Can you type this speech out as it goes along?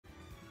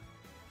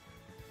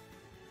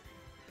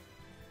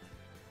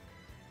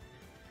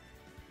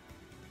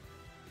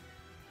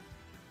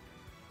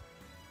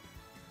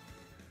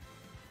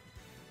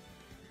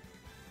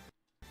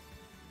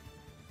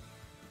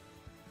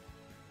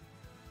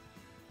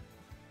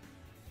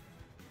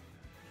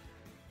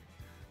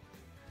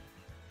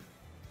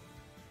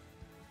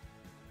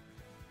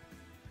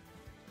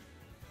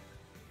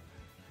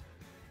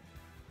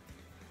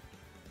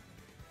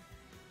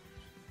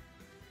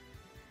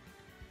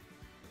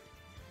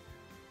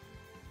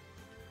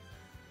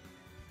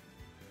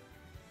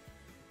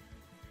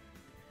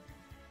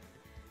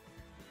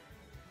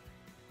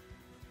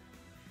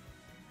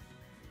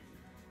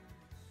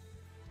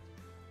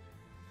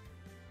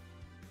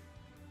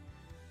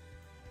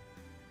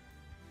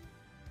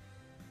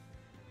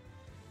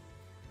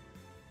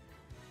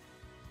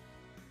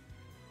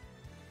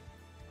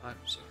time,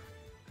 so.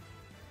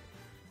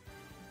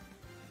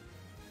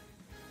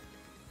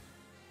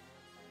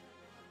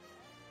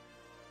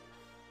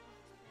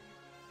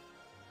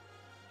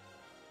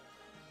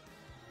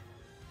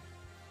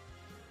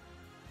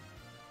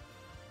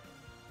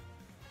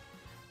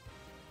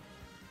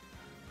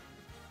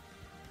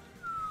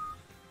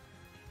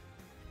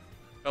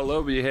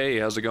 Hello, B. Hey,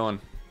 how's it going?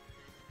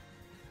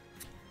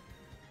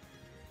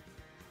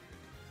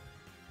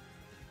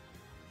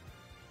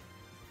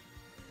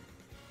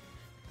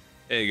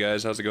 Hey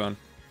guys, how's it going?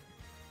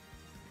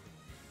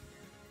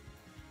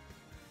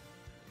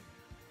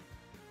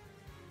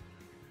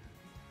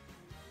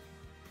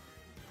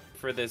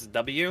 For this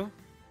W.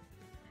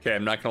 Okay,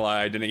 I'm not gonna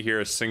lie, I didn't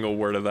hear a single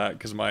word of that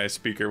because my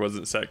speaker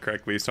wasn't set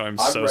correctly, so I'm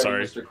so ready,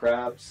 sorry. Mr.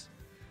 Krabs.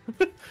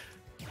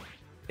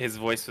 His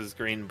voice was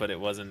green, but it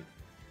wasn't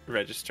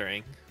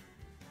registering.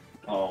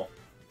 Oh,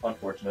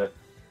 unfortunate.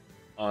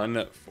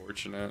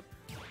 Unfortunate.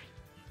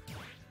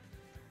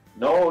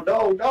 No,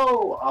 no,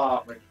 no!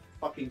 Ah, my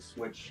fucking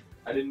Switch.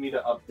 I didn't mean to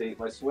update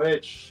my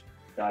Switch.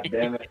 God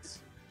damn it.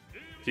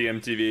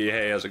 TMTV,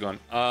 hey, how's it going?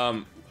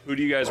 Who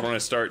do you guys want to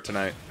start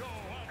tonight?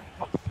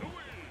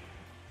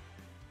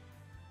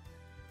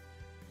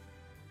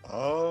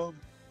 I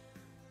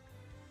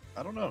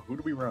don't know. Who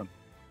do we run?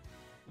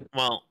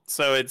 Well,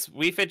 so it's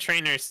Wii Fit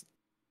trainers,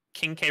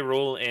 King K.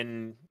 Rool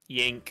and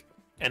Yink,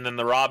 and then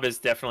the R.O.B is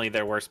definitely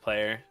their worst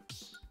player.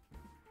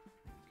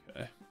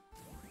 Okay.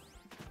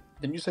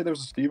 Didn't you say there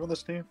was a Steve on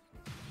this team?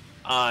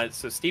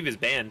 So Steve is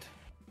banned.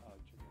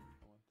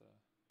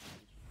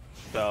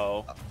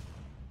 So.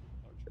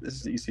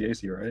 This is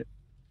ECAC, right?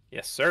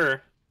 Yes,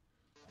 sir.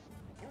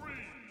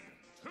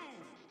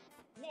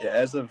 Yeah,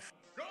 as of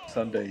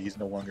Sunday, he's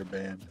no longer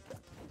banned.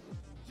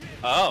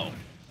 Oh.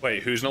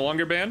 Wait, who's no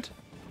longer banned?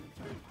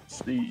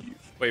 Steve.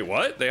 Wait,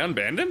 what? They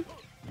unbanned him?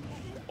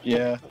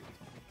 Yeah.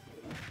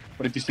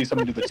 But if you see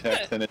someone do the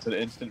tech, then it's an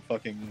instant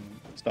fucking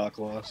stock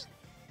loss.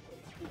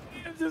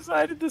 I've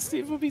decided that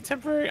Steve will be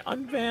temporarily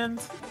unbanned.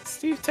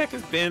 Steve Tech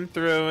is banned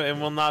through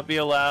and will not be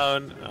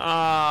allowed.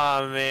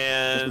 Aw,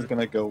 man. This is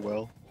gonna go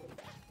well.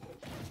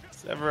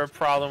 Is ever a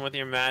problem with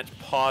your match?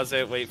 Pause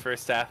it, wait for a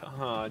staff.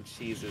 Oh,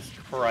 Jesus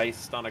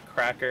Christ on a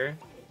cracker.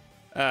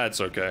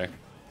 It's okay.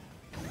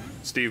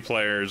 Steve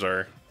players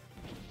are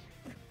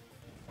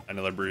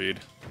another breed.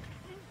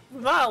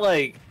 Not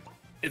like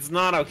it's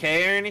not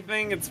okay or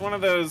anything. It's one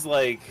of those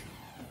like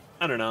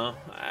I don't know.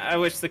 I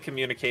wish the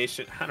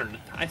communication. I don't know.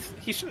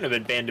 He shouldn't have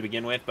been banned to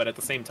begin with, but at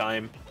the same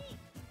time,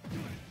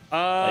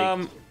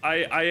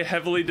 I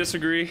heavily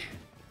disagree.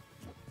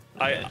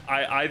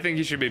 I think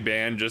he should be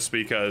banned just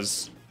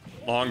because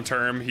long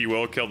term he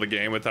will kill the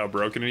game with how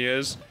broken he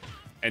is,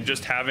 and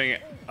just having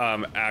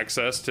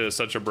access to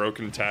such a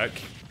broken tech,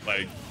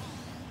 like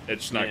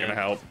it's not gonna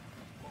help.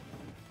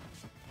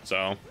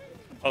 So,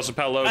 also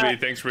Palobi,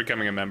 thanks for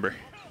becoming a member.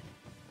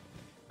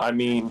 I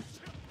mean,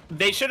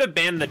 they should have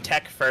banned the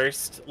tech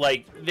first.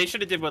 Like they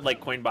should have did what like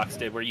Coinbox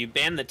did, where you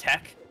ban the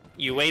tech,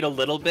 you wait a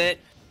little bit,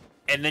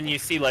 and then you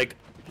see like,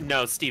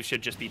 no, Steve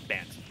should just be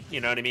banned.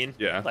 You know what I mean?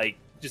 Yeah. Like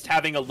just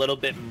having a little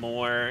bit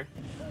more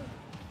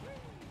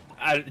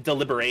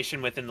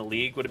deliberation within the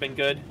league would have been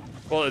good.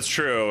 Well, it's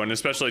true, and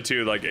especially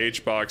too, like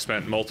HBox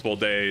spent multiple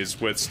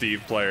days with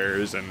Steve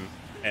players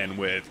and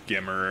with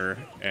Gimmer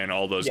and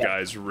all those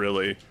guys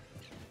really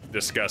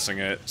discussing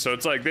it. So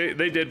it's like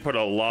they did put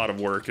a lot of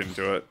work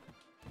into it.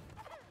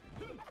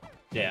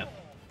 Yeah.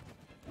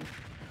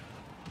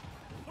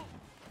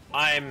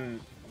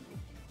 I'm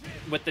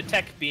with the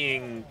tech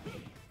being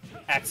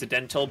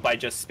accidental by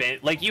just spam.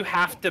 Like you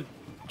have to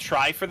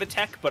try for the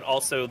tech, but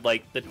also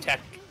like the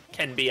tech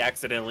can be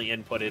accidentally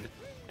inputted,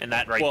 and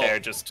that right there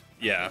just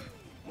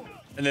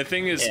And the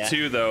thing is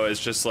too though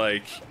is just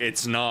like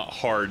it's not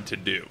hard to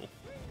do.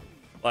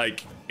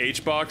 Like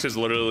HBox is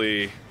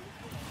literally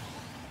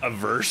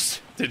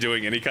averse to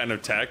doing any kind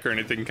of tech or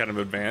anything kind of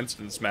advanced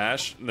in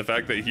Smash, and the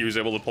fact that he was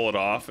able to pull it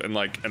off in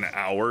like an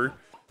hour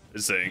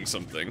is saying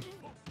something.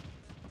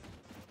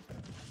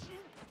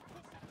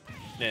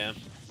 Yeah.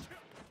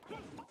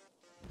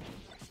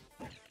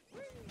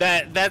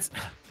 That's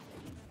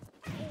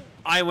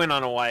I went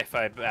on a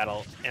Wi-Fi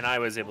battle and I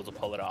was able to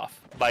pull it off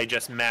by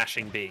just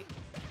mashing B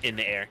in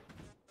the air.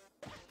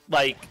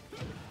 Like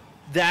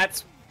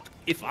that's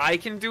if I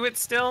can do it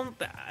still,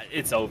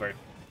 it's over.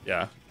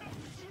 Yeah.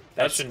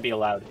 That shouldn't be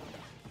allowed.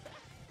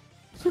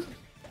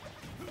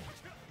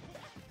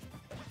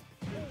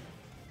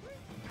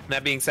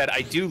 That being said,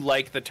 I do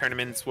like the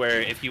tournaments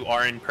where if you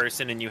are in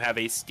person and you have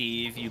a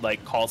Steve, you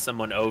like call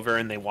someone over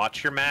and they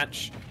watch your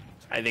match.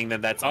 I think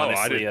that that's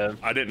honestly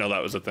I didn't know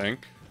that was a thing.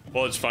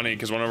 Well, it's funny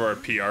because one of our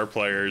PR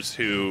players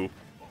who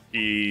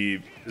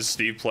he is a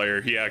Steve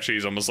player, he actually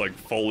is almost like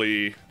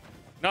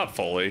not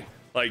fully,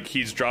 like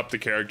he's dropped the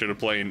character to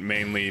play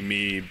mainly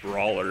me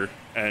brawler,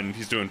 and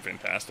he's doing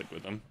fantastic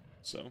with him.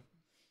 So.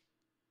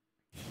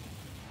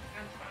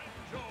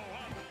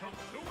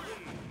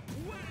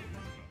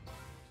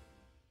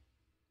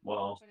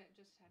 well,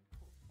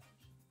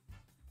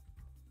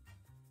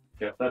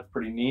 yeah, that's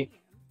pretty neat.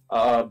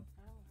 I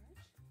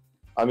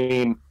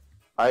mean,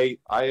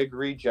 I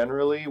agree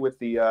generally with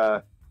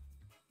the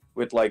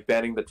with like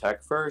banning the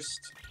tech first,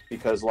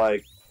 because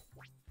like,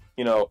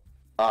 you know,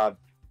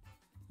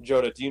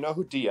 Joda, do you know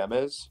who DM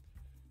is?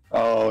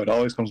 Oh, it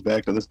always comes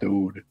back to this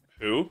dude.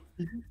 Who?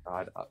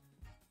 God,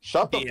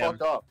 shut the DM.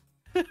 fuck up.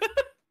 It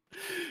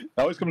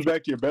always comes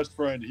back to your best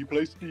friend. He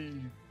plays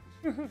Steve.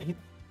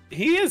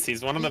 He is.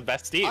 He's one of the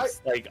best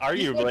Steves. Like, He's the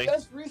arguably.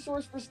 best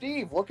resource for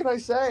Steve. What can I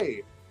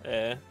say?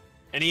 And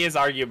he is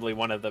arguably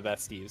one of the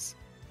best Steves.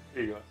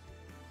 Here you go.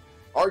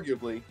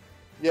 Arguably,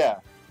 yeah.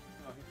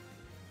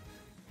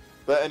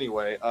 But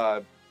anyway,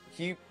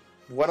 he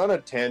went on a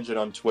tangent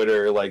on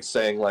Twitter, like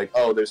saying like,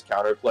 "Oh, there's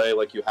counterplay.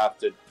 Like you have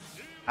to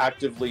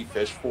actively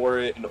fish for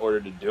it in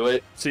order to do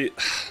it." See,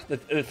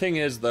 the thing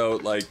is though,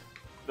 like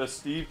the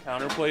Steve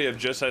counterplay of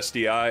just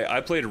SDI.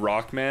 I played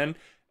Rockman,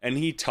 and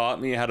he taught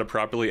me how to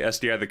properly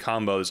SDI the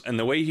combos. And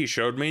the way he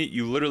showed me,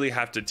 you literally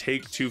have to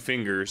take 2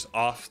 fingers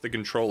off the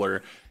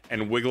controller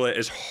and wiggle it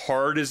as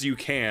hard as you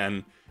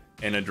can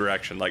in a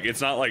direction. Like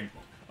it's not like,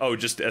 oh,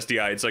 just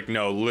SDI. It's like,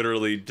 no,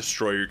 literally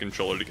destroy your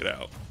controller to get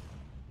out.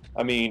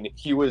 I mean,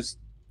 he was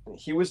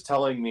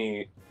telling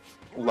me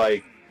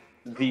like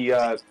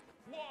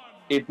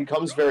it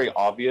becomes very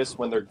obvious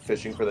when they're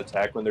fishing for the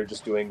tech, when they're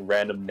just doing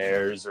random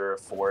nairs or a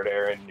forward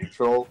air in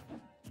neutral,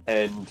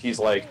 and he's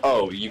like,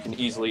 oh, you can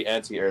easily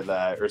anti-air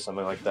that or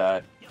something like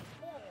that.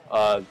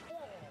 I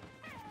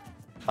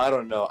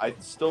don't know. I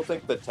still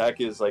think the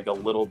tech is like a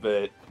little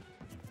bit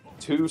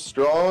too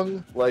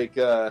strong. Like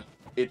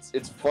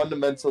it's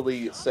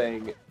fundamentally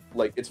saying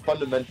like it's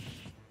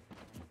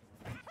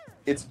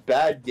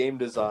bad game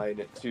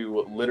design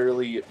to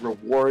literally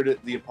reward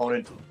the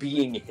opponent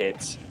being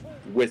hit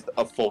with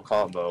a full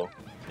combo.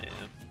 Yeah.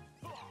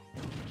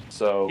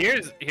 So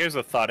Here's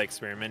a thought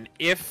experiment.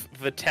 If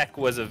the tech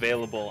was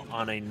available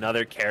on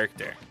another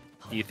character,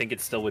 do you think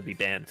it still would be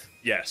banned?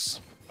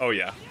 Yes. Oh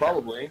yeah.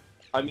 probably.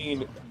 I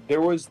mean,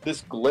 there was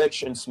this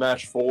glitch in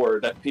Smash 4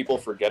 that people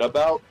forget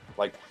about.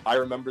 Like, I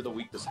remember the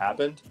week this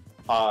happened.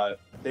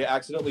 They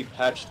accidentally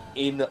patched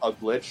in a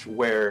glitch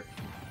where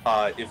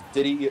if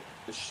Diddy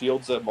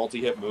shields a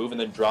multi-hit move and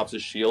then drops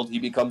his shield, he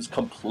becomes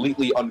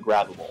completely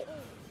ungrabbable.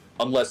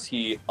 Unless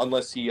he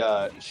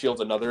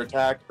shields another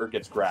attack or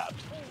gets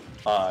grabbed.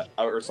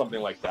 Or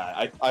something like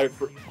that.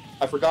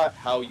 I forgot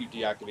how you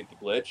deactivate the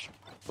glitch,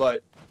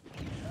 but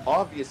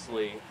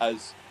obviously,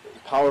 as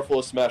powerful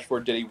as Smash 4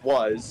 Diddy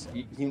was,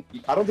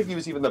 I don't think he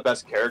was even the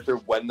best character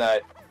when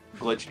that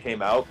glitch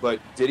came out, but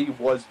Diddy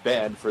was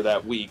banned for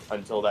that week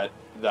until that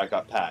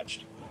got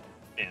patched.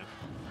 Yeah.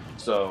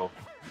 So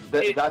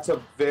that's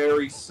a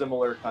very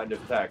similar kind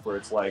of tech where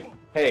it's like,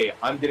 hey,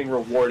 I'm getting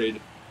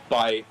rewarded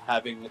by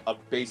having a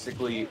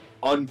basically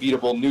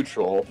unbeatable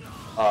neutral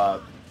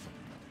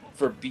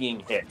for being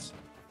hit.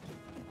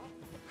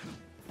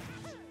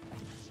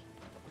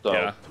 So,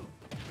 Yeah.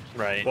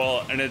 Right.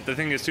 Well, and the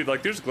thing is too,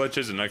 like, there's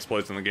glitches and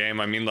exploits in the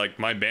game. I mean, like,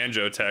 my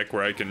banjo tech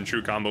where I can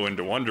true combo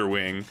into Wonder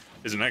Wing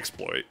is an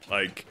exploit.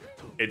 Like,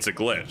 it's a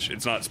glitch.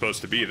 It's not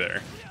supposed to be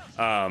there.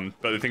 But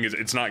the thing is,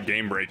 it's not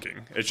game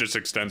breaking. It just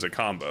extends a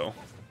combo.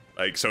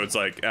 Like, so it's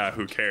like,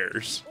 who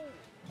cares?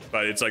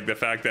 But it's like the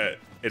fact that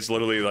it's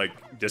literally like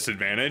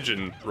disadvantage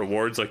and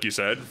rewards, like you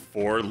said,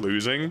 for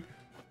losing.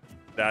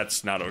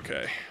 That's not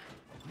okay.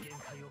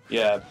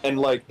 yeah, and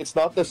like it's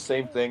not the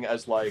same thing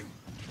as like,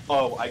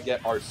 oh, I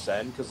get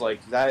Arsene, because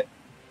like that,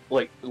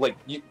 like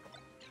you,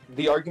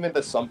 the argument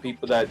that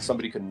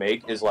somebody could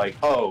make is like,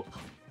 oh,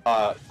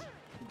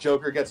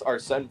 Joker gets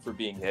Arsene for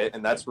being hit,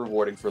 and that's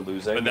rewarding for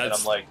losing. But and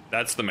I'm like,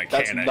 that's the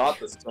mechanic. that's not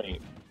the same.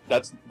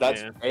 That's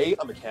Yeah.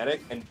 A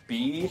mechanic, and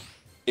B,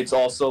 it's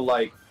also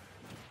like,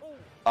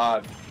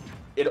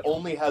 it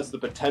only has the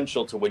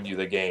potential to win you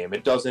the game.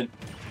 It doesn't,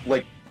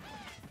 like,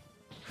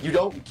 you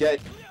don't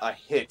get a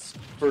hit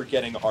for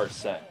getting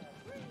Arsene.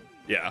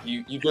 Yeah.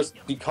 You just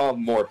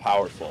become more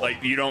powerful.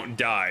 Like, you don't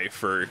die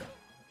for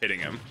hitting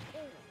him.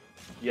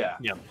 yeah.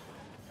 Yeah.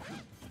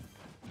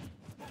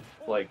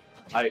 Like,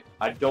 I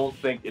don't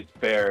think it's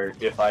fair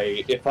if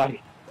I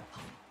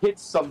hit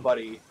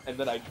somebody and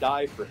then I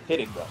die for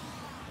hitting them.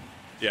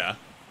 Yeah.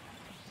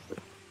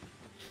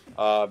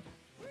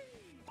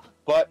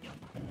 But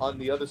on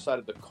the other side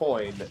of the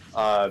coin,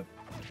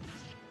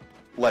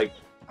 like,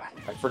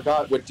 I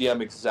forgot what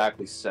DM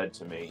exactly said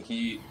to me.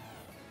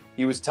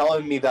 He was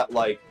telling me that,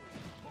 like,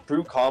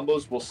 true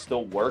combos will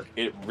still work.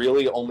 It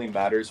really only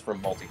matters for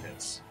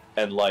multi-hits.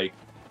 And, like,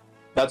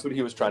 that's what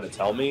he was trying to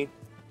tell me.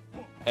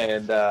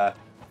 And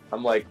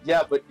I'm like,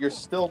 yeah, but you're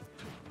still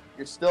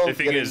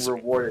getting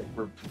rewarded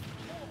for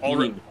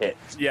being hit.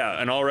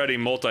 Yeah, and already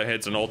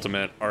multi-hits and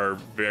ultimate are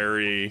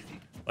very,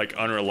 like,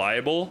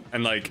 unreliable.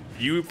 And, like,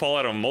 you fall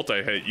out of a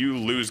multi-hit, you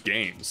lose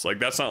games. Like,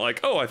 that's not like,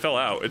 oh, I fell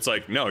out. It's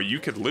like, no, you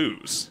could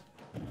lose.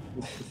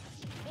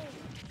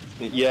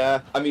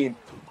 Yeah, I mean,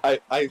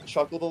 I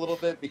chuckled a little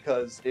bit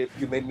because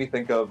you made me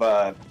think of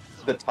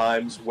the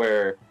times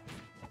where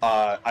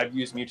I've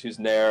used Mewtwo's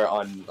Nair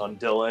on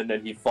Dylan,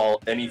 and he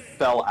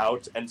fell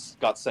out and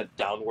got sent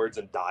downwards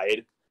and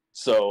died.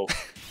 So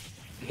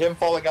him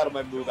falling out of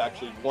my move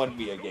actually won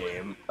me a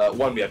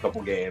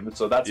couple games,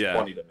 so that's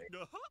funny to me.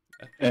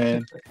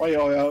 And why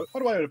do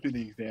I have to be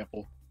the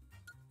example?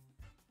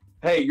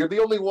 Hey, you're the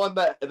only one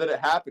that it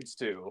happens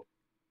to.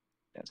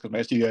 Yeah, it's because my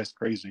SU guy's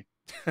crazy.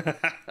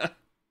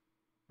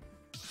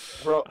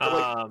 Bro,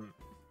 like,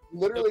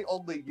 literally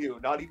only you.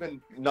 Not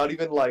even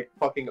like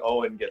fucking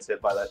Owen gets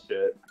hit by that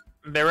shit.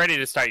 They're ready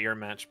to start your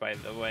match, by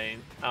the way.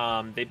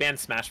 They banned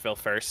Smashville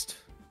first.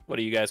 What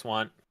do you guys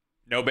want?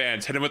 No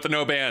bans. Hit him with the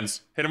no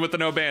bans. Hit him with the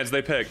no bans.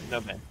 They pick. No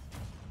ban.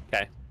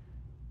 Okay.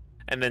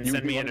 And then You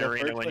send me wanna an go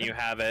arena first, when buddy? you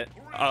have it.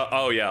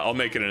 Oh yeah, I'll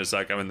make it in a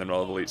second, and then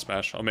I'll have Elite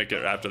Smash. I'll make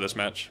it after this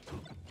match.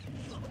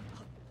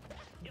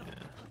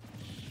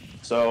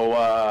 So,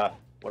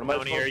 what am I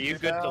Tony, supposed are to you do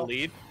good now? to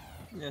lead?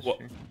 Yeah, What?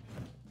 sure.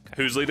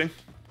 Who's leading?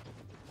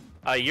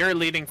 You're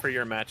leading for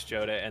your match,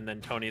 Joda, and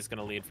then Tony's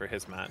gonna lead for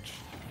his match.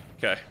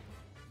 Okay.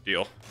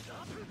 Deal.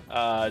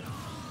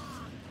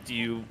 Do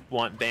you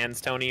want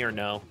bans, Tony, or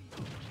no?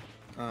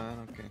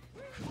 Okay.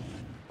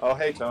 Oh,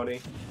 hey,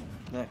 Tony.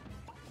 No.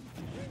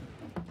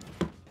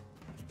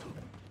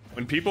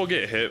 When people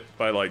get hit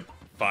by like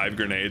 5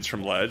 grenades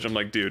from ledge, I'm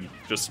like, dude,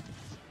 just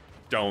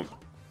don't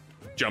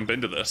jump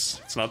into this.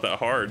 It's not that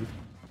hard.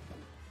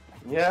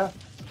 Yeah.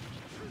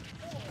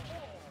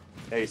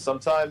 Hey,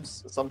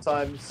 sometimes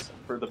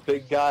for the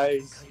big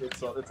guys,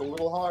 it's a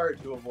little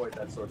hard to avoid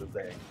that sort of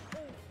thing.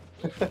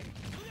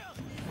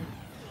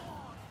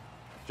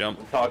 Jump.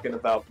 I'm talking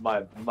about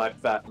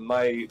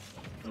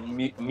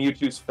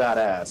Mewtwo's fat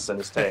ass and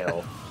his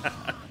tail.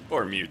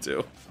 Or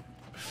Mewtwo.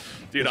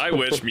 Dude, I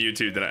wish Mewtwo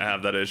didn't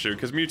have that issue,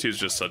 because Mewtwo's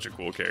just such a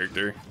cool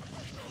character.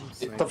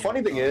 The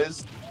funny thing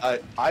is,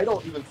 I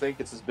don't even think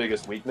it's his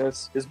biggest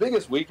weakness. His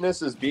biggest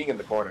weakness is being in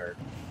the corner.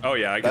 Oh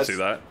yeah, I can see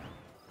that.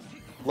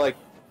 Like,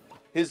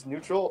 his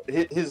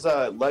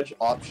ledge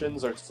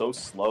options are so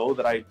slow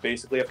that I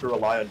basically have to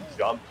rely on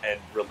jump and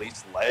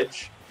release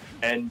ledge.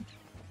 And,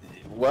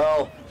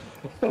 well,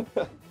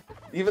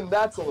 even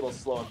that's a little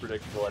slow and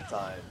predictable at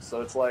times.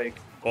 So it's like...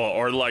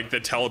 Or like the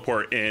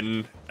teleport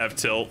in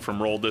F-tilt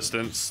from roll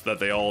distance that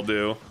they all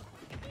do.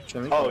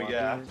 Oh,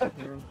 yeah.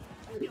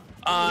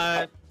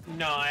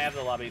 No, I have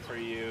the lobby for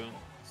you.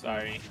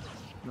 Sorry.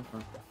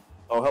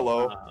 Oh,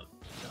 hello.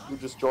 Who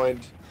just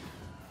joined?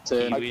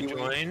 Sin. Hi, Kiwi Kiwi.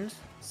 joined.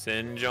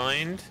 Sin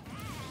joined.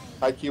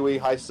 Hi, Kiwi.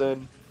 Hi,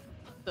 Sin.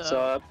 What's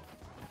up?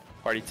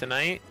 Party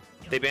tonight.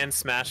 They banned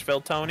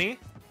Smashville, Tony.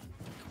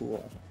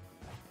 Cool.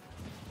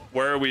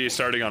 Where are we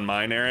starting on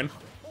mine, Aaron?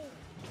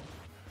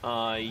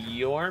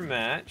 Your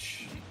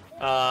match.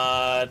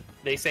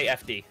 They say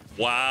FD.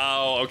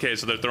 Wow, okay,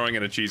 so they're throwing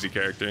in a cheesy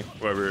character,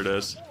 whoever it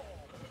is.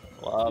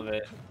 Love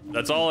it.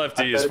 That's all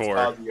FD is for.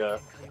 Kazuya.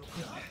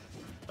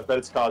 I bet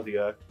it's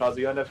Kazuya.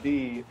 Kazuya and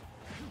FD.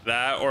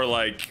 That or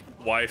like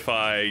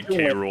Wi-Fi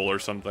K rule or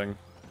something.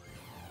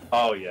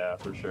 Oh, yeah,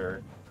 for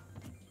sure.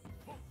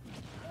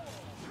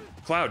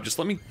 Cloud, just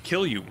let me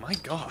kill you. My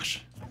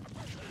gosh.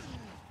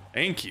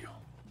 Thank you.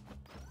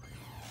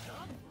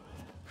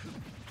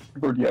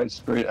 Bird guys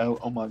straight out.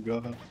 Oh my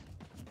god.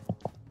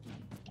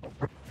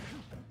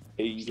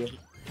 Hey.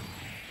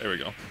 There we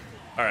go.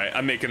 All right,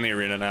 I'm making the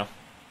arena now.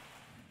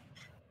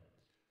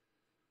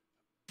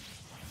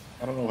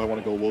 I don't know if I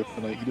want to go Wolf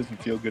tonight. He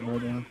doesn't feel good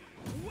right now.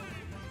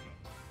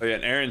 Oh yeah,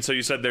 and Aaron, so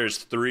you said there's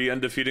 3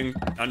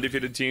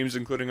 undefeated teams,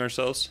 including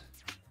ourselves?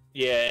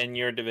 Yeah, in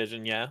your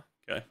division, yeah.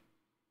 Okay.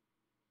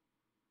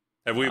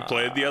 Have we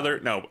played the other?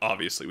 No,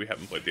 obviously we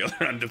haven't played the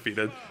other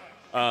undefeated.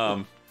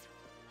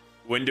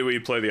 When do we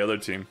play the other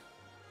team?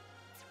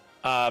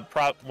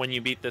 When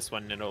you beat this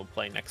one, it'll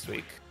play next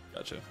week.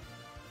 Gotcha.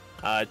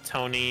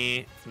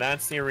 Tony,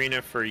 that's the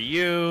arena for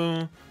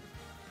you.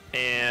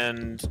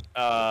 And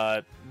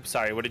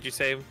sorry, what did you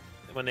say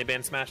when they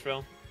banned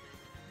Smashville?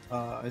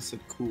 I said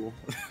cool.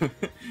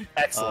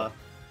 Excellent.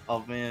 I'll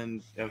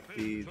ban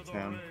FD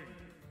town.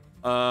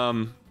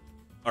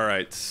 All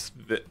right.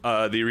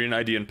 The arena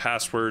ID and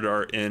password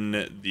are in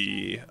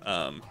the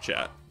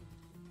chat.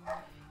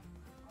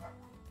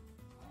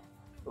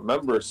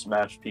 Remember,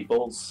 Smash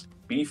peoples,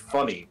 be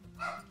funny.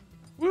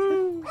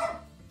 Woo!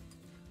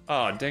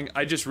 Oh dang!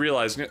 I just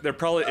realized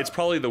it's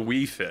probably the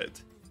Wii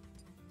Fit.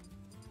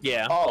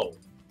 Yeah. Oh,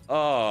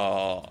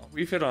 Oh,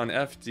 Wii Fit on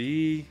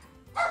FD.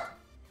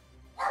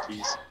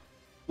 jeez.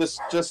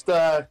 Just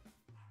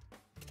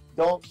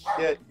don't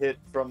get hit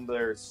from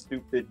their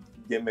stupid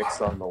gimmicks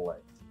on the lane,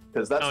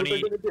 because that's Tony.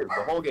 what they're gonna do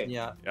the whole game.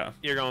 Yeah.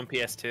 You're going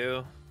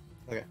PS2.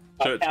 Okay.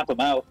 So, Tap them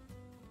out.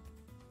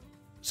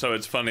 so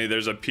it's funny.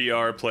 There's a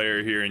PR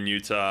player here in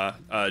Utah,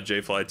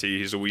 JFlyT.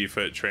 He's a Wii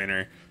Fit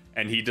trainer,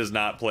 and he does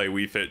not play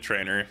Wii Fit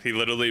trainer. He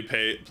literally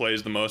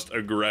plays the most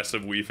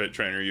aggressive Wii Fit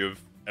trainer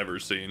you've ever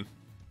seen.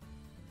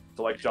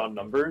 So like John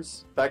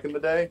Numbers back in the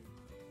day.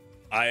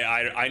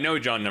 I know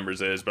John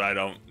Numbers is, but I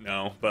don't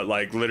know. But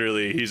like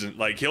literally,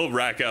 he'll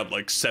rack up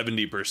like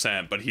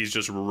 70%, but he's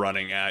just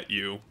running at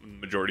you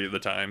majority of the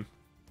time.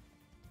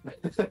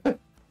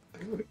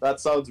 That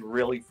sounds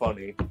really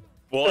funny.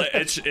 Well,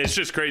 it's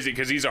just crazy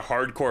because he's a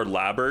hardcore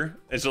labber,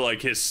 and so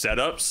like his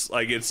setups,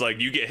 like it's like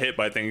you get hit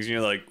by things, and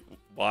you're like,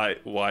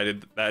 why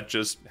did that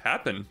just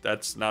happen?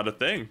 That's not a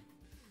thing.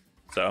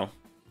 So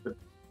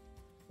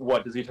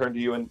What does he turn to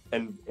you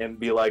and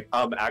be like,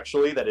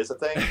 actually, that is a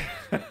thing?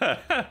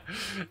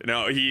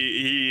 no,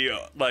 he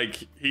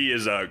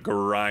is a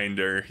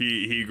grinder.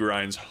 He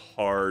grinds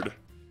hard.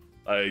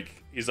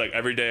 Like, he's like,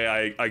 every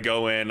day I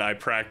go in, I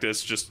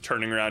practice just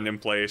turning around in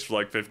place for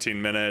like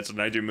 15 minutes, and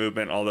I do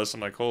movement, all this. I'm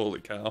like, holy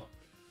cow.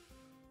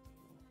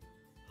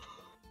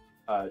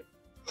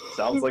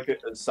 Sounds like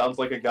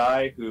a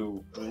guy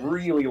who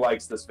really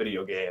likes this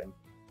video game.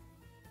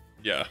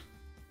 Yeah.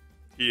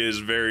 He is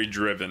very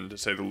driven, to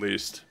say the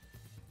least.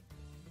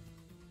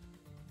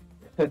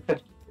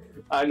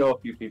 I know a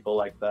few people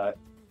like that.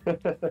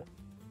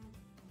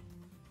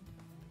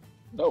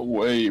 No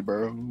way,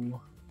 bro.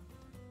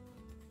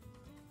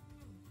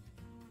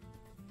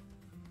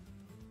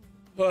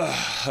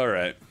 All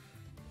right.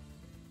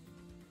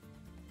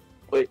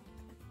 Wait.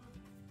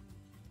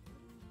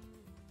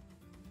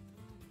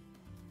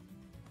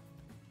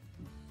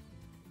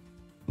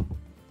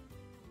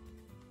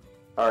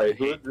 All right,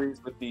 who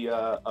agrees with the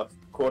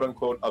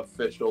quote-unquote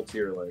official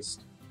tier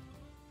list?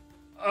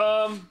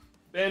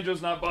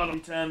 Banjo's not bottom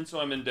 10, so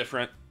I'm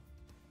indifferent.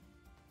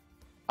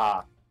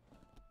 You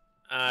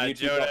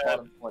two got Joda,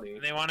 bottom 20.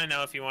 they want to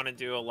know if you want to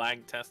do a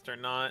lag test or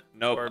not.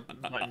 Nope. Or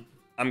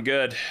I'm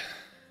good.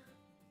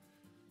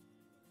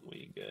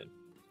 we good.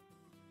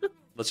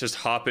 Let's just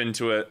hop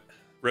into it.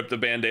 Rip the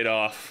band-aid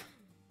off.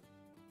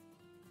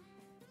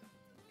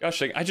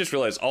 Gosh, I just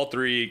realized all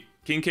three,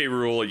 King K.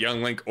 Rool,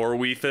 Young Link, or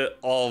Wii Fit,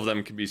 all of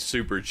them can be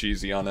super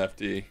cheesy on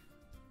FD.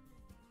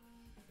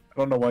 I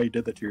don't know why you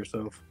did that to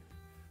yourself.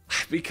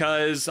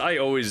 Because I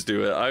always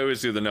do it. I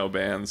always do the no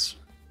bans.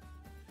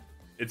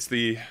 It's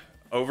the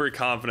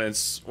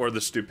overconfidence or the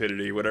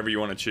stupidity, whatever you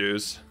want to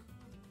choose.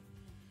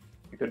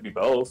 It could be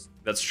both.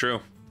 That's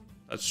true.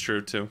 That's true,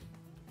 too.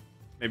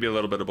 Maybe a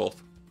little bit of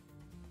both.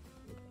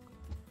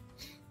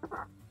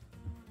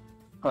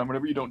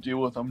 Whatever you don't deal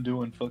with, I'm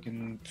doing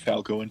fucking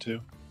Falco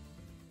into.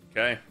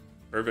 Okay,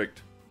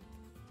 perfect.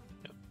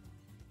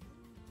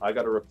 I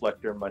got a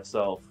reflector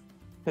myself.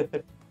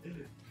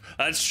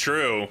 That's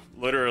true.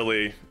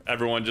 Literally,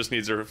 everyone just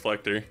needs a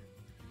reflector.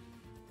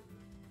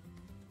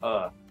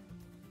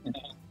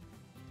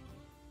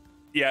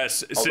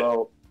 Yes,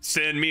 Although,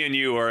 Sin, me and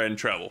you are in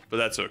trouble, but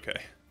that's okay.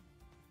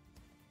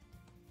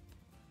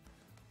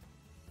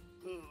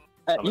 You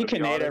be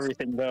can hate honest.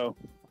 everything though.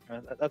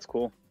 That's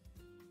cool.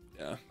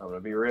 Yeah. I'm gonna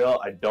be real,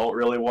 I don't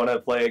really want to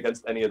play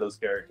against any of those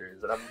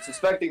characters, and I'm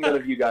suspecting none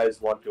of you guys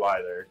want to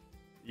either.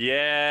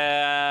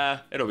 Yeah,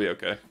 it'll be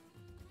okay.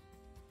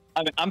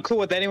 I mean, I'm cool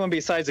with anyone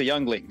besides a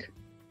young Link.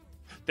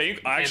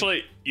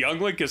 Actually, Young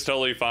Link is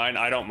totally fine.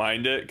 I don't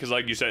mind it, because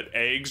like you said,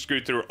 eggs go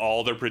through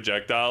all their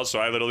projectiles, so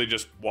I literally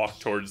just walk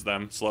towards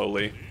them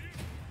slowly.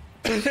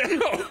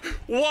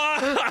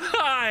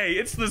 Why?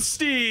 It's the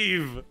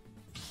Steve!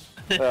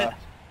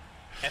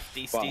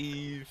 FD Wow.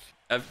 Steve.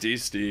 FD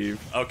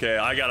Steve. Okay,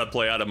 I gotta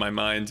play out of my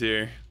mind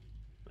here.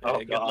 Oh,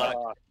 Good God.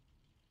 luck.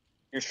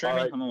 You're streaming?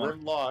 Alright, I'm on.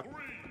 room lock.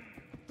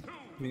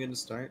 We gonna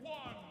start?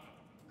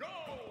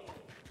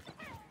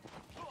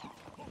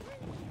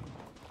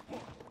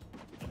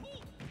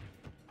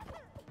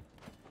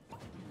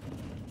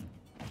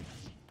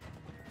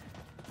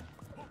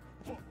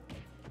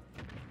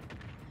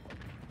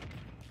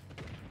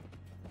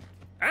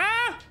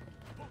 Ah!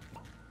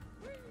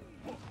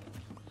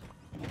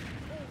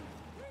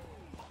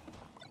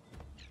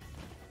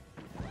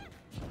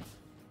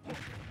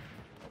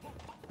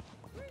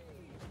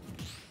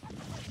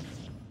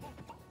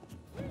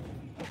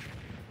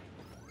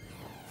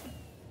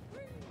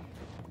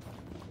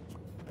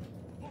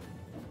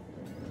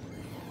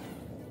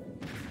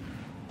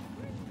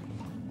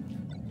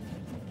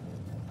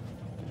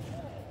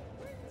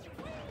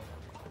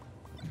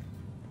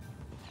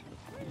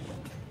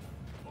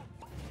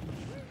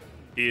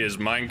 He is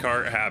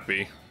minecart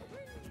happy.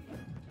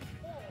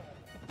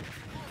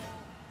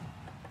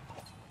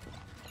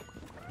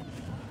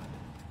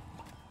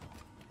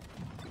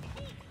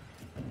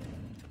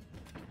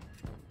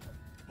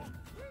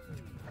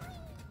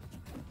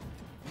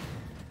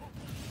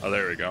 Oh,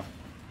 there we go.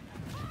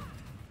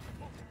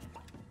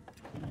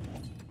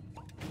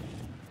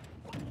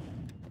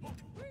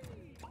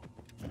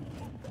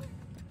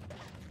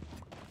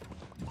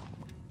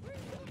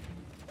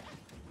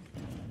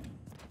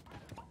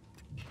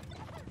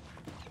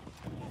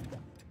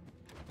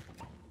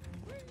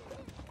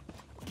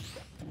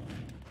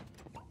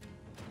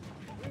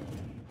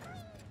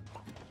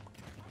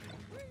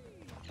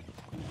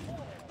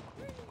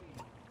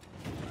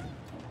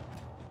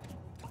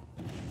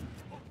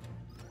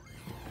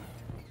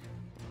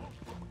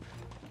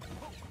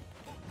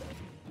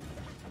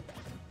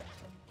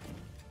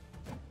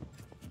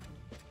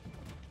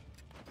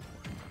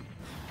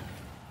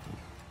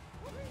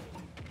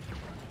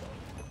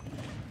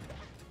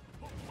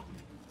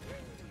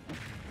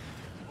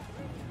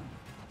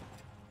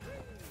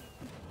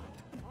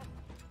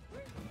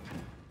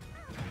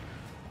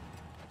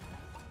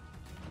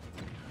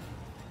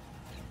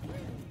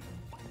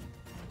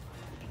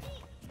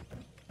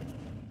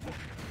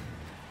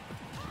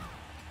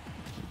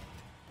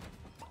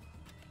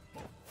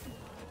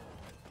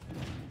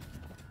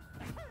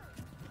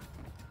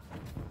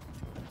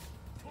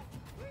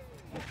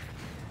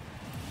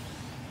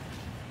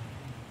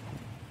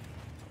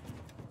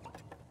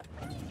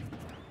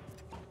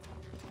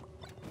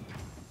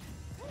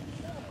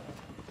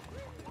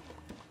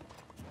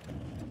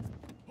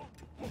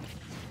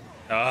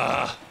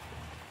 Ah.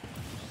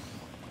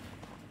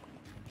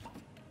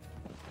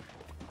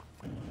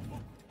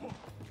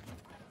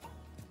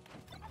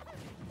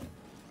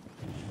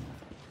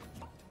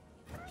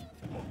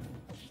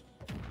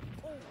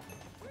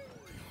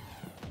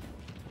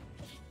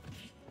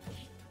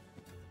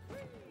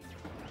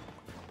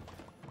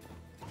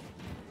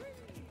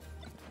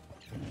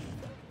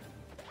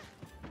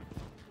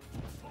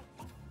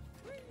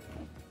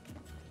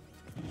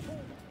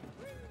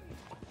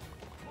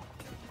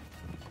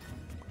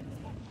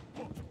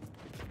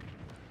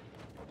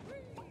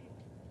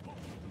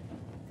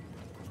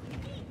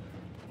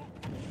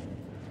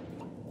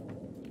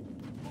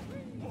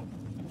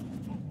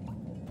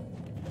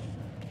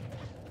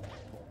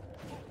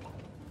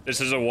 This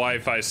is a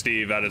Wi-Fi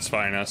Steve at its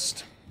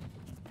finest.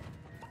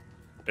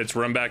 It's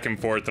run back and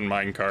forth in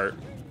minecart.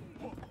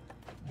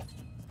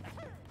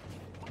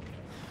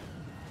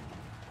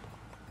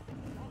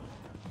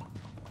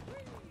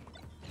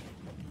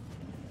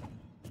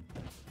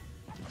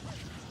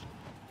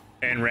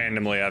 And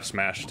randomly F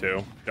smash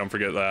too. Don't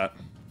forget that.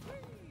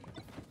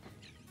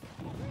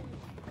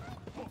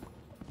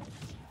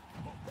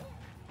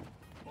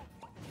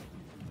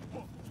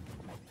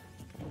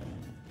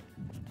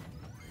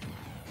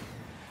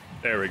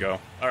 There we go.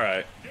 All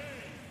right.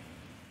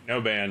 No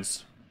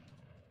bans.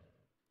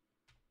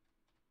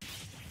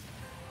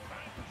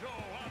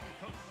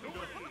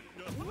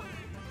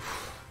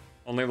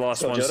 Only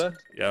lost one. Jota?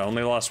 Yeah,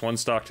 only lost one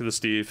stock to the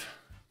Steve.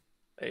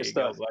 There you Good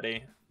go, stuff.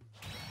 buddy.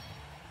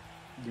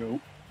 Go.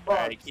 All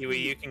right, Kiwi,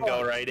 you can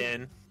go right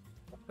in.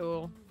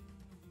 Cool.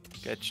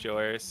 Get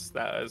yours.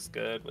 That was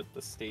good with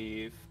the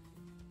Steve.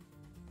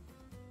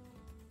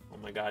 Oh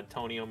my god,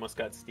 Tony almost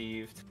got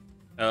Steved.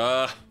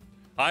 I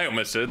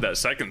almost did that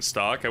second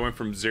stock. I went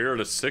from 0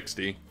 to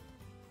 60.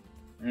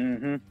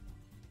 Mm-hmm.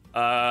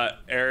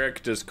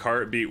 Eric, does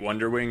cart beat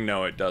Wonderwing?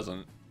 No, it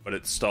doesn't. But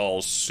it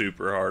stalls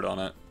super hard on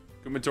it.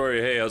 Kumatori,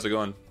 hey, how's it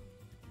going?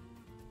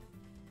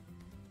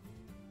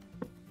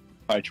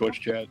 Hi,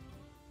 Twitch chat.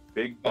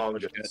 Big Oh,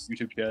 bongus.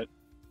 YouTube chat.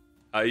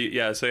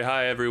 Yeah, say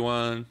hi,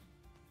 everyone.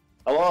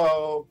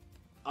 Hello.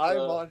 I'm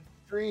on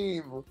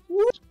stream.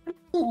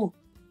 Woo!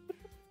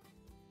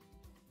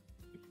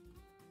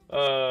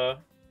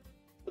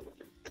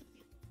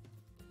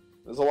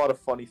 There's a lot of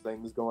funny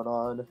things going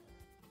on.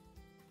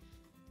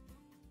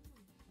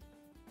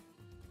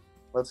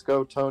 Let's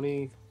go,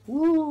 Tony.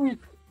 Woo!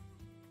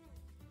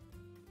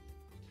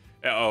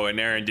 Oh, and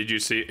Aaron, did you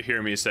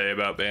hear me say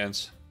about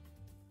bans?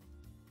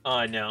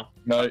 No.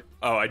 No,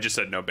 Oh, I just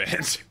said no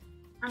bans.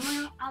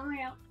 I'm out.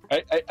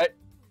 I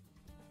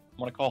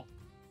want to call.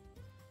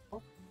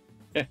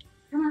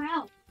 Come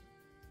out.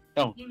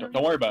 No,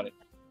 don't worry about it.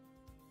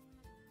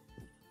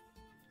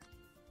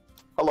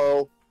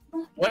 Hello.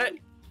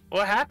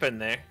 What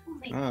happened there?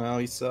 I don't know,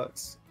 he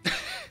sucks.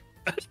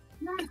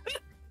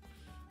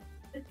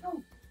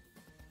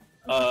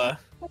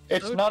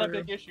 It's So not a true.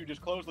 big issue.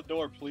 Just close the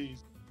door,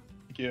 please.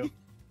 Thank you.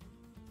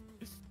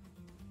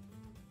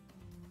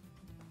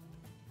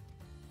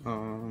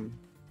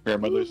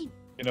 Grandmothers.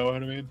 You know what I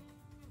mean?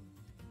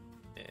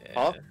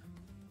 Huh?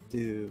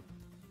 Do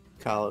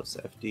Kalos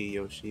FD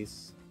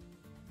Yoshi's.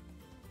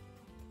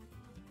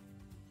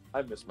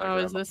 I miss my Oh,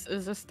 grandma.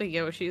 is this the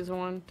Yoshi's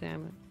one?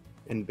 Damn it.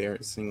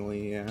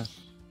 Embarrassingly, yeah.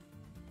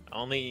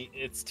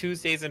 It's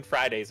Tuesdays and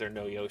Fridays are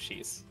no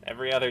Yoshis.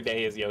 Every other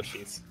day is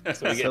Yoshis.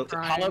 So we So- get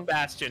Hollow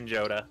Bastion,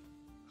 Joda.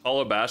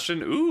 Hollow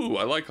Bastion? Ooh,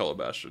 I like Hollow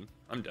Bastion.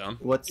 I'm down.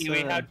 What's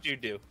Kiwi, how'd you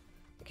do?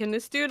 Can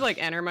this dude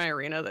like enter my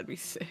arena? That'd be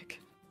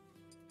sick.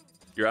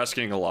 You're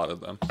asking a lot of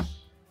them.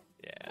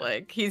 Yeah.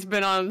 Like he's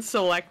been on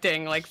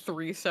selecting like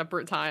 3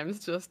 separate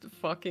times just to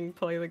fucking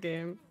play the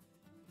game.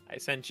 I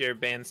sent your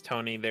bands,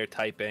 Tony. They're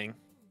typing.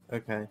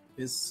 okay?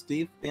 Is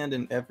Steve banned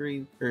in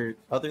every or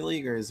other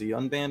league, or is he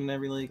unbanned in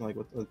every league? Like,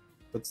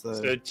 what's the?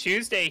 So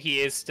Tuesday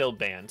he is still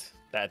banned.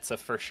 That's a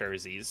for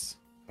surezies.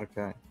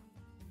 Okay.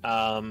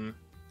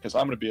 Because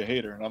I'm gonna be a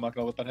hater, and I'm not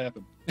gonna let that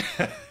happen.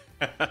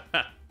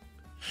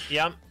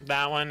 Yep,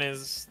 that one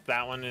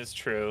is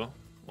true.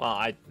 Well,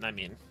 I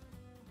mean,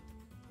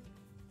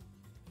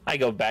 I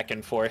go back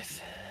and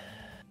forth.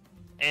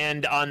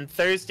 And on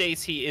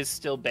Thursdays he is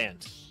still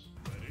banned.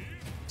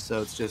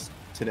 So it's just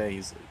today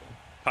he's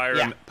legal.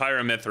 Yeah.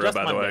 Pyramithra, Just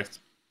by the way. Mondays.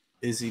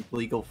 Is he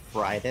legal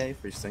Friday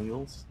for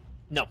singles?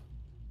 No.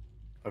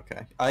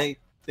 Okay. I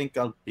think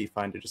I'll be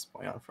fine to just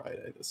play on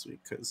Friday this week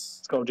because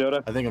Let's go,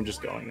 Joda. I think I'm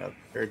just going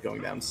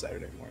down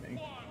Saturday morning.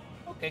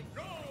 Okay.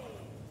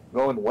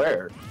 Going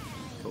where?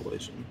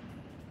 Collision.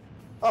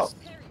 Oh,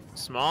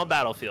 Small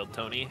battlefield,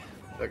 Tony.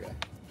 Okay.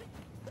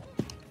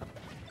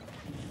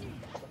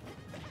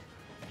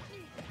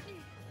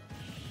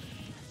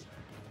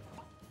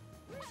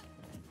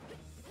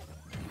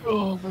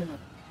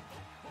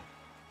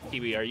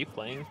 Kiwi, are you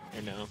playing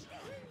or no?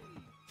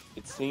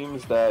 it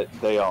seems that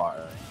they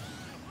are.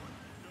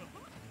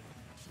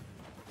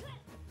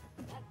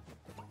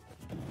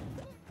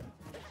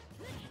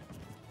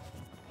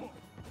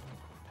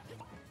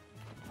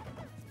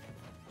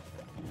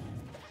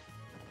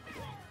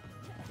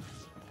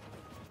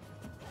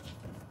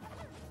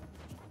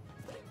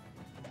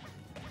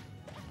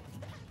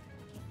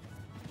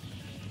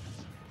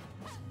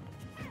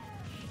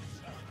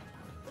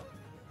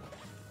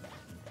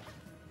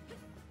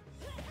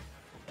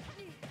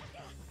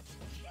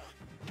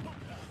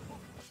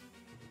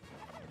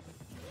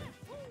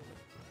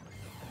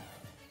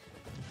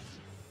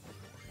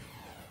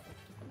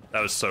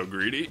 That was so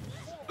greedy.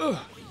 Ugh.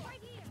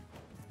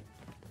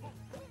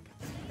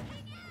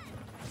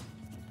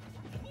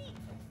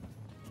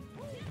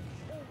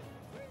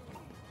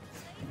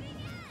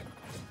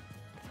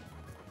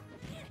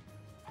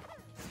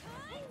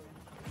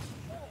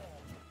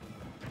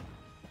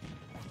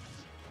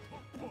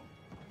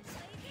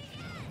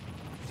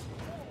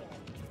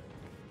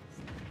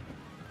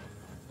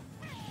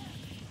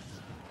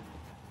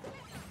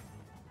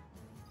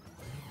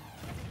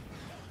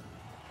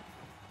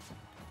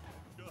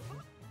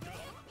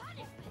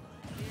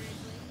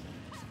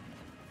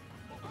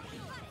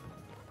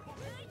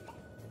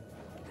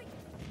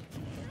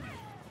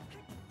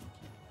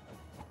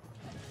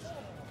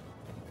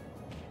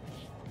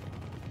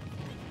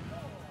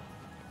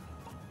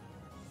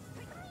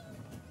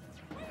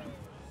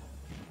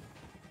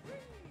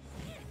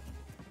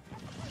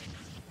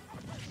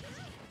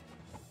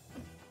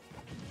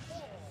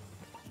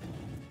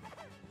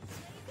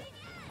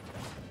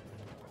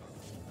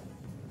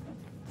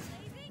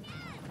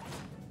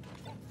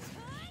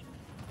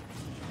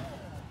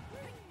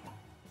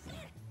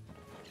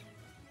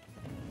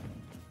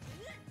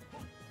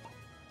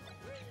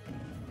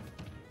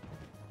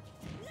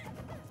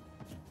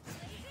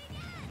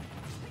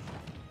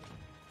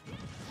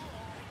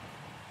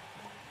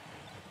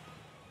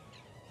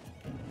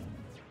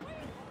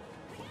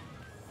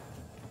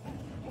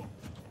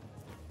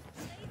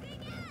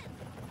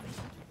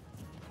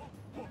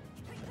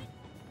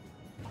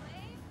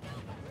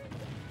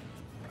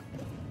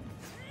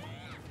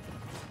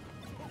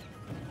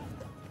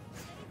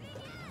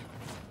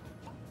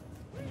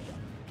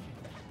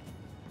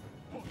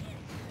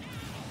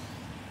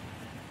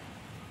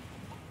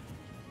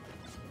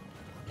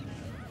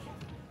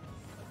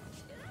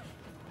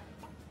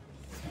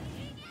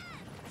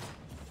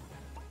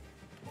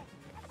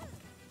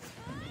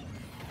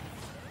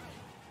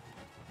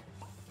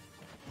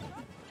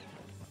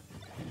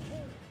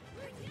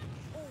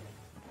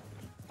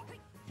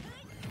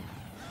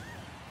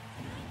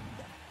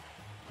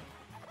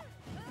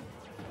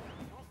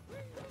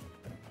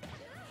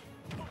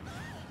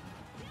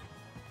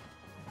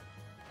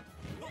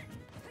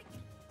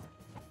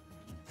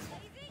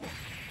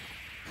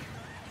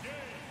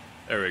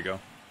 There we go.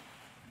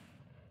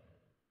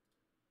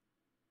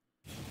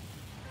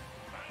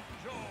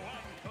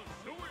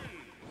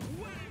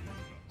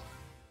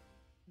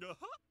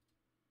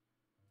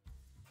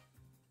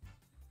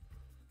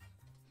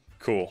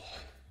 Cool.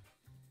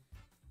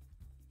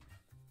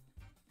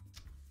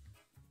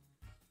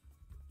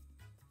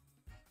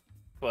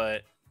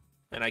 But,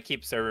 and I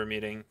keep server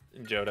meeting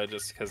Joda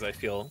just because I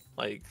feel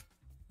like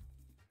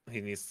he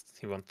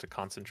wants to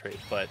concentrate.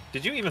 But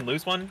did you even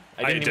lose one?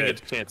 I didn't even did.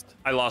 get a chance.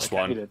 I lost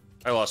Okay. one.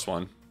 I lost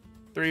one.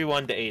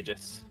 3-1 to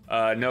Aegis.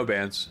 No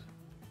bans.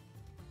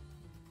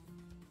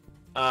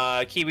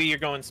 Kiwi, you're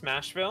going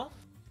Smashville.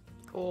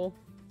 Cool.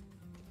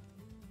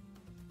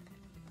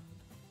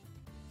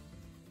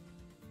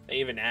 They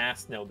even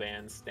asked no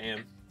bans.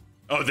 Damn.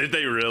 Oh, did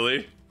they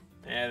really?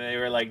 Yeah, they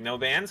were like, no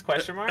bans?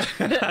 Question mark.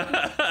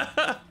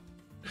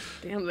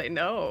 Damn, they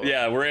know.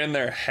 Yeah, we're in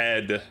their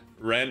head,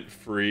 rent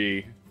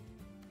free.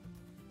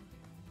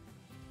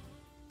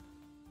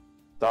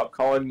 Stop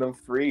calling them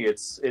free.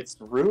 It's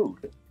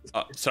rude.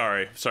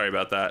 Sorry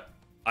about that.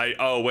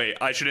 Oh wait,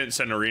 I shouldn't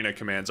send arena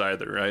commands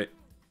either, right?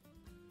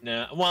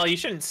 No, well, you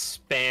shouldn't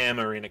spam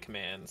arena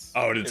commands.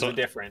 Oh, There's a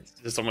difference.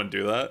 Did someone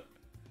do that?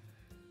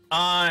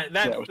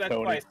 That's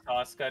Tony. why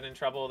Sauce got in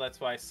trouble. That's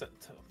why.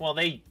 Well,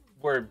 they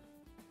were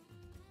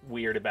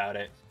weird about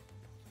it.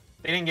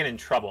 They didn't get in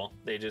trouble.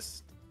 They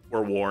just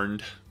We're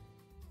warned.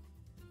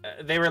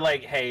 they were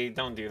like, "Hey,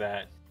 don't do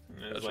that."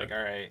 And it was Gotcha. like,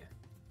 "All right."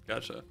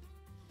 Gotcha.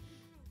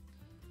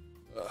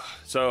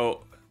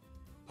 So,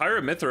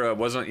 Pirate Mithra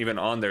wasn't even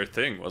on their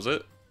thing, was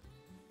it?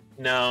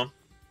 No,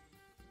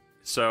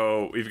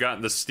 So we've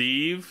gotten the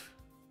Steve.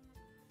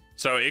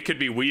 So it could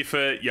be Wii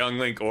Fit, Young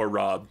Link, or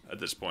Rob at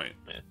this point.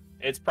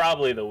 it's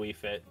probably the Wii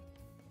Fit,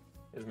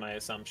 is my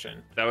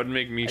assumption. That would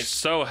make me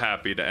so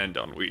happy to end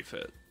on Wii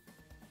Fit.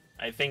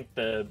 I think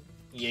the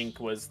Yink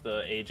was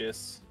the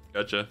Aegis.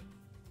 Gotcha.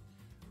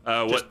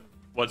 Just-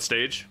 What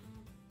stage?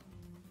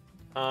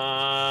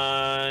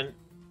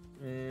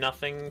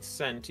 Nothing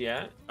sent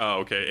yet. Oh,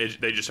 okay.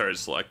 They just started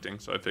selecting,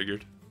 so I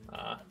figured.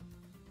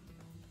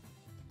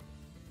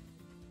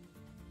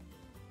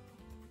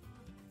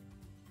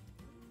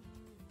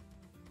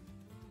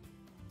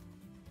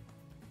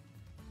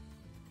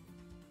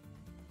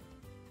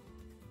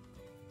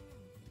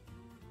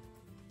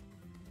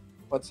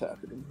 What's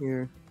happening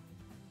here?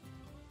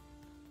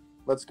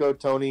 Let's go,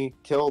 Tony.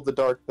 Kill the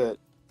dark pit.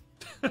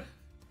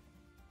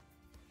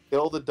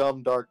 Kill the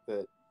dumb dark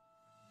pit.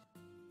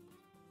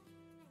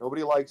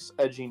 Nobody likes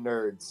edgy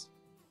nerds.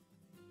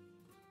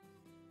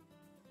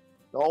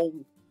 No.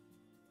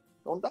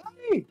 Don't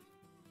die.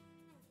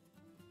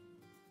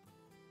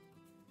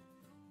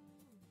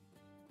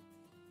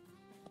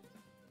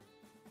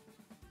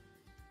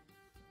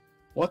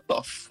 What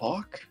the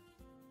fuck?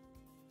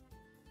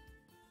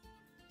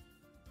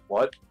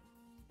 What?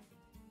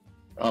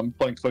 I'm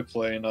playing quick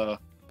play and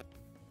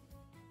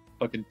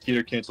fucking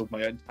teeter canceled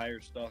my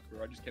entire stock,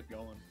 or I just kept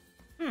going.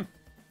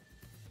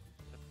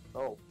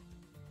 Oh.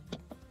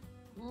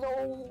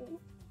 No.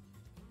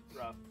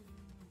 Rough.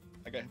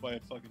 I got hit by a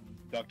fucking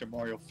Dr.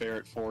 Mario Fair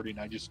at 40, and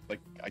I just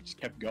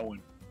kept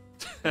going.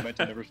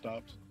 Momentum never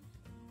stopped.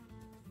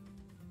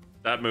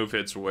 That move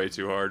hits way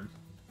too hard.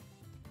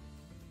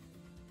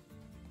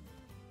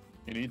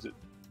 He needs it.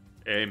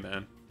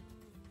 Amen.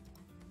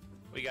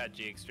 We got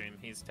G Extreme.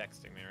 He's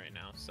texting me right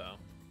now, so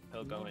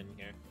he'll go in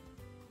here.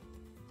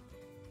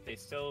 They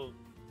still.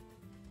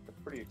 That's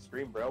pretty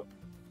extreme, bro.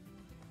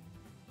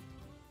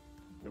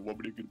 And what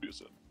would it be a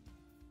set?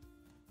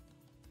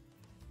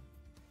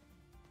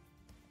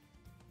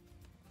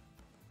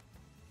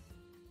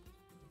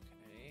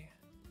 Okay.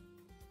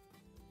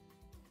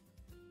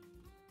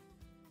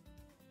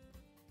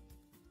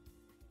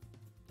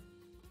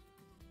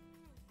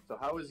 So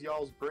how is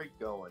y'all's break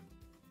going?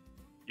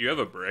 You have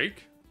a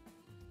break?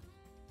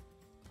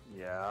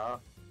 Yeah.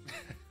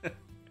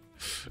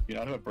 You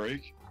not have a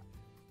break?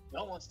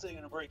 No one's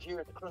taking a break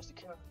here at the Krusty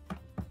Krab.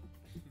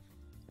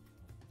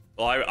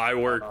 Well,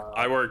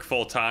 I work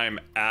full time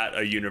at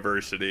a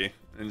university,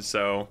 and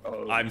so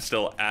I'm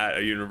still at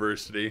a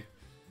university,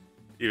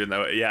 even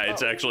though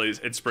it's actually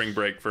it's spring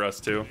break for us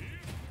too.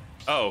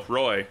 Oh,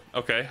 Roy.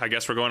 Okay, I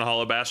guess we're going to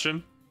Hollow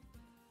Bastion.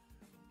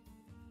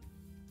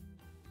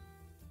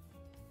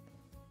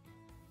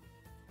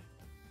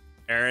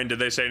 Aaron, did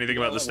they say anything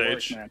about the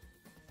stage?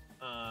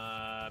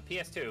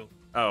 PS2.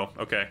 Oh,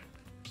 okay.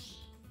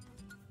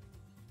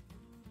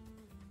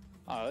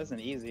 Oh, this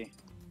isn't easy.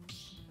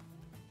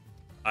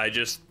 I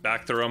just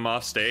back throw him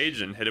off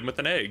stage and hit him with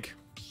an egg.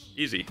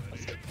 Easy.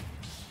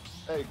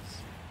 Eggs.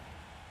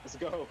 Let's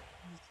go.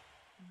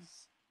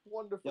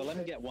 Wonderful. Yeah, let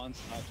me get one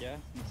stock, yeah?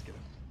 Let's get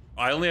it.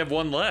 I only have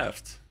one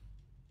left.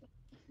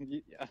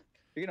 Yeah,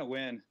 you're gonna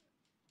win.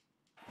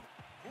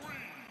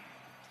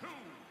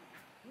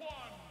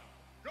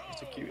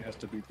 Execute has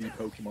to be the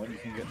Pokemon you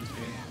can get in this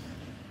game.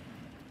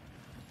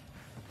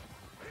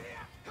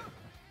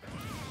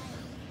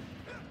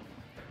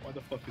 Why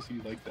the fuck is he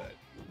like that?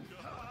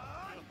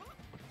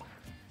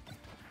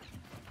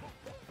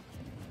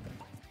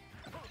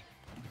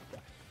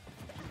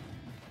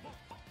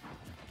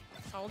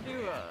 I'll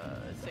do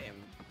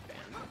same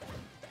band.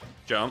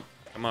 Jump.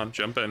 Come on,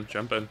 jump in,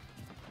 jump in.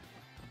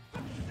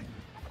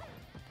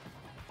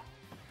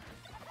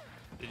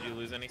 Did you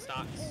lose any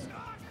stocks?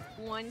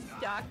 One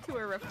stock to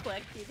a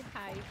reflected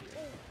hybrid.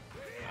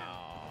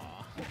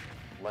 Aww.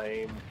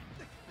 Lame.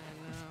 I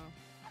know.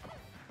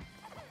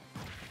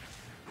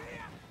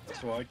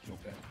 That's why I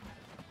killed that.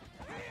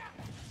 I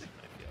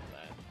feel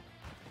that.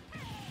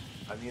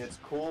 I mean, it's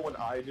cool when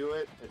I do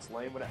it. It's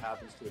lame when it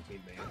happens to a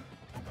teammate.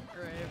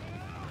 Right.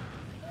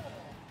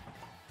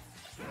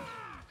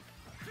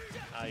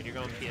 You're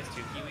going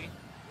PS2 Kiwi?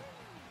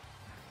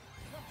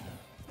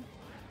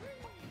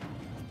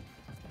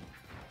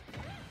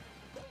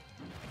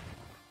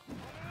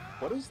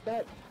 What is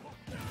that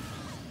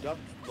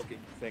duck-looking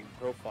thing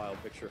profile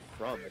picture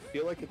from? I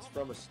feel like it's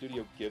from a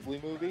Studio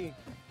Ghibli movie.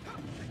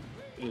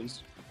 It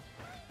is.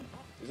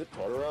 Is it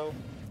Totoro?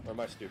 Or am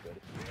I stupid?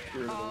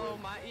 Oh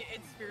my,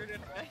 it's Spirited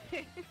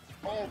Away.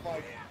 Oh my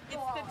It's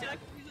god! the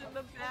duckies in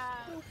the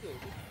bath. Stupid.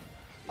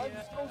 Yeah. I'm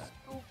so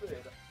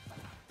stupid.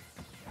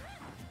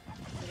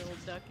 Little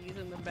duckies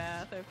in the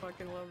bath. I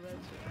fucking love that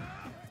shit.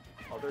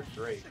 Oh, they're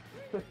great.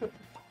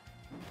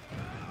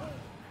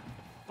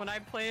 When I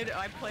played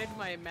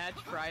my match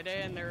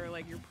Friday, and they were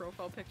like, your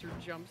profile picture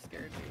jump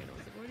scared me, and I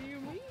was like, what do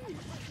you mean?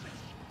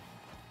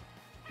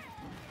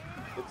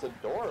 It's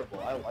adorable.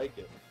 I like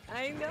it.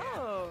 I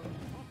know.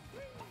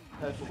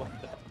 I love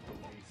that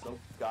movie so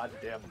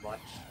goddamn much.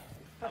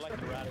 I like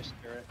the radish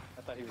spirit.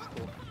 I thought he was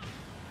cool.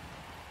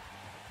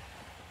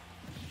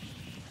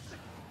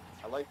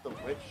 I like the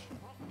witch,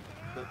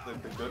 the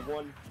good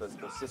one, the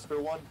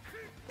sister one.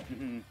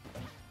 Mm-hmm.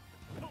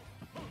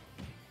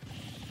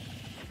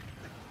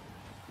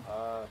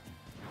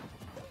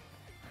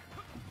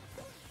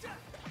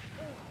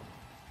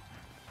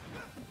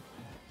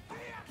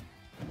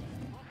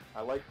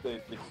 I like the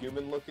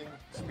human-looking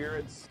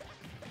spirits.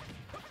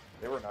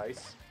 They were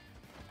nice.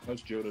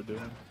 How's Joda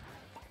doing?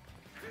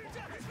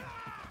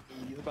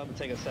 He's about to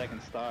take a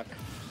second stock.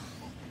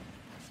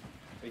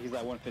 He's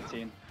at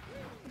 115.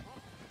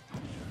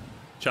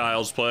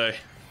 Child's play.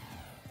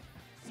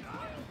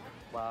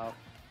 Wow.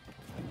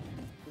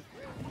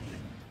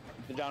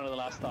 They're down to the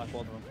last stock,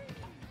 both of them.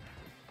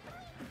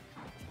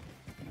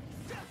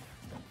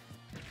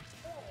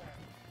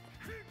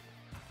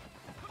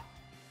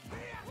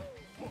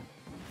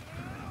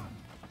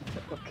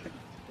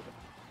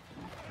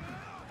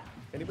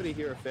 Anybody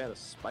here a fan of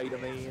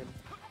Spider-Man?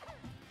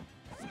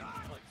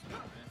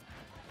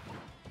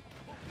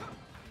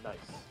 Nice.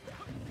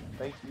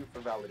 Thank you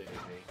for validating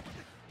me.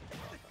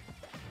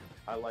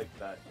 I like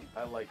that.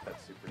 I like that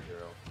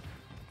superhero.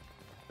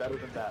 Better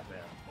than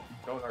Batman.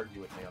 Don't argue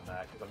with me on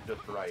that, because I'm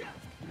just right.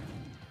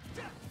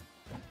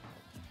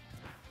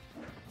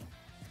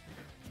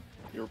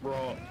 You're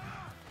wrong.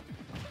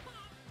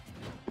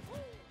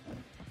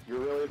 You're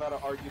really about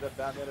to argue that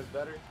Batman is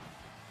better?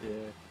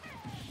 Yeah.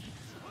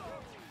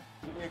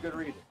 me a good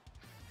reason.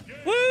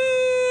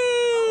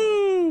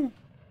 Woo!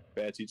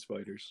 Bats eat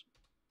spiders.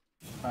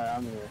 Alright,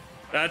 I'm here.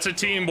 That's a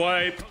team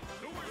wipe.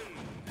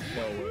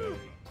 No way.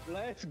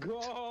 Let's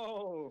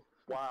go!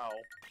 Wow.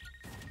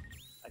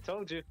 I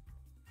told you.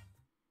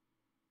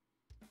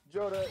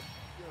 Joda, you're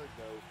a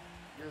goat.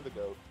 You're the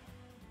goat.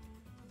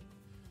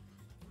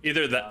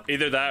 Either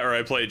that or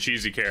I play a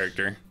cheesy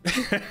character.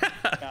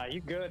 Nah, you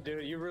good,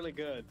 dude. You're really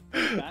good.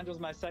 Banjo's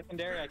my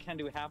secondary. I can't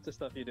do half the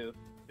stuff you do.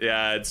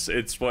 Yeah,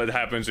 it's what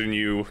happens when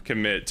you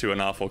commit to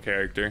an awful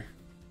character.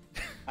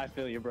 I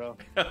feel you, bro.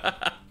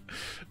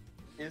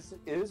 Is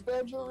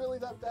Banjo really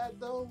that bad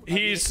though?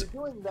 He's- if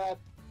you're doing that.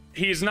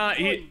 He's not.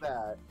 Doing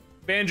that.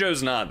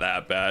 Banjo's not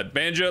that bad.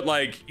 Banjo,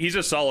 like, he's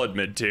a solid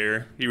mid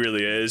tier. He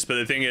really is. But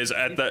the thing is,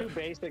 at He's the too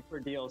basic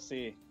for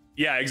DLC.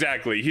 yeah,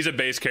 exactly. He's a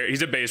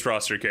base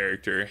roster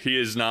character. He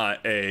is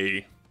not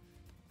a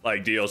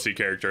like DLC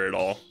character at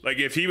all. Like,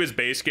 if he was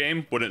base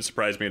game, wouldn't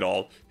surprise me at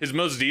all. His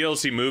most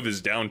DLC move is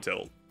down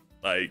tilt.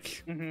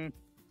 Like,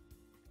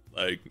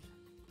 like,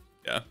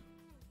 yeah,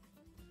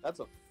 That's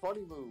a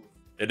funny move.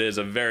 it is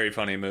a very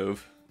funny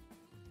move.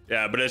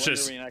 Yeah, but it's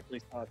just Wondering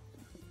actually sucks.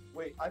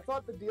 Wait, I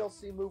thought the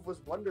DLC move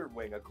was Wonder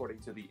Wing, according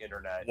to the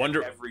internet.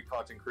 Wonder- And every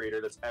content creator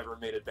that's ever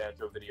made a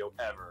Banjo video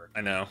ever.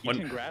 I know. You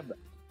can grab that.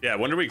 Yeah,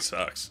 Wonder Week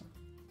sucks.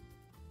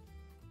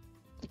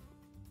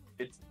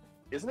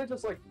 Isn't it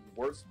just like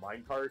worse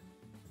minecart?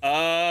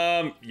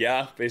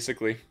 Yeah,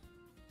 basically.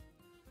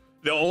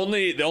 The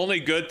only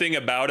good thing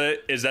about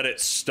it is that it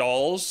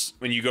stalls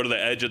when you go to the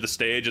edge of the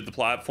stage at the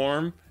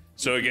platform.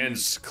 So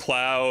against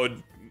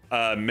Cloud,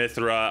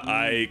 Mithra,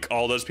 Ike,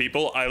 all those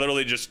people, I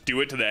literally just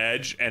do it to the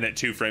edge and it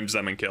 2 frames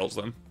them and kills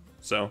them.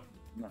 So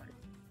Nice.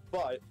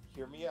 But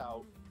hear me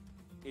out.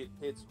 It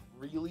hits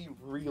really,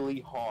 really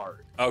hard.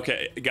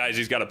 okay, guys,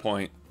 he's got a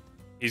point.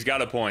 He's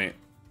got a point.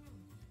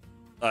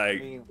 I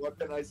Like, mean, what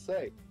can I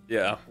say?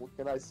 yeah, What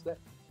can I say?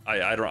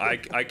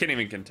 I can't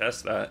even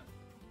contest that.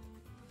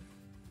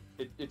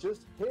 It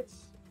just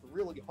hits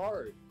really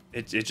hard.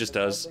 It just And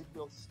then does.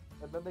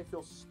 and then they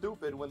feel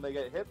stupid when they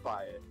get hit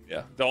by it.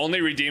 Yeah. The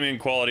only redeeming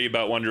quality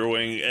about Wonder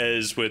Wing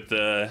is with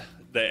the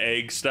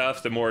egg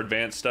stuff, the more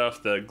advanced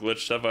stuff, the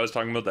glitch stuff I was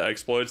talking about, the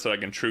exploits that I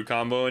can true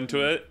combo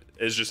into it.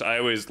 Is just, I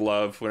always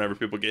love whenever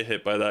people get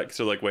hit by that because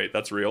they're like, wait,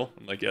 that's real?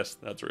 I'm like, yes,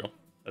 that's real.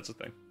 That's the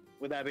thing.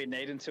 Would that be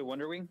Nate into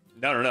Wonder Wing?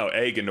 No.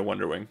 Egg into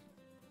Wonder Wing.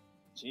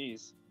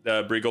 Jeez.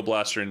 The Briegel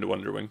Blaster into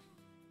Wonder Wing.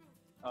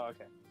 Oh,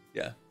 okay.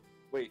 Yeah.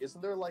 Wait,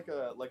 isn't there like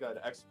an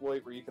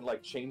exploit where you can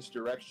like change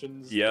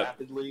directions Yep.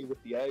 rapidly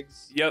with the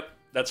eggs? Yep.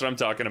 That's what I'm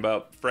talking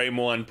about. Frame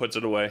 1 puts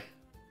it away.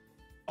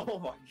 Oh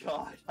my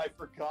god, I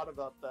forgot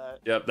about that.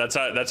 Yep. That's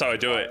how I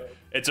do it.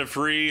 It's a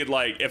free,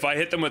 like, if I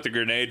hit them with the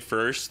grenade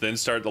first, then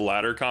start the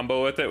ladder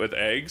combo with it with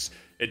eggs,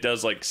 it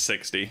does like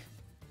 60.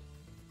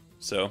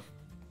 So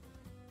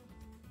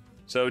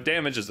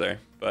damage is there.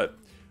 But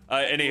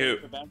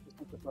anywho,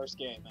 The first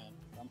game, man.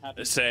 I'm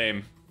happy.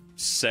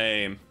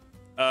 same.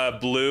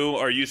 Blue,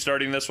 are you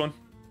starting this one?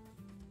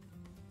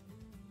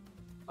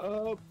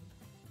 I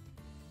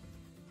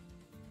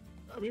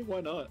mean,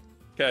 why not?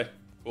 Okay,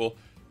 cool.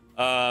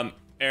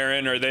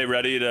 Aaron, are they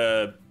ready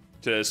to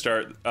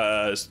start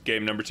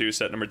game number 2,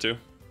 set number 2?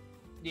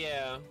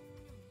 Yeah.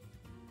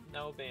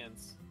 No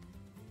bans.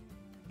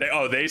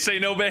 They say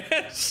no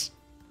bans?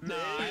 No,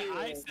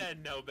 I said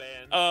no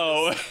bans.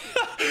 Oh,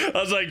 I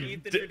was like,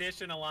 Keep the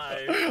tradition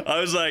alive. I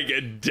was like,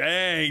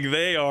 dang,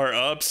 they are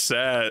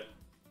upset.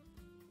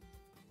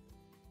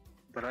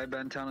 But I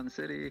banned Town and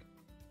City.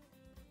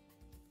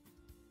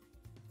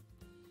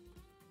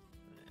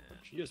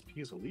 GSP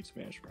is Elite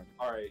Smash Run.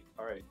 All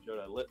right,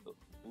 Joda.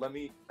 Let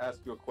me ask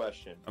you a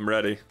question. I'm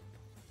ready.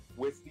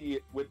 With the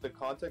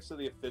context of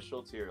the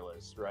official tier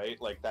list, right?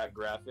 Like that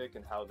graphic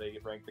and how they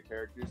rank the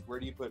characters. Where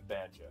do you put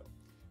Banjo?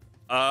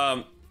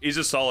 He's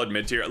a solid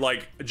mid tier.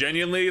 Like,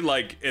 genuinely,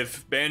 like,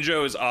 if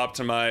Banjo is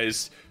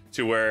optimized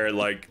to where,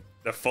 like,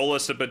 the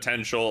fullest of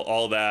potential,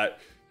 all that,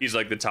 he's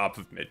like the top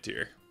of mid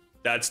tier.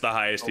 That's the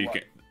highest he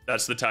can.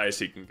 That's the highest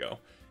he can go.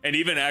 And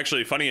even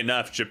actually, funny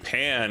enough,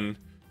 Japan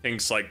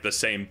thinks like the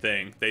same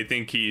thing. They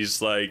think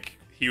he's like,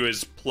 he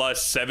was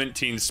plus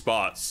 17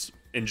 spots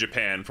in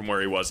Japan from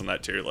where he was on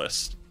that tier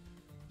list.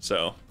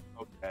 So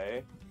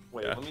Okay.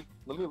 Wait, Yeah.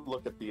 let me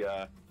look at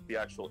the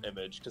actual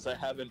image because I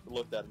haven't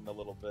looked at it in a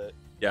little bit.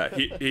 yeah,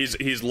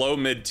 he's low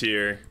mid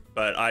tier,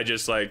 but I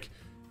just like,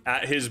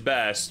 at his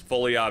best,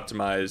 fully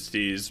optimized,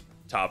 he's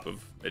top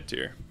of mid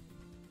tier.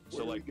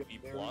 So like B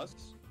plus.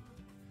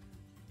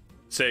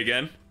 Say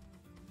again?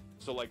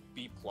 So like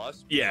B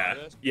plus. Yeah,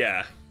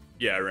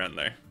 around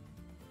there.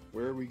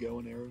 Where are we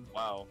going, Aaron?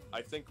 Wow,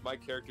 I think my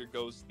character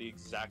goes the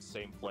exact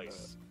same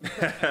place.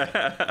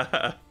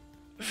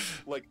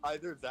 Like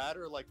either that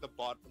or like the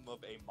bottom of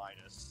A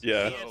minus.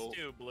 Yeah. So,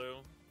 PS2, Blue.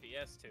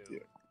 PS2. Yeah.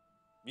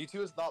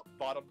 Mewtwo is not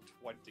bottom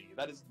 20.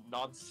 That is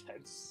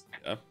nonsense.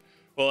 Yeah.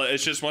 Well,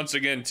 it's just once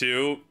again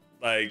too,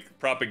 like,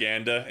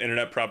 propaganda,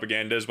 internet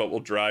propaganda is what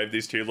will drive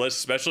these tier lists.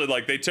 Especially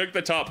like they took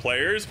the top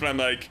players, but I'm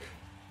like,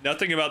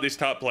 nothing about these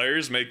top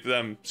players make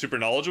them super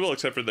knowledgeable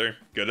except for they're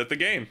good at the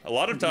game. A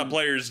lot of top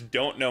players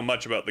don't know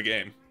much about the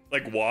game.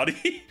 Like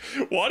Waddy.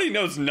 Waddy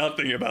knows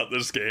nothing about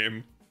this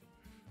game.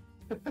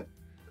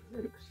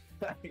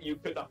 You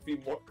could not be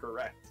more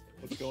correct.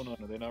 What's going on?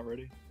 Are they not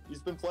ready?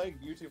 He's been playing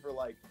Mewtwo for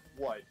like,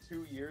 what,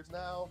 2 years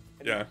now?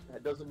 And Yeah. he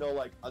doesn't know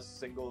like a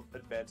single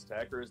advanced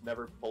tech or has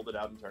never pulled it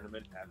out in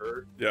tournament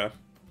ever. Yeah.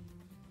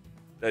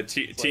 That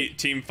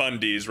team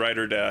fundies, ride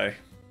or die.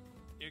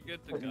 You're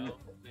good to go.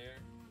 They're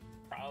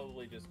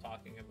probably just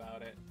talking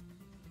about it.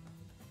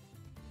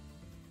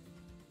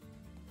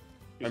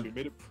 Yes, we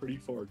made it pretty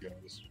far,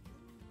 guys.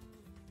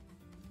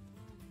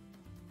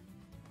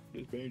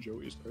 This banjo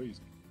is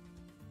crazy.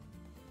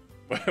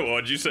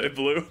 What'd you say,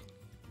 Blue?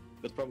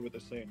 That's probably what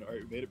they're saying. All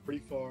right, we made it pretty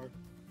far.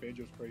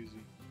 Banjo's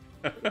crazy.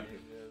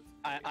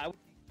 I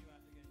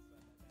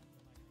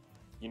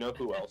You know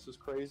who else is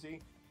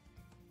crazy?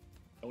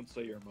 Don't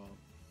say your mom.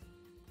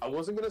 I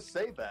wasn't gonna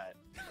say that.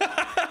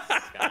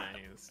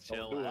 Guys, Don't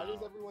chill do it. How does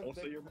out. everyone Don't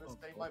say think your I'm gonna mom.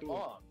 say Don't my do it.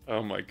 mom?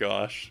 Oh my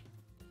gosh.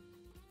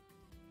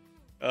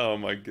 Oh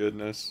my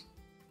goodness.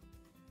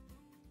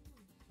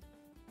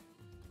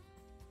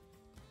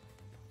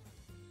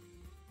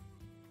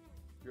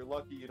 You're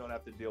lucky you don't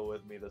have to deal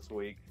with me this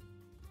week.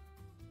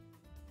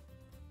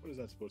 What is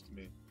that supposed to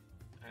mean?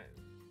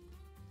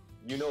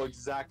 You know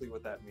exactly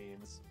what that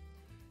means.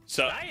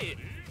 So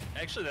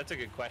Actually, that's a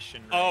good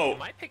question. Oh.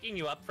 Am I picking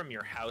you up from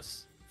your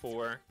house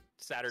for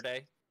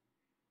Saturday?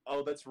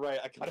 Oh, that's right.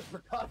 I kind of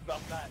forgot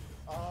about that.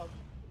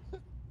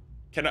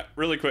 can I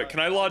really quick? Can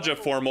I lodge a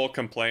formal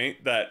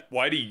complaint that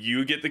why do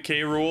you get the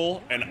K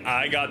rule and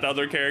I got the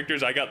other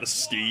characters? I got the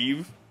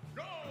Steve.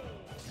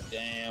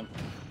 Damn.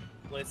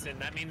 Listen,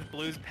 that means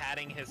Blue's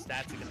padding his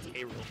stats against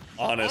K-Rule.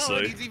 Honestly. Oh,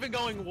 and he's even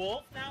going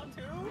Wolf now,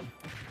 too?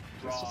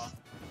 Raw.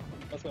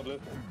 let's go, Blue.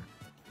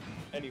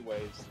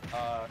 Anyways,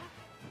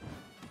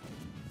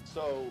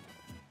 so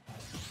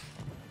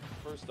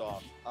first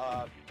off,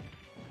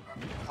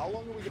 how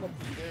long are we gonna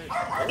be there?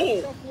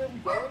 Oh. Where are we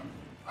going?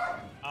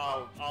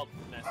 I'll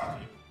message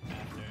you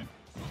after.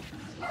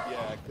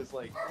 Yeah, cause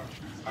like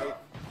I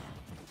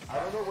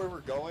don't know where we're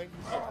going,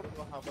 so I don't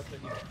know how much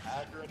I need to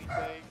pack or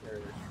anything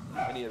or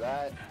any of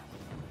that.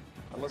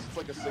 Unless it's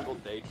like a single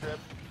day trip.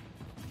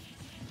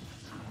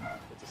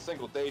 It's a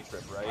single day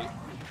trip, right?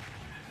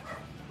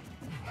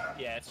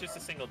 Yeah, it's just a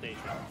single day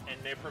trip,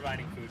 and they're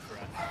providing food for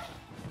us.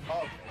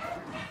 Oh,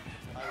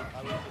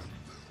 okay.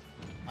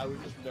 I was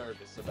just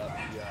nervous about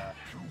the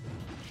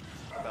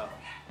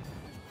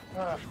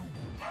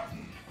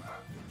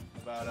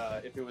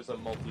if it was a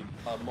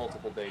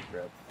multiple day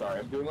trip. Sorry,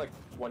 I'm doing like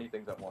 20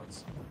 things at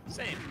once.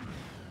 Same.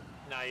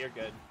 No, you're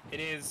good. It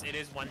is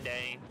one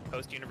day,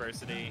 post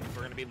university.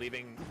 We're gonna be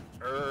leaving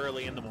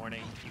early in the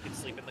morning. You can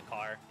sleep in the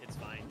car. It's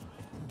fine.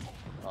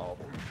 Oh,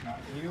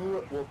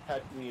 you will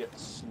catch me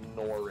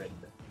snoring,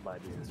 my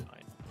dude. It's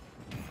fine.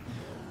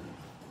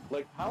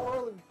 Like, how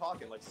early are we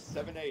talking? Like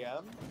 7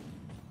 a.m.?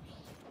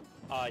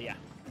 Yeah.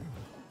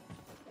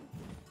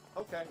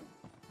 Okay.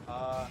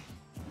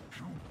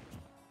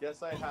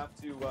 Guess I have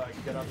to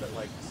get up at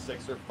like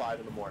 6 or 5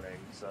 in the morning,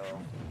 so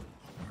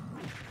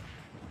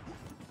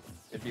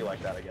it'd be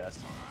like that, I guess.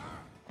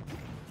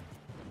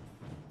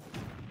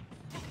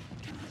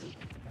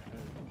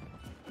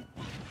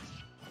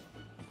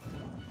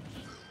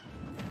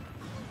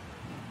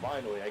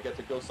 Finally, I get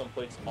to go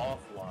someplace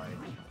offline.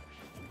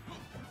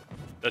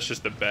 That's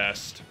just the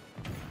best.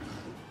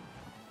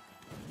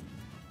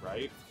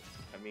 Right?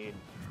 I mean,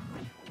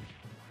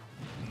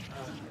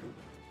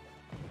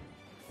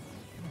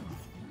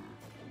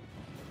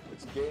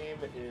 this game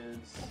is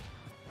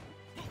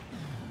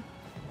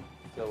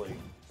silly.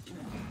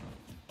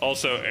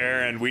 Also,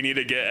 Aaron, we need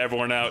to get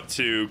everyone out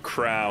to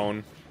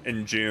Crown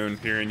in June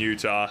here in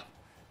Utah.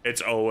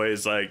 It's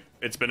always like,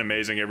 it's been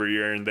amazing every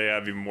year, and they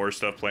have even more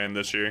stuff planned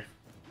this year.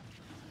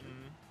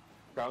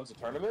 Crown's a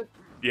tournament?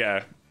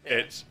 Yeah,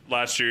 it's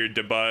last year,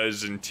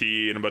 DeBuzz and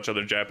T and a bunch of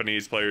other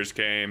Japanese players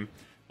came.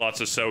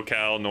 Lots of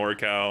SoCal,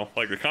 NorCal.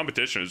 Like, the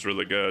competition is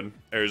really good.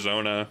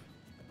 Arizona.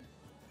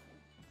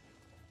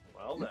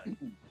 Well then.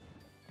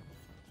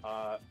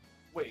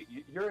 Wait,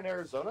 you're in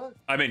Arizona?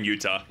 I'm in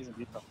Utah. He's in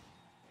Utah.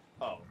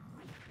 Oh.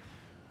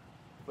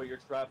 But you're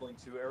traveling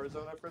to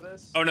Arizona for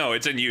this? Oh, no,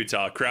 it's in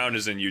Utah. Crown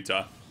is in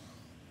Utah.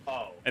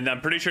 Oh. And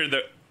I'm pretty sure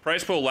the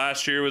price pool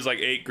last year was like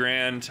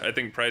 $8,000. I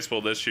think price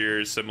pool this year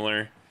is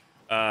similar.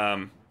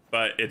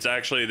 But it's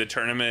actually, the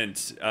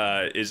tournament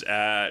is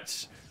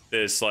at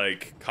this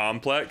like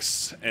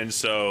complex. And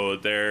so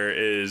there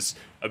is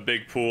a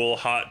big pool,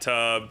 hot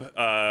tub.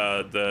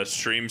 The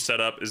stream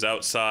setup is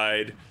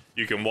outside.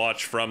 You can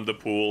watch from the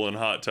pool and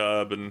hot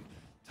tub and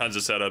tons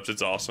of setups.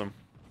 It's awesome.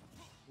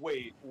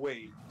 Wait.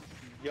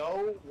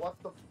 Yo, what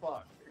the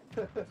fuck?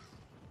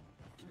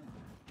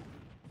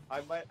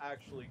 I might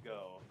actually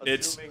go.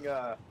 Assuming,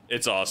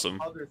 It's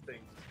awesome.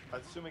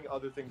 Assuming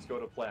other things go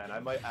to plan, I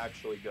might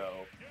actually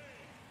go.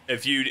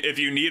 If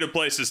you need a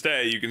place to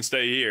stay, you can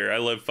stay here. I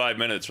live 5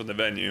 minutes from the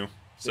venue.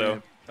 So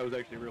Yeah, that was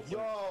actually real fun.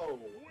 Yo,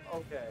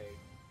 okay.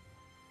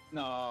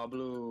 No,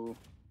 Blue.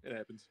 It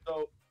happens.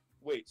 So,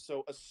 Wait,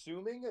 so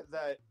assuming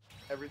that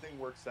everything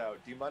works out,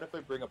 do you mind if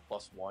I bring a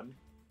 +1?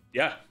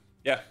 Yeah,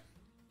 yeah.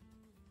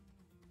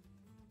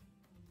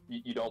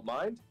 You don't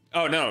mind?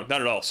 Oh no,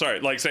 not at all. Sorry,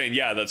 like saying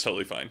yeah, that's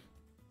totally fine.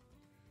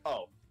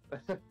 Oh.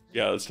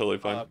 Yeah, that's totally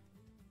fine.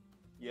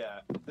 Yeah,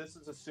 this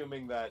is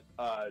assuming that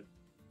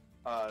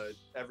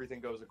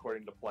everything goes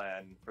according to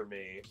plan for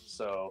me.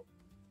 So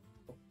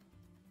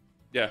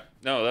Yeah,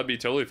 no, that'd be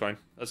totally fine.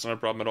 That's not a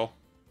problem at all.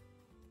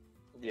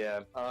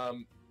 yeah,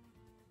 the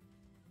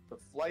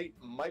flight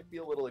might be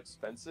a little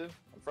expensive.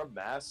 I'm from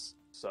Mass,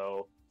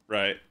 so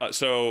Right.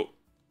 So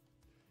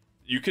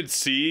you could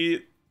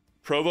see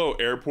Provo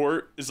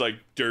Airport is like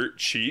dirt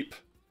cheap.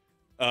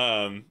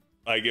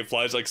 Like it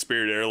flies like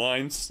Spirit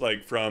Airlines,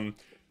 like from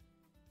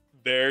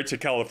there to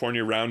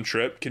California round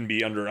trip can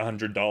be under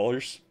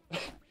 $100.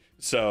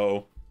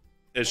 So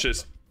it's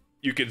just,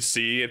 you could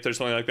see if there's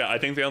something like that. I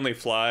think they only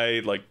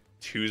fly like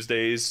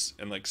Tuesdays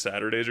and like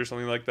Saturdays or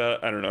something like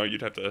that. I don't know.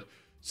 You'd have to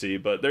see,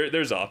 but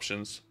there's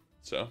options.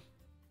 So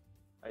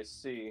I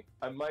see.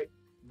 I might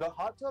the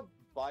hot tub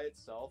by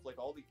itself, like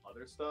all the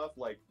other stuff,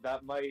 like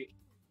that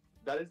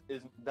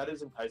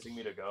is enticing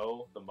me to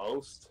go the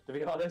most, to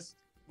be honest.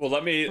 well,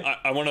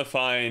 I want to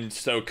find,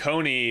 so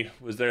Coney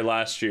was there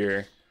last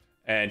year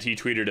and he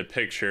tweeted a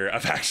picture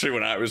of actually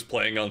when I was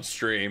playing on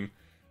stream.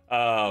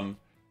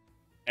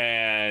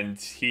 And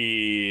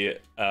he,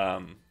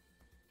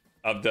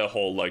 of the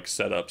whole like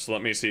setup. So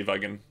let me see if I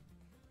can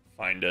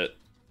find it.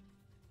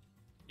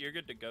 You're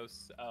good to go.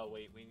 Oh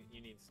wait,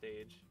 you need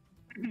stage.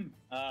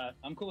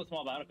 I'm cool with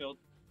small battlefield.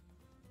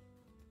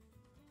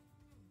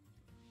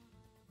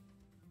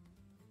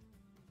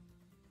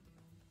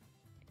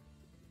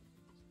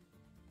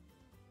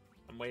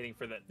 I'm waiting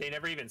for that. They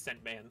never even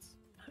sent bans.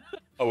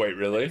 Oh wait, I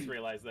really? just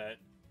realized that.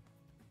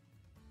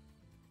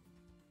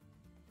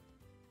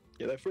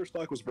 Yeah, that first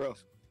stock was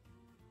rough.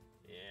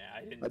 Yeah,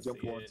 I didn't I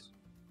jumped see once.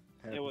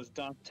 It was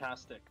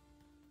fantastic.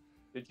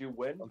 Did you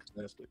win?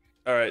 Fantastic.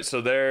 All right, so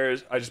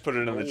I just put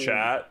it in the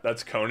chat.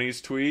 That's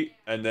Coney's tweet,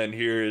 and then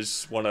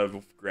here's one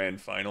of grand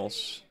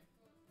finals.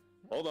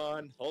 Hold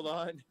on.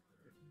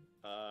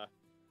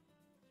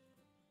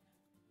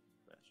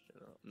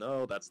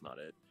 No, that's not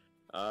it.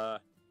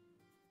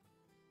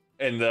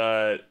 And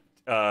the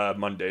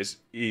Mondays,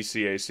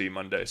 ECAC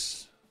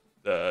Mondays,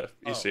 the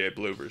ECA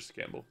Blue versus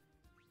Campbell.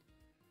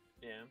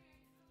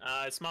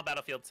 Yeah. Small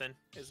battlefield sin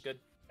is good.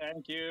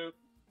 Thank you.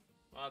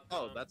 Welcome.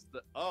 Oh, that's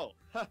the Huh.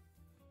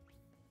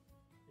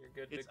 You're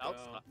good It's to go.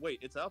 outside. Wait,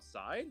 it's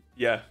outside?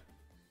 Yeah,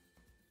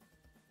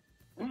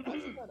 That's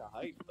kind of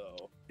hype,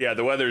 though. yeah.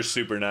 The weather's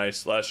super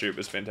nice. Last year it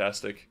was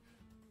fantastic.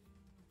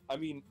 I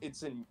mean,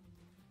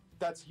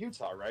 that's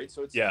Utah, right?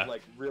 So it's Yeah.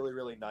 like really,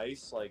 really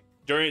nice. Like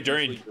During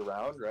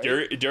around, right?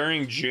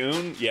 during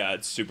June, yeah,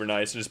 it's super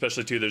nice, and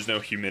especially too, there's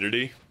no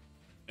humidity,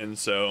 and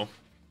so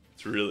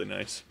it's really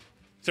nice.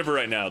 Except for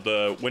right now,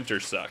 the winter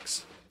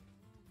sucks.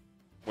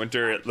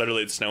 Winter,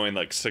 literally, it's snowing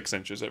like 6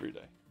 inches every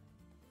day.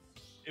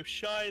 If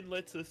Shine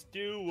lets us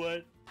do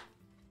what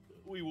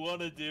we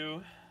want to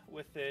do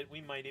with it,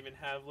 we might even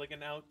have like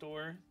an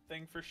outdoor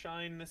thing for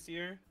Shine this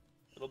year.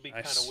 It'll be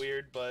Nice. kind of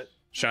weird, but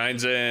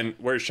Shine's in.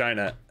 Where's Shine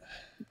at?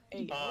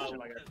 it's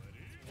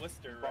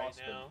Worcester right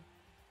Boston. now.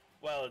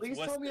 Well, it's Please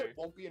Worcester. tell me it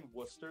won't be in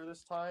Worcester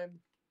this time.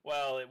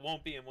 Well, it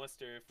won't be in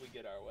Worcester if we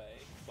get our way,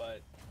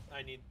 but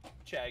I need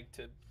Chag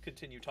to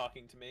continue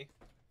talking to me.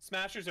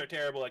 Smashers are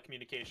terrible at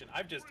communication.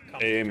 I've just come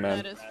to Amen.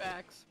 That is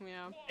facts.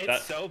 Yeah. It's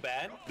That- so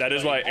bad. That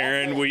is why,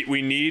 Aaron,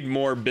 we need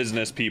more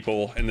business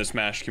people in the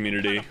Smash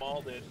community. Kind of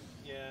mauled it.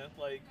 Yeah,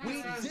 like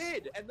We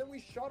did, and then we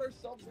shot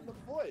ourselves in the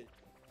foot.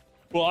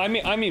 Well, I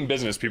mean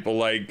business people,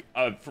 like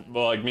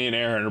me and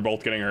Aaron are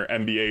both getting our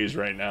MBAs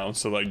right now,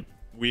 so like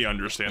we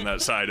understand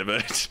that side of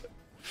it.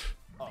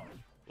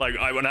 Like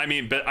I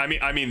mean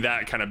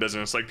that kind of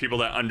business, like people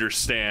that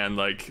understand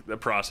like the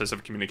process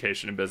of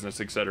communication in business,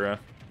 etc.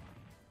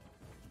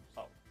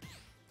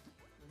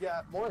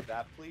 Yeah, more of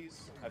that,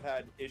 please. I've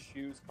had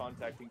issues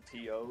contacting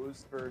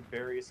TOs for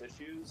various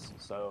issues,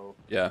 so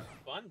Yeah.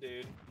 fun,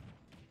 dude.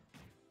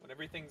 When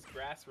everything's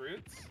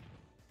grassroots.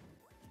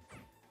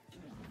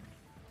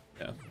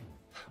 Yeah.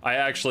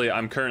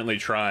 I'm currently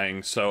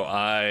trying, so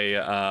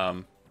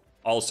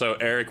also,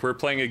 Eric, we're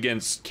playing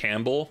against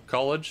Campbell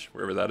College,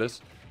 wherever that is.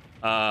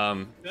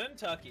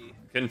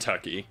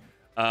 Kentucky.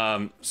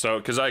 So,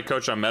 because I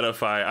coach on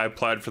Metafy, I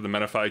applied for the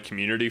Metafy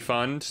Community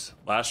Fund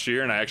last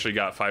year, and I actually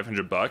got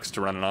 $500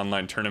 to run an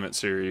online tournament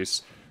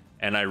series,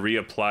 and I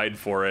reapplied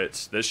for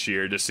it this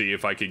year to see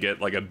if I could get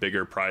like a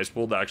bigger prize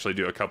pool to actually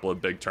do a couple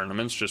of big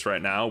tournaments just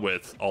right now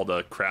with all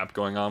the crap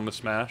going on with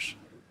Smash.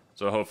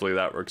 So hopefully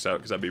that works out,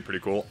 because that'd be pretty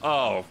cool.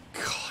 Oh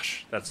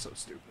gosh, that's so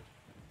stupid.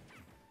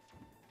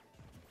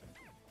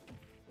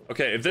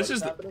 Okay, if this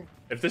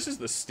is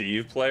the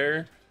Steve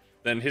player,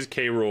 then his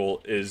K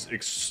roll is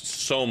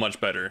so much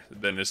better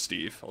than his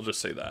Steve. I'll just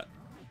say that.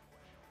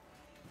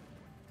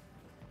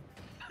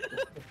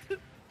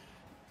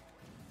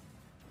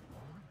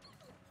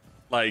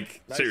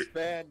 Like, nice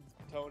fan,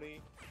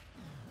 Tony.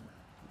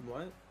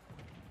 What?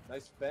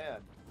 Nice fan.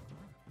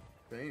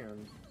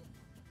 Band.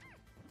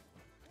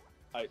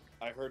 I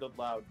heard a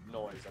loud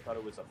noise. I thought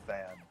it was a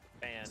fan.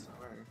 Fan.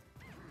 Sorry.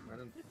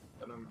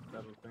 I don't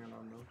have a fan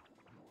on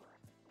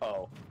though.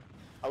 Oh,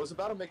 I was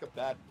about to make a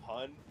bad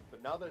pun,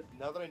 but now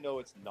that I know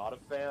it's not a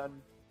fan,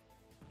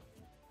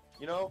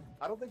 you know,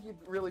 I don't think you'd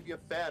really be a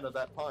fan of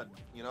that pun.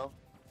 You know,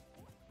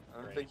 I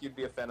don't Right. think you'd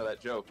be a fan of that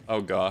joke.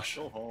 Oh gosh.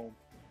 Go home.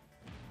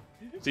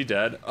 Is he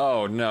dead?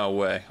 Oh no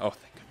way. Oh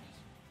thank goodness.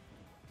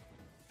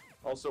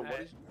 Also,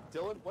 Alright.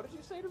 Dylan? What did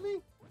you say to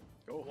me?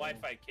 Go home.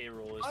 Wi-Fi K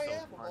rule is I so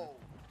am hard. home.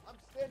 I'm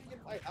standing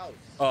in my house.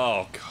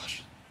 Oh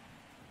gosh.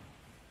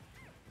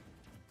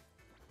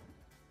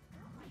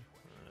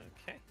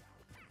 Okay.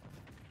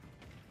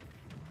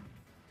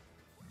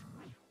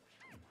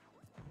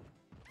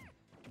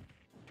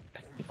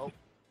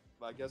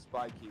 I guess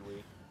bye,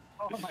 Kiwi.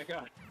 Oh my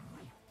god.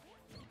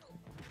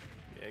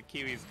 Yeah,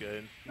 Kiwi's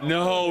good.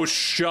 No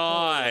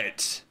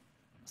shot.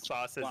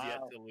 Sauce has Wow.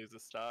 yet to lose a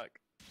stock.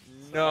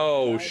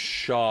 No What?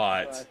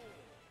 shot.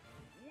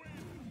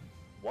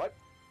 What?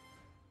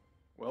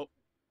 Well,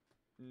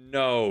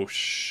 No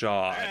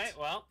shot. Alright,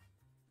 well,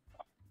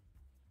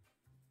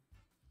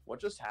 What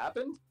just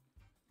happened?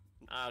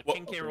 What-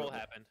 King K rule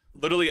happened.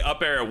 Literally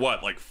up air at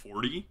what, like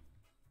 40?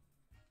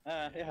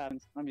 It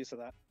happens. I'm used to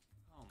that.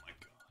 Oh my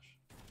gosh.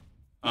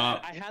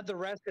 I had the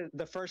rest of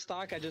the first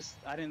stock. I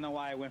didn't know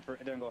why I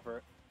didn't go for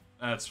it.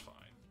 That's fine.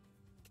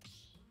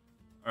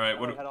 All right,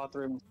 I had all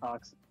three of my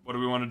stocks. what do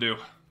we want to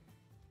do?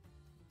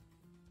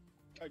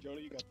 hi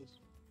Jonah, you got this.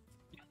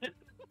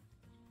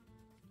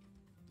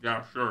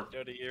 Yeah, sure.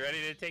 Jody, you ready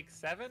to take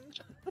 7?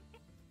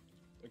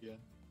 Again.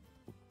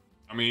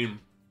 I mean, do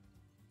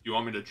you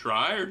want me to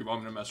try or do you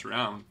want me to mess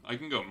around? I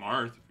can go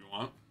Marth if you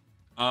want.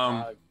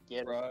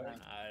 Get Right.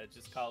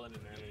 Just call it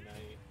an early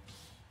night.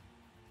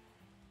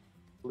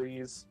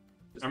 please.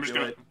 I'm just do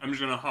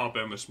gonna it. hop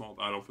in with small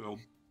battlefield.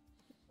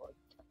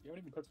 You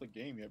haven't even touched the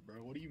game yet,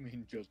 bro. What do you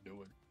mean just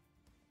do it?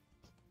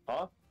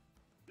 Huh?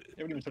 You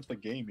haven't even touched the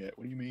game yet.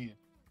 What do you mean?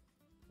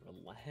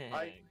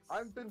 Relax.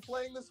 I've been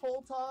playing this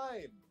whole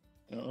time.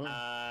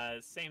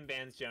 Same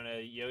bands, Jonah.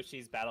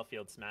 Yoshi's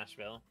Battlefield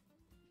Smashville.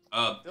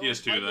 Dylan,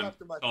 PS2 fight then.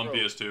 after my Tell him throat.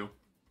 PS2.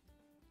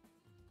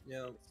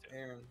 Yeah,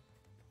 Aaron.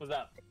 What's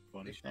up?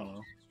 Funny. Make I sure don't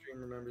know. stream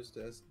remembers to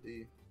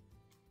SD.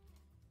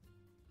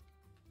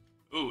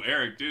 Ooh,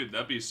 Eric, dude,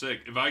 that'd be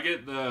sick. If I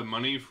get the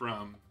money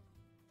from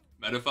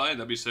Medify,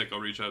 that'd be sick. I'll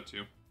reach out to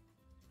you.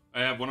 I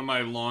have one of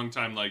my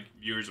longtime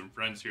viewers and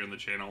friends here on the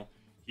channel.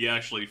 He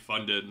actually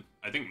funded,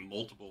 I think,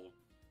 multiple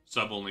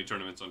sub-only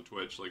tournaments on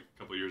Twitch a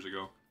couple years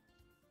ago.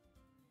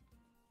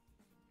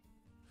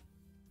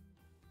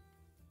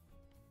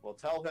 Well,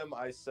 tell him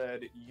I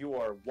said you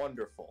are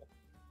wonderful.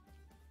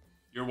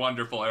 You're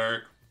wonderful,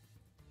 Eric.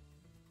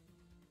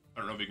 I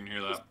don't know if you can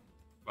hear that,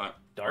 but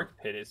Dark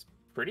Pit is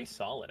pretty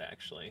solid,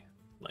 actually.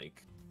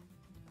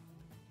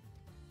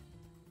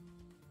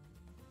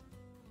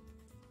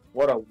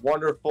 What a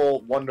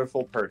wonderful,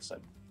 wonderful person.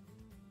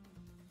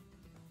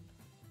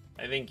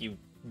 I think you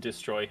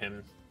destroy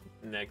him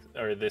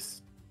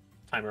this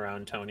time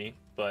around, Tony.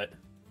 But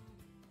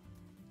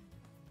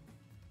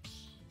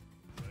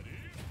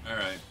all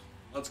right,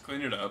 let's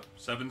clean it up.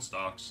 7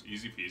 stocks,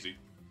 easy peasy.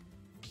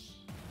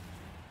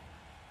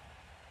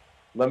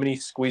 Lemony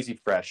squeezy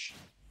fresh.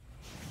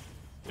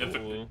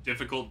 Ooh.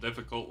 Difficult,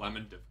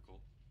 lemon difficult.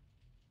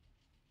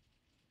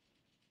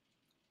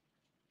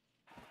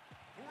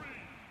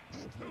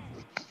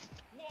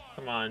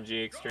 Come on,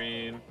 G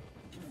Extreme.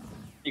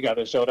 You got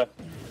this, Shota.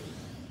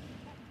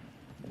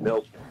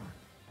 Milk.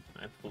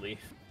 I believe.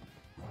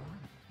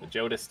 The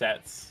Joda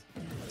stats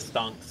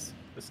stunks.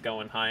 Just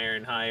going higher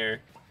and higher.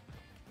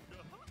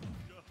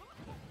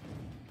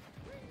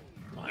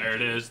 Come on, There it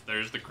G. is.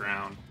 There's the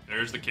crown.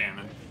 There's the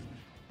cannon.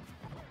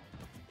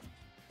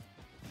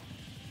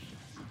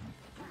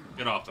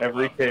 Get off the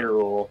Every platform. K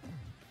rule.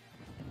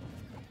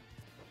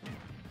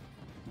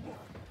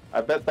 I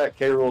bet that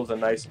K Rool's a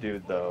nice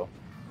dude, though.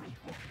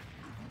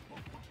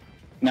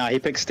 Nah, he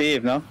picked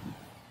Steve, no?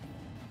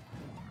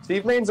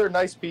 Steve mains are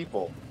nice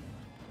people.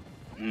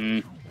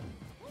 That's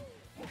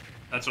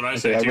what I Okay,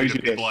 say I too raise to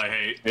you people this. I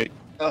hate. Hey.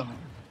 Oh.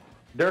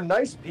 They're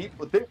nice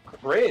people. They're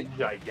cringe,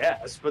 I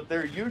guess, but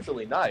they're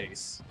usually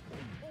nice.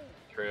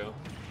 True.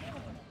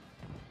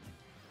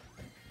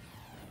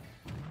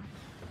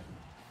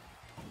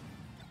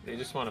 They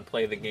just want to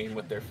play the game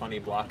with their funny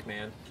block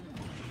man.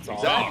 That's all.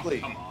 Exactly.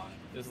 Oh, come on.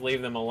 Just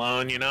leave them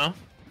alone, you know?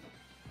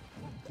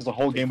 There's a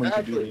whole game where you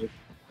can do Exactly. this.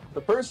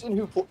 The person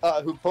who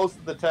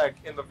posted the tech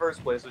in the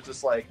first place was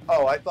just like,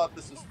 "Oh, I thought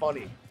this was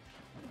funny."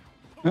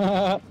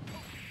 There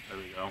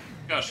we go.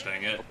 Gosh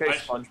dang it. Okay,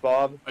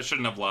 SpongeBob. I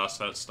shouldn't have lost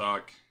that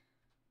stock.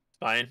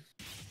 Fine.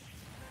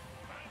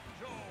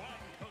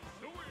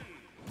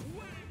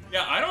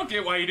 Yeah, I don't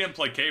get why he didn't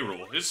play K.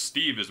 Rool. His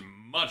Steve is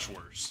much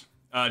worse.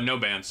 No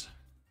bans.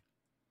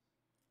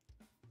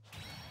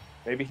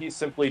 Maybe he's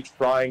simply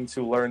trying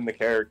to learn the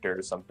character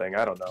or something.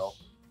 I don't know.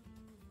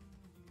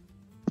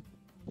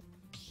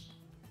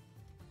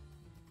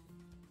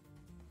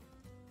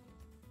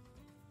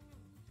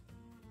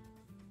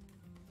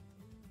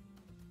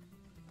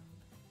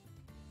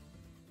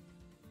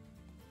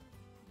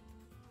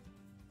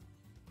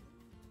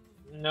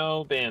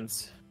 No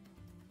bans.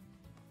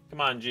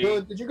 Come on, G.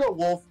 Good. Did you go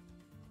Wolf?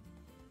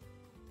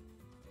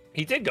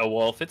 He did go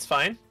Wolf. It's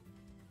fine.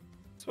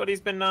 That's what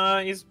he's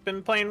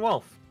been playing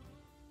Wolf.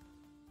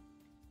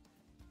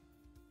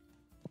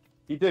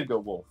 He did go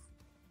Wolf.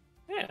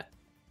 Yeah.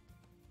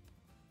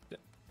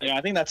 Yeah,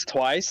 I think that's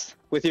twice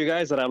with you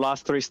guys that I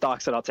lost 3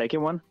 stocks without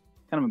taking one.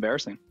 Kind of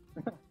embarrassing.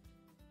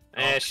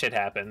 Shit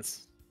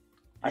happens.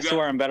 I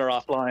swear I'm better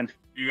offline.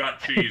 You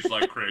got cheese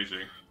like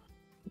crazy.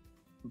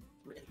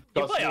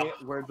 Trust play me,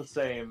 we're the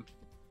same.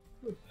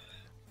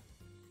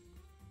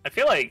 I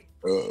feel like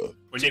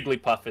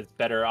Jigglypuff is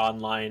better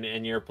online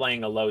and you're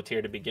playing a low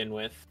tier to begin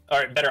with.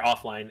 Or better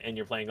offline and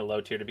you're playing a low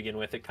tier to begin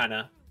with. It kind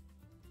of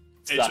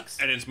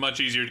sucks. And it's much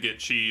easier to get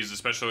cheese,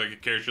 especially like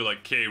a character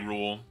like K.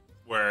 Rool,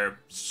 where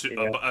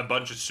a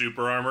bunch of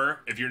super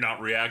armor, if you're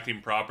not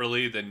reacting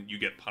properly, then you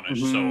get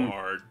punished so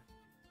hard.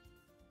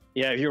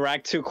 Yeah, if you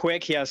react too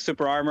quick, he has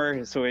super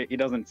armor, so he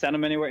doesn't send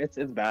him anywhere. It's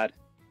bad.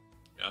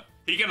 Yeah.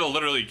 He could have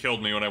literally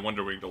killed me when I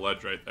Wonder Winged a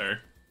ledge right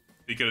there.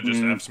 He could have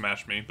just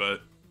F-smashed me,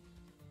 but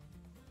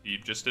he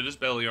just did his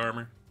belly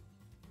armor.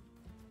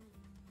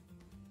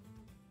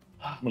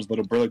 Was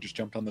little brother just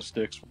jumped on the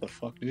sticks. What the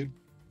fuck, dude?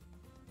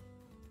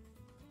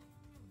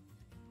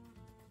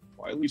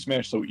 Why did we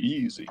smash so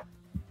easy?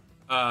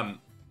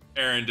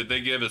 Aaron, did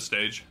they give a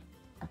stage?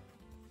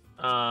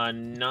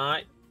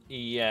 Not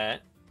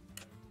yet.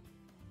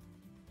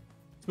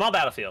 Small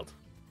battlefield.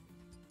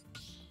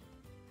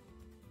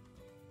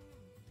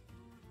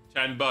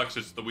 $10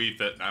 is the Wii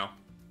Fit now.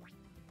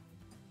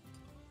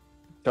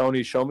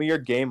 Tony, show me your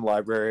game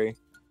library.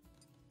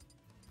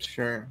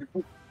 Sure.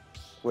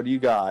 What do you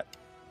got?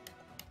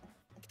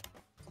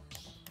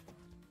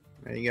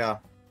 There you go.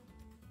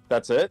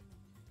 That's it?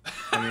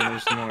 I mean,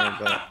 there's more,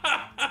 but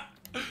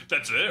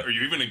That's it? Are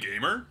you even a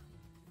gamer?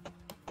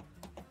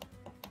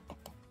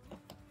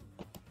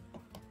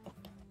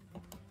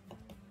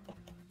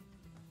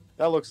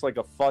 That looks like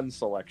a fun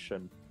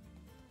selection.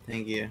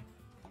 thank you.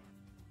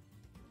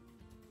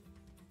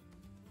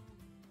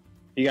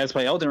 You guys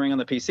play Elden Ring on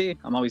the PC?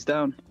 I'm always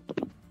down.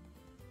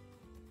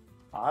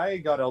 I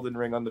got Elden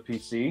Ring on the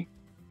PC.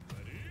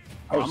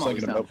 I was I'm always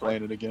thinking down about for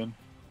playing it again.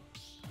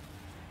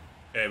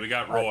 Hey, we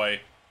got Roy.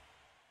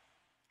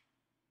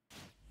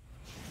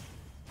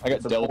 I got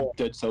It's a pull.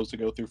 Dead Cells to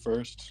go through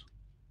first.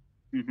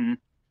 Mm-hmm.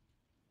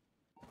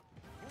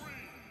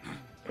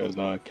 Because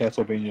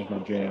Castlevania's my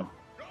jam.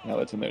 Now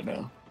that's in there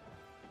now.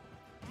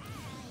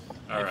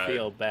 All I right.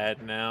 feel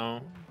bad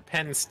now.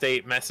 Penn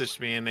State messaged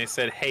me and they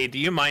said, "Hey, do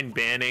you mind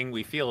banning?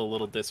 We feel a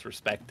little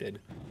disrespected."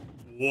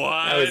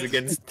 What? That was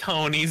against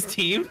Tony's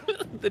team.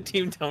 The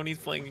team Tony's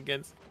playing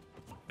against.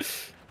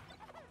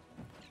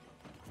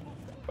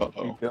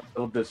 Uh-oh. You feel a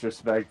little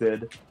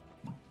disrespected.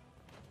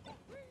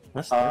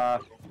 That's fair.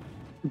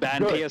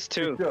 Ban Good.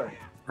 PS2. Good.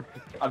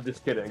 I'm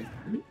just kidding.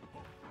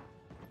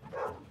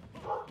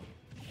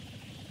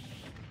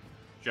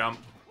 Jump.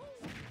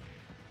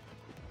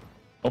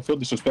 Don't feel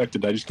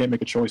disrespected. I just can't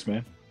make a choice,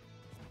 man.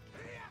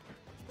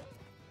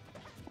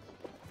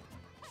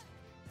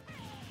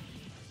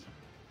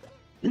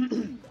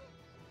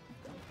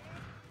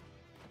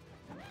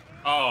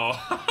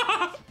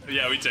 Oh.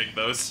 Yeah, we take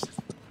those.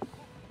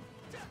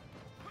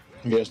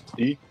 Yes,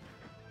 E.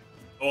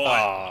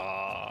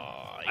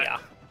 Oh, Yeah.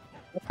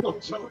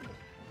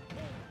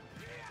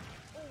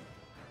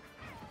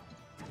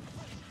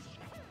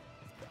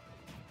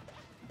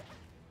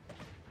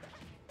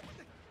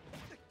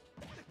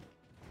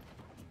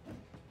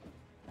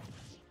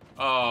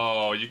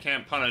 Oh, you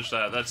can't punish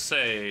that. That's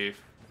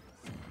safe.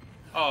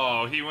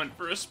 Oh, he went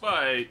for a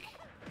spike.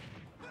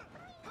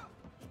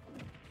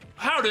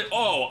 How did...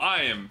 Oh,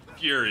 I am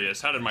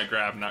furious. How did my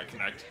grab not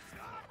connect?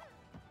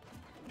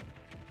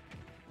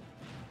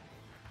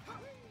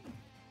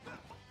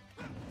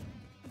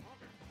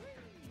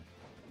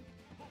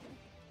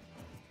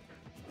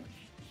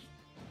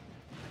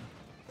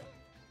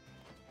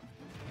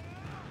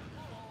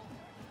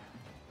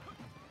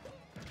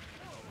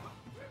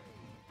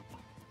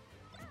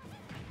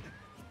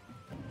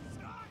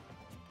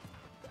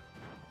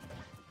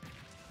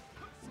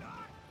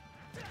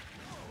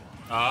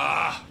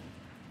 Ah!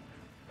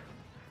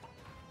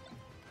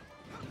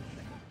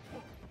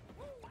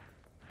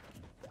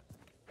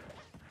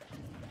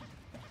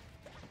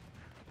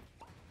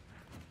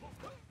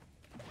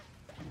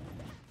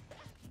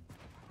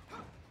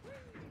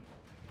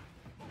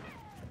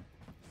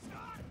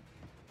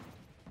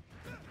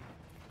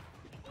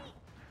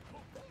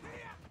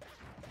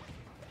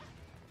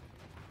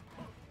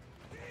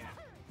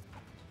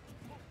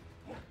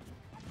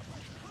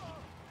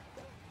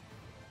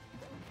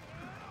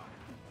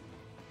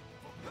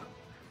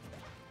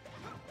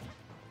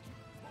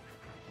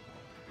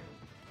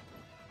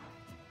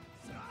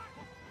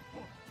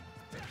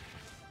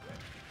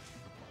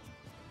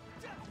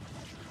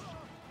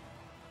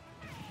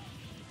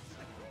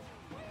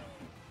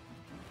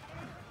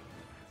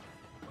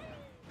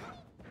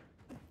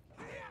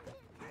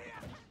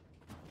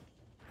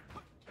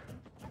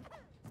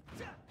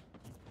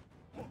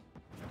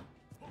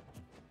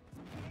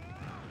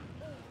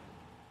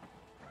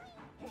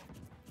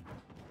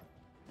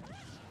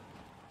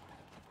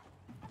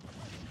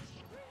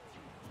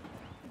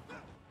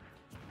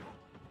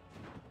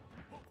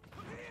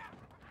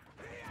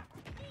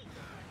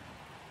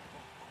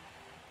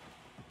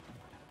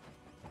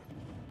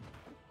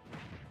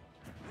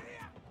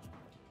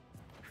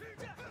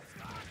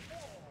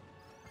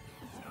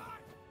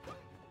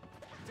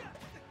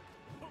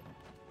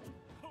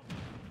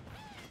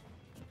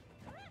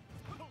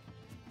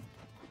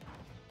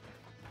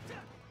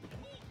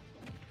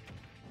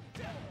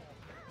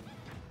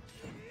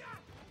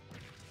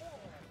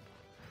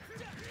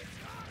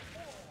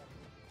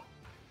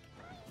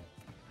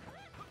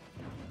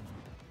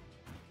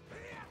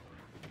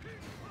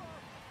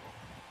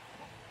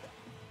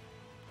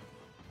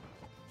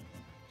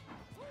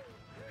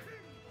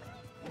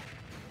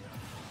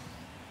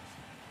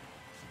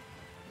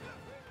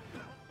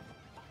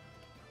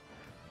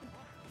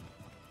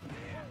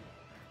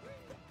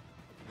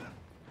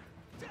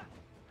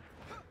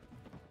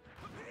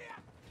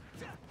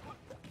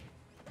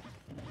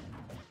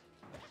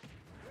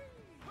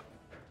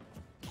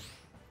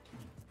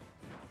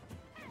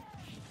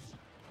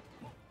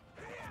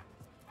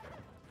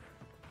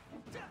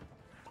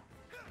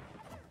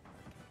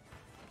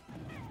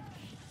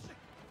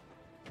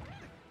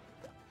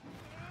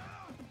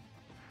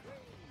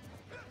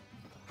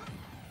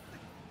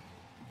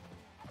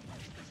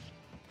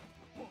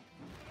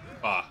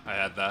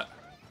 had that.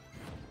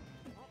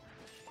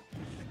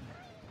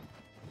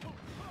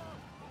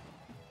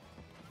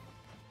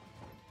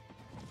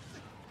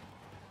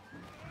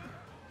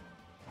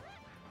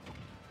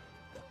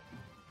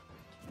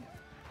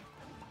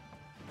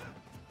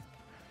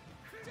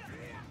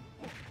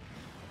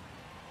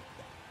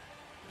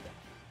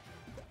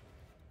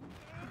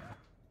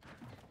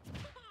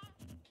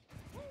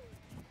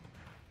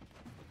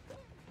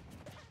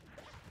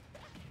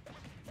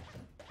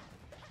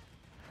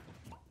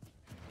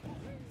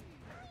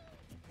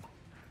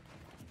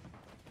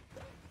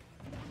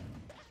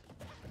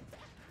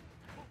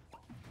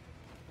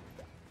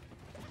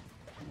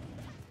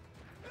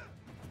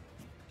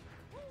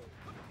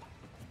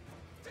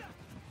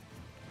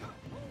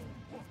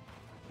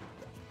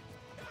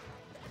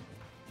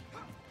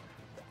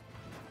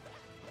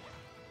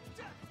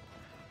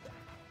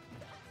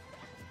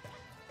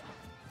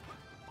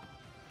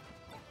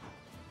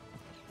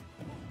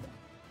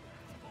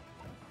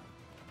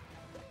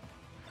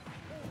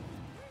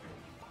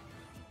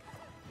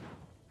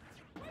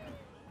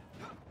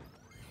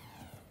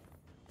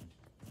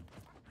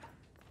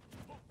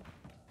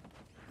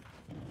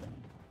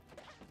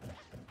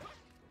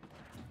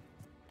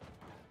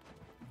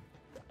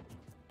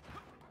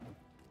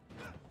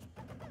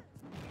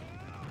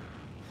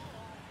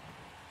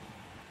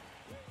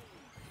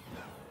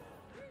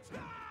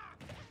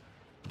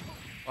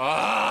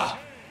 Ah!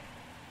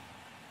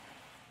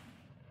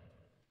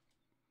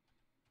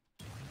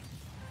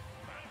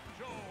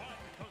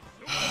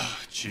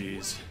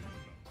 Jeez.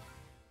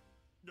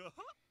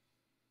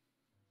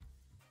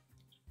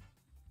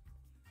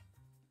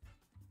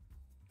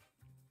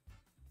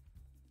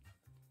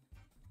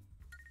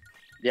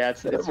 Yeah,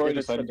 it's really it's the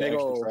decided to big actually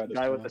old try this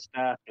guy with time. the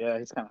staff. Yeah,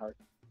 he's kind of hard.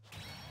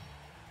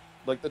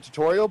 Like the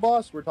tutorial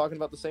boss, we're talking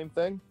about the same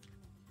thing?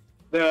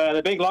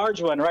 The big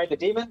large one, right? The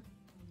demon.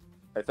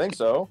 I think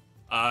so.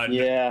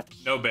 Yeah.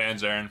 No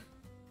bans, Aaron.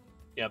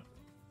 Yep.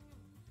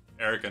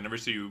 Eric, I never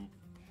see you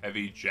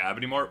heavy jab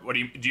anymore. What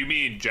do you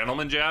mean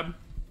gentleman jab?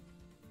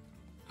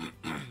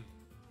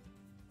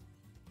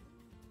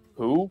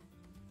 Who?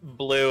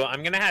 Blue,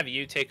 I'm gonna have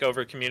you take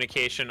over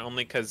communication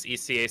only because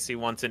ECAC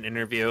wants an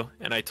interview,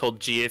 and I told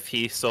G if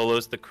he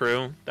solos the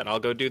crew that I'll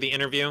go do the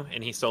interview,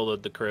 and he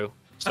soloed the crew,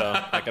 so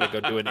I gotta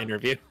go do an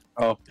interview.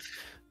 Oh,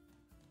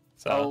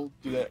 So I'll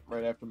do that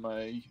right after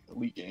my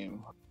elite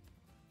game.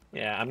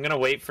 yeah, I'm gonna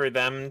wait for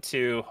them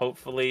to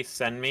hopefully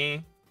send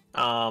me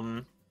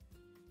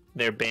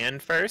their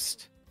band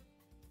first.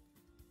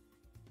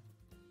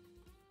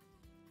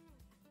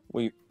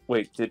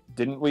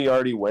 Didn't we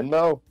already win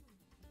though?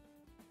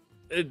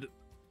 Be it's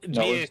three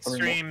more.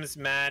 extremes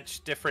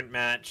match, different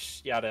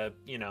match, yada,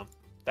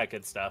 that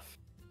good stuff.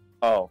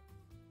 Oh.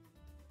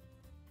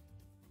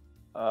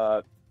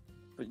 But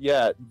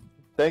yeah,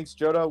 thanks,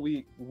 Joda.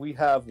 We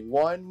have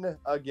won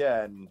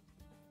again.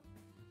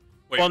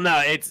 Wait, Well, no,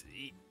 it's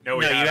no,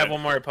 we you have haven't.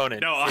 one more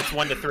opponent. No, It's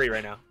 1-3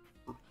 right now.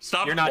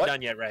 Stop. You're not What?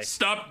 done yet, right?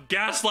 Stop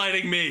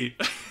gaslighting me.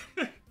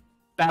 I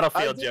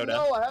Battlefield, didn't Joda.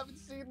 know. I haven't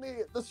seen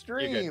the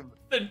stream.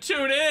 Then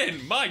tune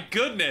in. My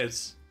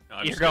goodness. No,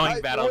 I'm You're just going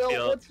kidding. Battlefield.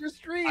 Well, what's your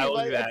stream? I will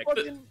be I back.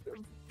 fucking...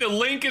 The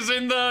link is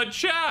in the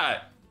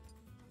chat.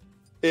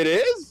 It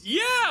is?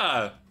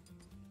 Yeah.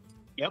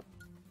 Yep.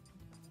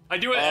 I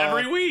do it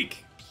every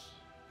week.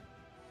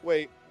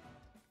 Wait.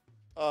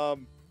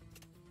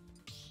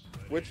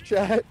 Which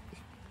chat?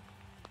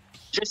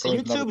 Just Or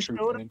another YouTube true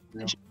showed fan,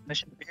 yeah. That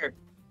should appear.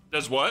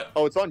 Does what?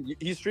 Oh, it's on.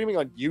 He's streaming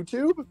on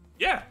YouTube.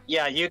 Yeah.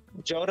 Yeah, you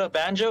Joda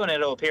Banjo and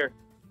it'll appear.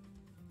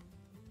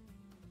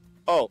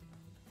 Oh,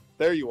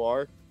 there you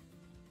are.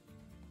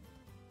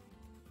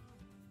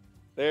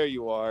 There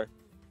you are.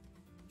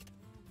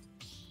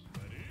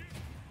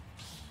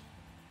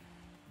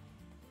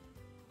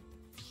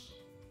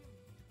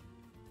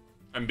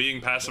 I'm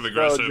being passive Let's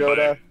go, aggressive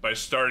Joda. by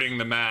starting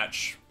the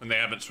match when they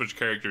haven't switched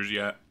characters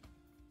yet.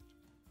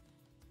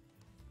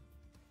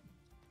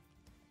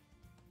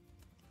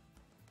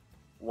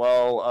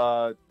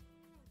 Well,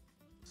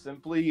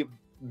 simply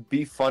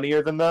be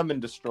funnier than them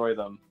and destroy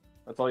them.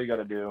 That's all you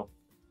gotta do.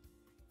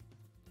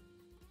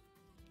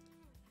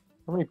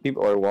 How many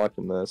people are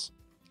watching this?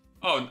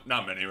 Oh,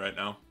 not many right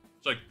now.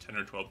 It's like 10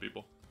 or 12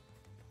 people.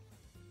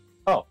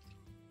 Oh.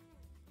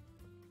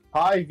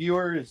 Hi,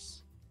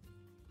 viewers.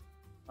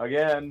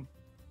 Again.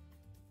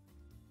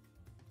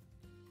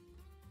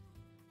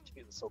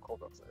 It's so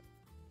cold outside.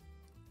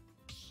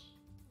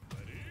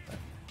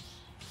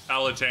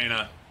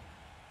 Palatena.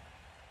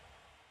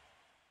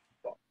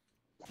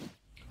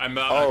 I'm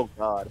Oh,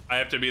 God. I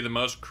have to be the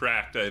most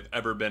cracked I've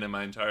ever been in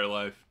my entire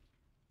life.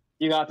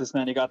 You got this,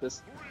 man. You got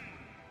this.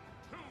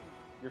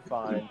 You're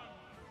fine.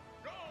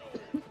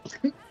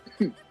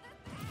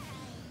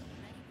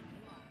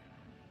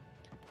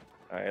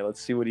 Alright,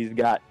 let's see what he's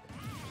got.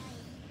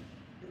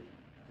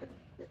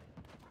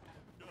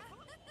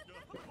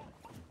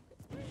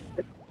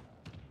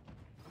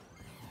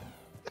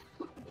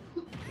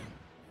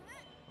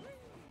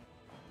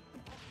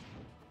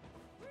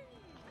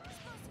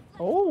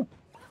 Oh.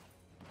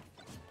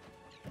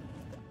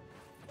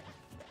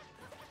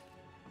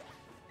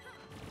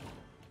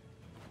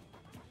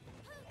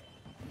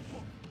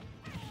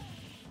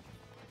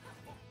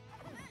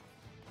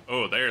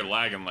 Oh, they're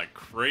lagging like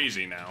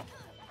crazy now.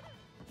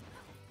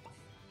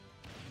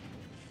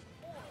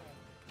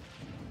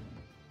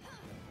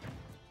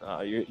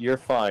 You're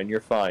fine.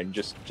 You're fine.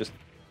 Just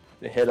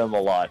hit him a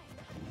lot.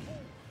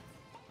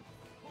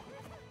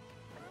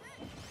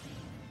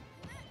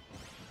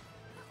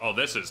 Oh,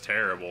 this is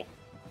terrible.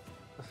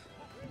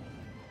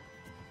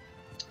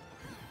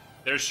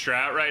 Their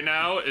strat right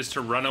now is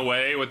to run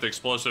away with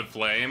explosive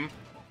flame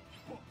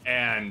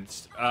and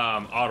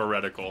auto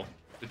reticle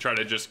to try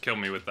to just kill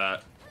me with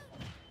that.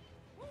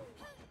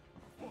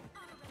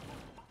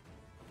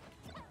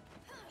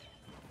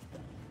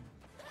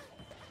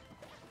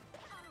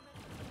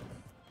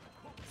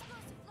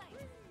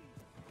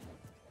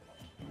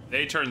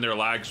 They turned their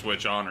lag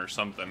switch on or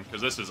something,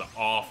 because this is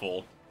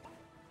awful.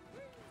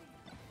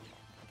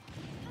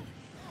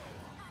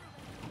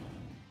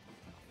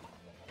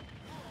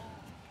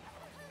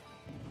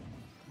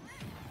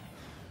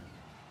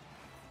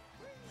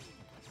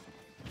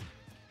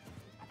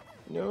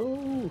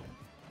 No.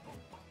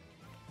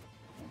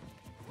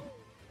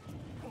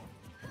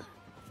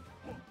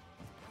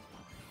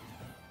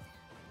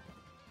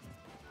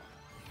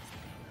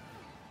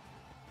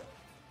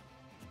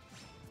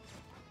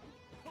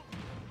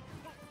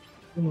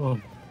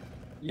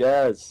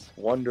 Yes,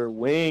 Wonder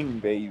Wing,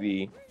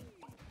 baby.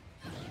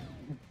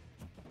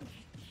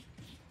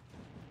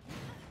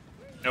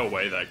 No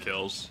way that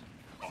kills.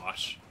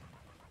 Gosh.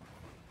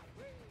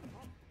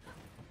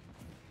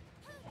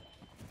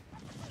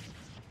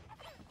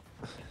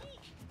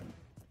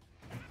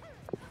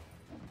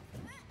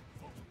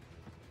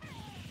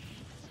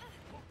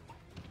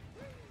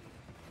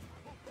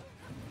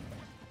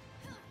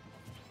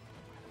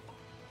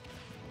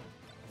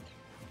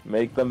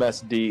 Make them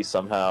SD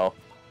somehow.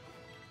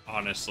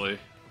 Honestly.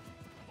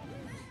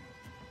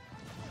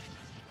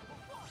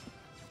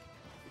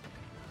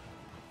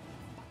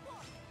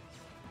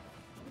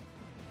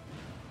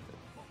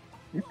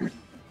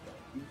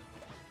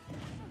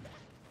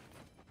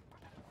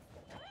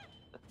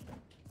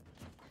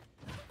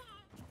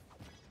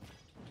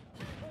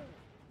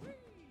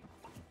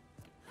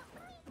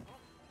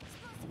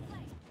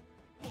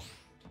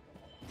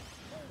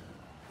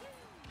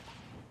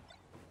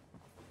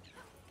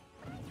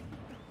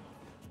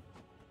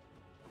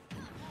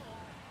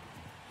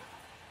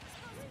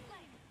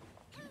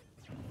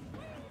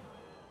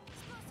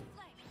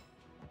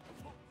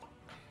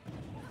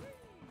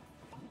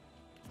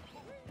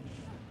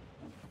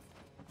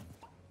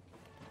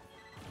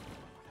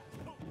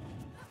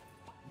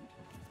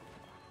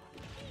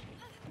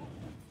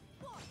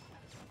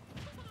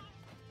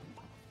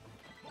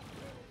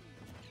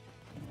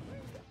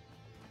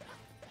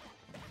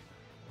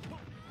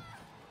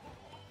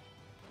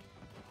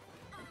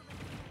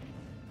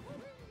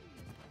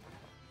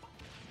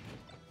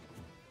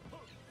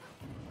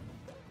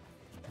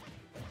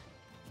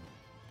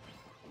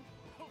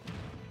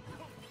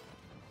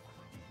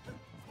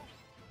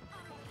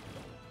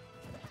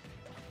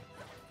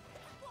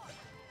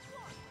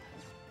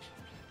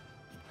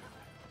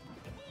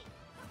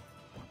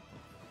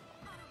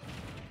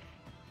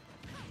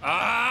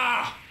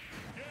 Ah!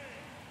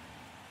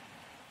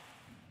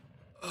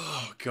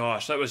 Oh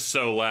gosh, that was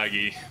so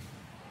laggy.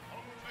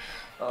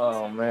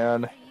 Oh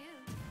man.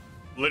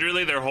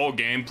 Literally, their whole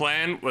game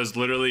plan was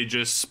literally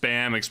just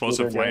spam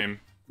explosive flame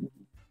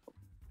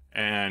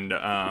and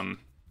auto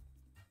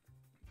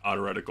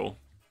reticle.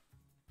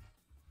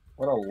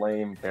 What a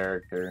lame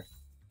character.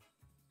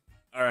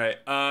 All right,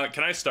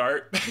 can I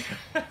start?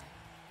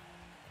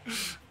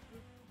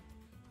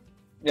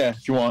 Yeah,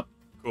 if you want.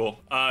 Cool.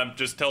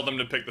 Just tell them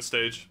to pick the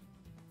stage.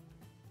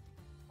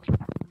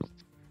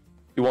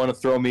 You want to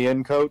throw me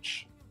in,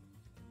 coach?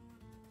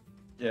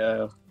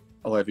 Yeah,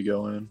 I'll have you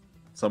go in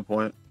at some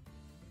point.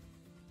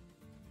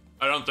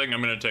 I don't think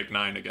I'm gonna take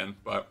 9 again,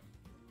 but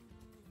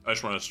I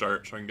just want to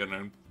start so I can get in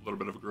a little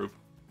bit of a groove.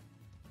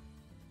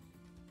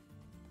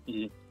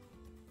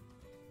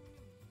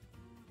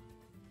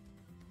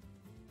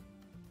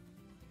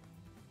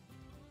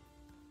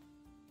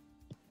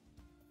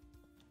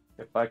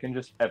 If I can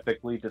just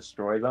epically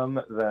destroy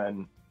them,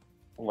 then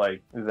we're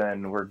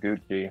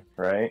Gucci,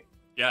 right?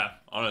 Yeah,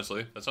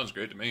 honestly, that sounds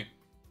great to me.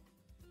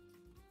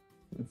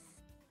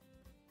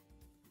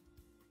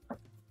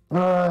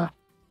 So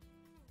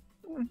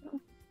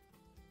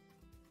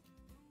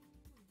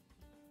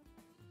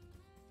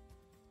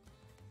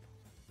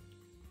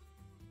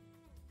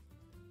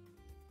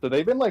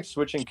they've been like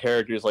switching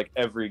characters like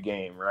every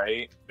game,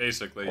 right?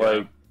 Basically,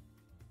 Like,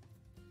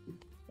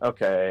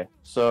 okay,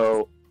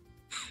 so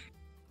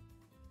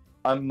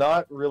I'm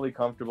not really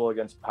comfortable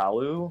against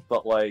Palu,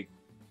 but like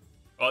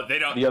Well, they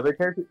don't. the other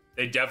character.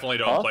 They definitely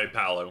don't play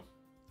Palu.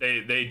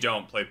 They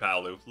don't play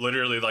Palu.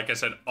 Literally, like I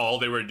said, all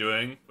they were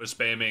doing was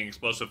spamming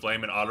explosive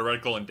flame and auto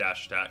reticle and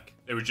dash attack.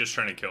 They were just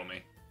trying to kill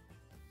me.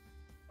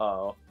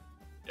 Oh,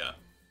 Yeah.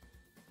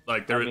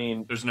 Like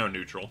there's no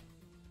neutral.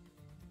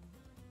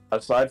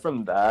 aside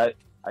from that,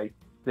 I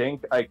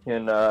think I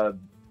can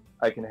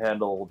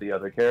handle the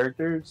other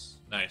characters.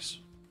 Nice.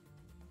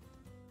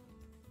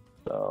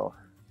 So,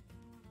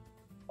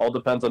 All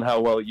depends on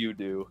how well you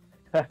do.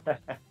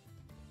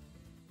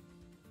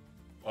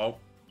 Well,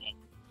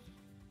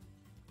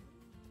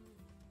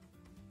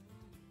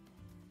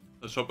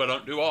 let's hope I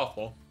don't do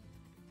awful.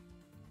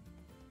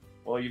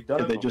 Well, you've done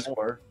Yeah, it they just-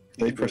 before.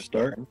 They You can press do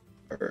it start, again.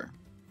 or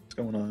what's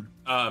going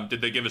on?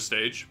 Did they give a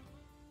stage?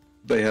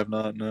 They have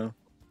not. No.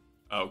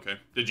 Oh, okay.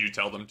 Did you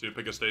tell them to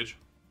pick a stage?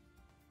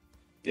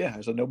 Yeah,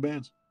 I said no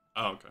bans.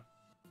 Oh, okay.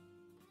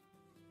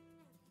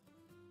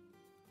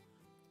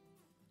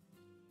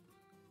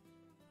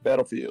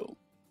 Battlefield.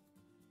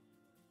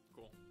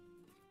 Cool.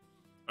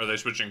 Are they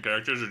switching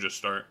characters or just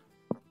start?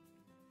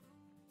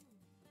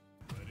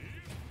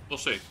 We'll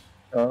see.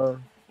 We'll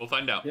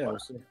find out. Yeah, we'll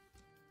see.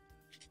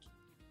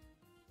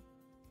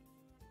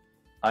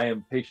 I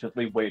am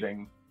patiently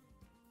waiting.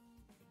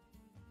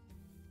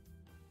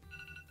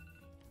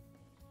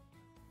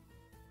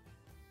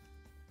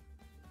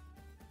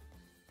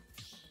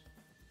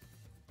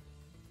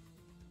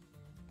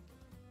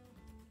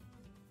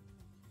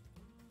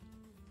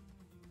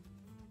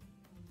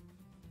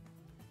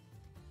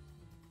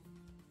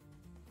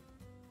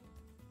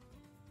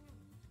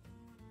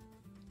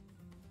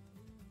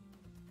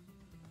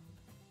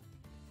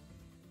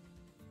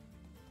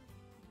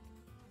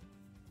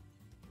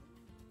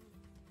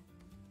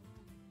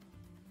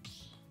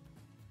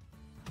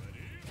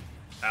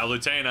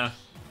 Palutena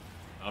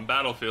on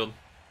Battlefield.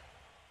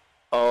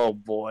 Oh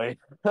boy.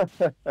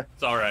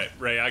 It's all right,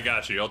 Ray. I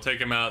got you. I'll take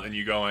him out, then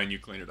you go in, you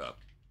clean it up.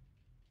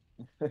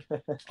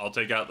 I'll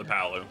take out the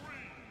Palu.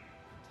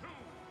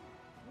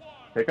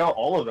 Take out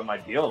all of them,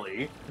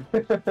 ideally.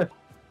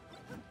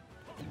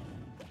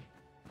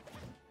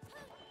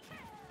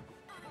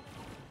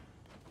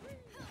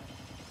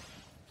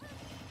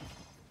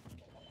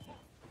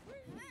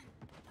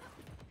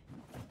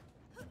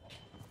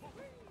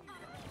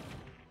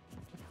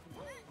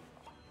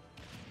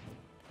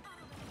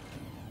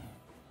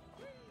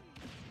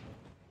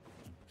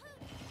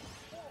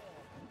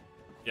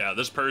 Yeah,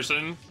 this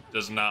person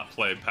does not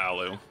play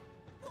Palu.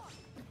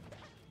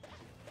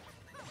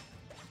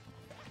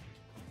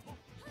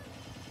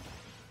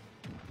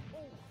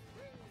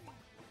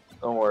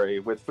 Don't worry.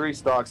 With 3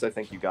 stocks, I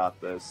think you got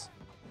this.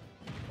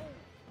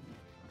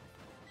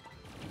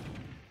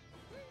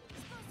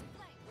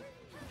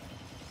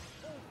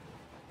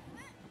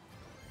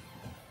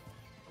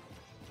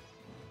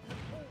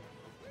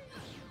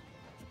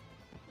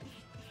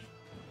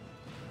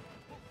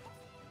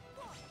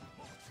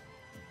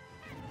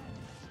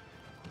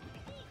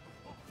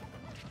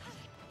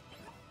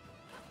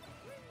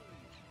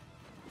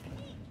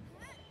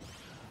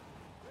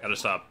 Gotta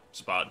stop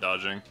spot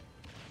dodging.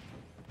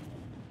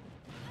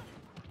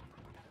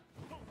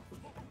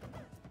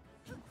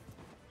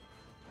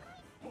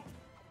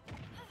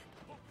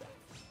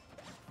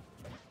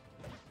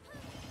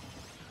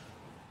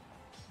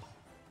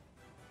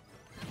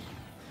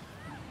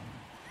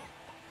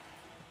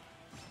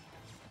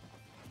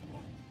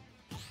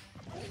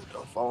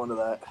 Don't fall into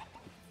that.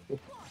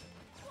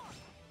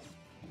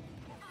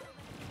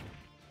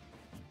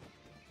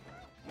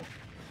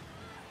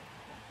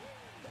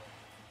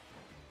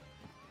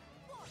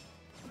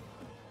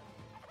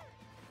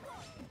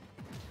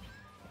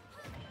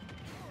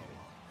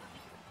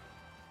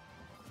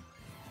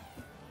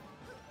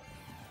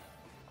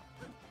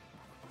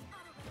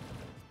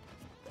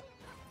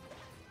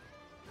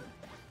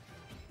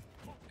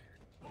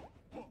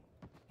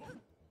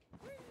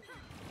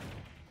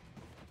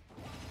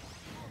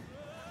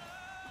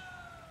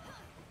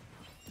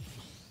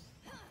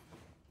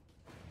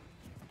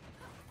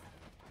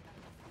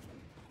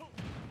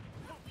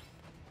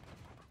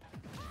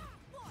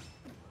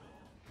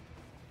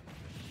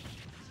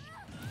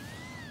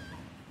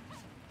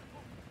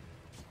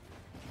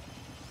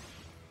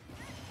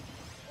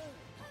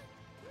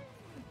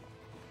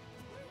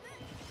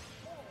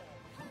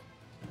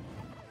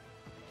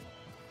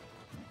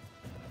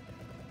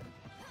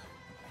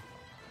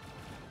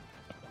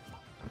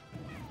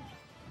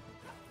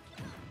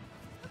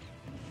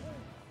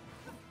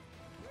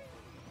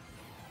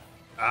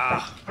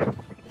 Ah,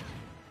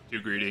 too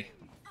greedy.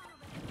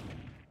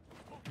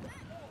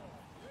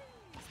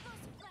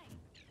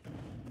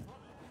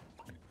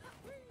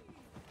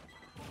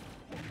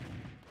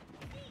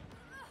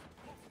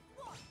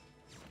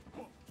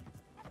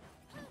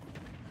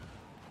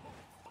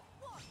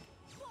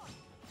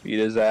 Beat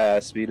his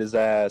ass. Beat his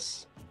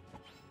ass.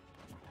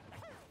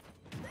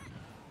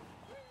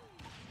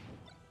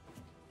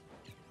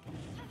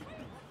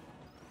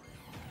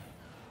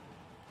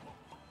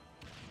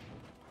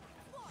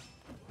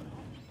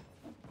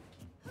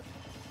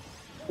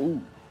 Ooh.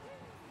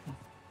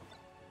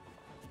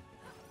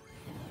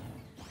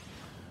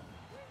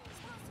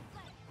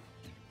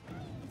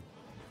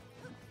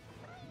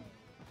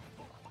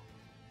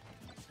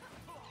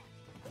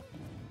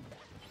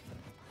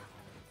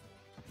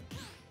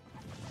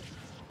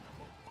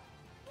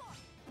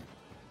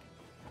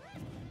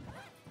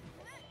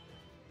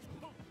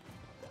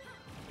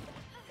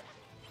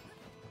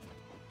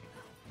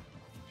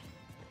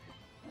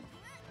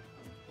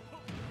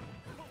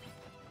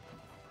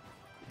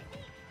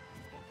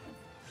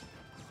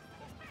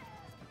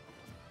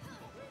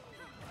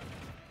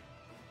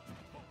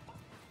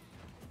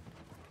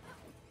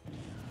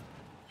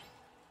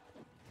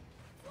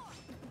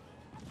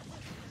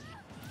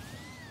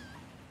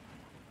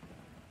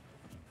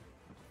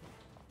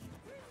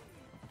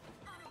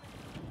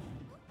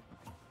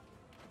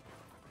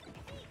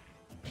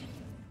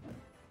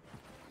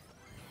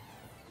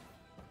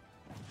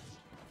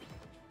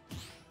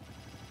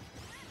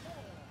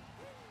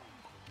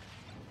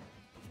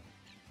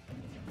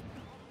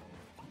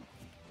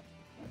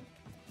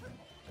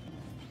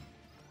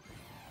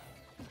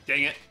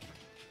 Dang it.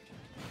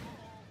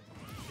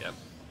 Yep.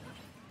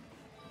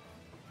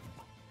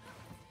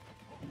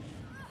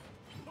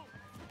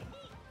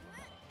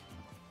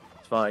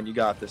 It's fine. You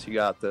got this. You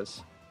got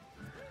this.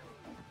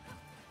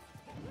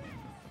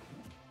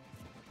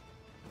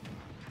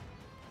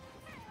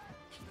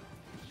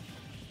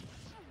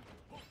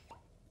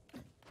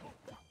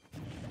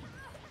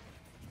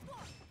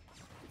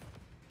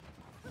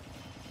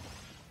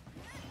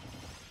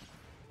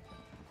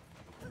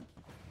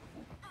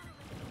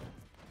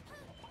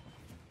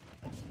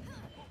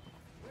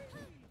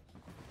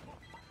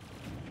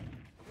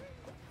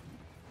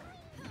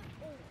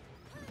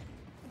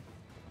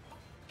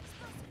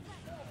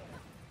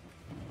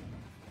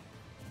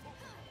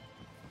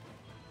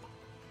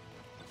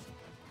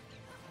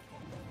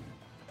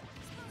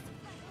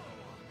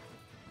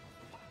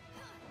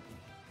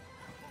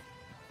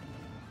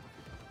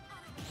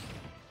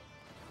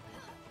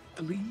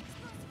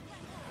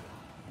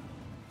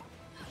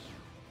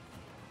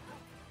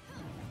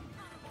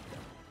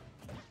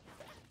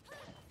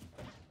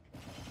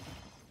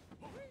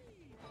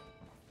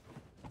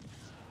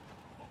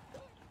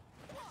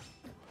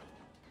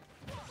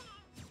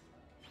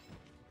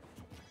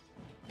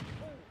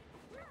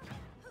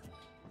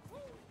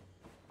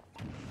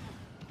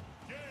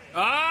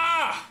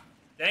 Ah!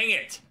 Dang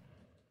it.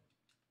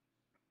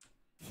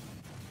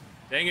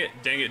 Dang it,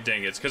 dang it,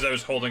 dang it. It's because I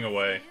was holding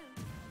away.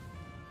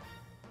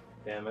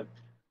 Damn it.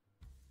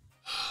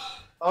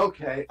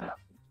 Okay.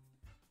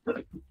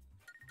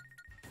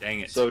 Dang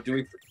it. So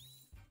do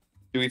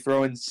we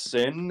throw in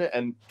Sin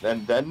and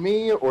then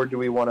me, or do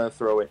we want to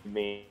throw it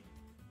me?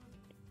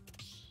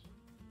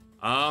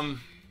 So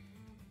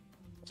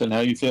how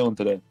you feeling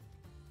today?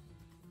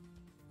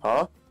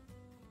 Huh?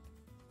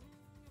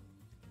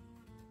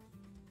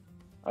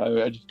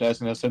 I just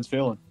asking how Sin's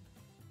feeling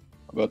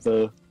about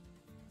the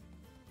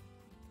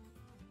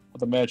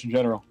match in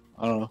general.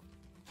 I don't know.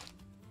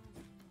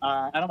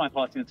 I don't mind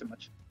pausing it too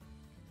much.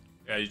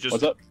 Yeah, you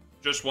What's up?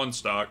 just one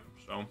stock,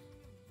 so.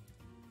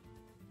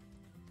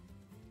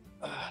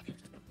 I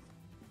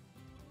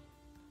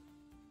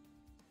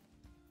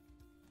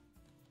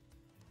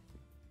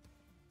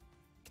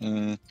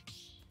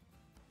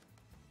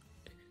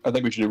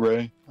think we should do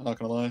Ray. I'm not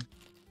gonna lie.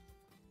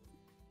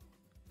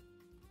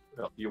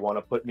 You want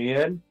to put me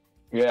in?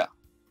 Yeah.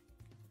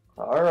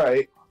 All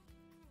right.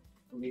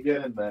 Let me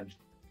get in then.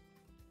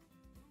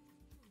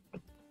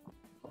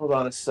 Hold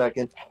on a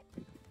second.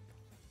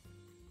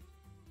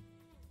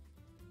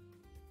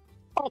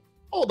 Oh,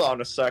 hold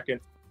on a second.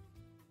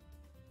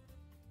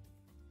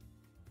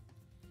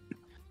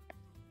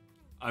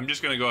 I'm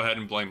just gonna go ahead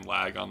and blame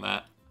lag on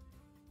that.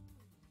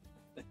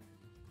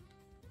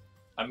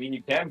 I mean,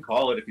 you can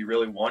call it if you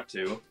really want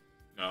to.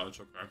 No, it's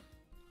okay.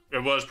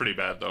 It was pretty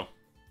bad, though.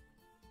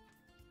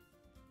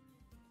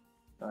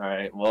 All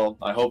right. Well,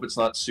 I hope it's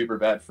not super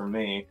bad for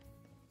me.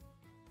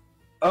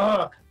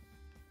 Oh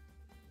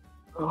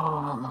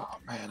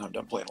man, I'm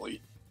done playing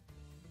Elite.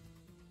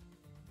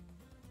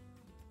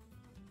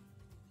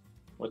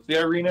 What's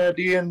the arena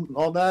ID and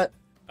all that?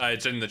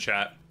 It's in the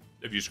chat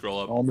if you scroll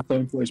up. All in the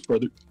same place,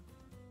 brother.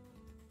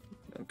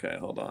 Okay,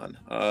 hold on.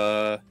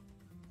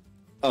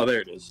 Oh, there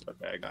it is.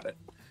 Okay, I got it.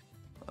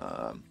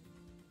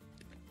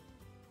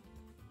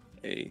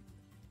 A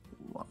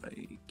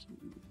Y Q.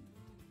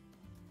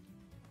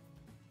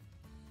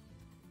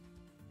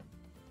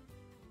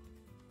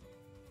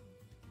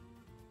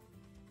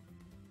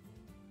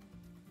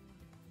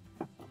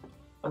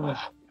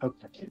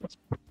 Okay.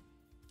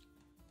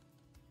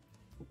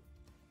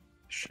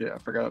 Shit, I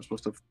forgot I was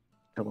supposed to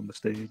come on the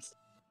stage.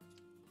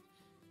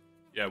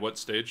 Yeah, what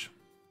stage?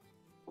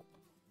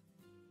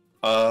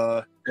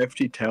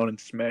 FT Town and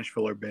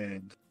Smashville are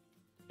banned.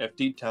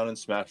 FD Town and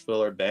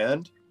Smashville are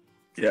banned.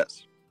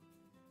 Yes.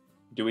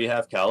 Do we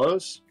have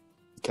Kalos?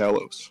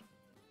 Kalos.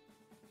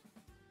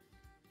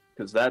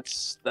 Because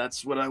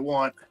that's what I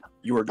want.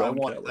 You are I going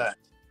want Kalos. that.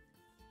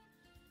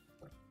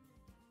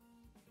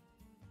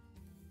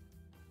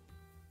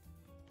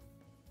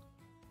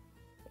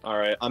 All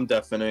right, I'm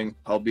deafening.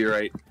 I'll be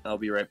right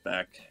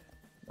back.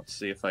 Let's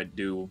see if I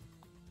do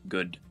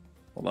good.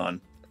 Hold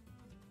on.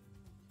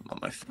 I'm on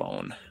my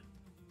phone.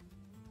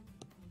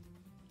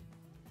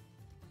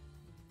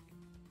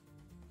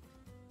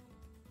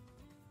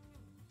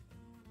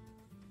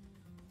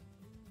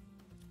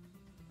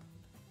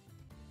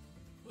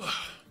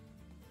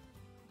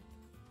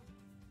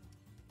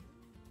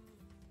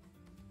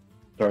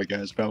 Sorry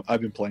guys,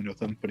 I've been playing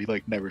with him, but he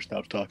like never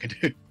stops talking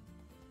to me.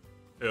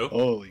 Who?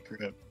 Holy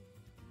crap.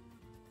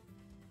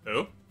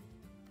 Who?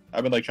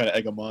 I've been like trying to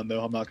egg him on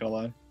though, I'm not gonna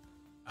lie.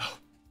 Oh.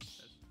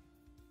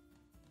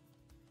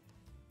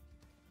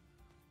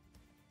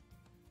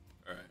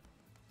 All right.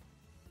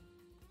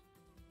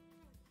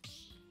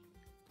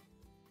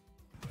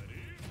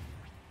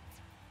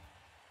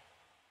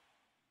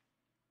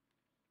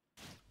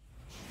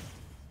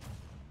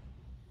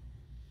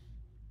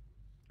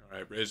 All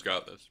right, Ray's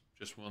got this.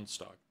 Just one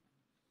stock.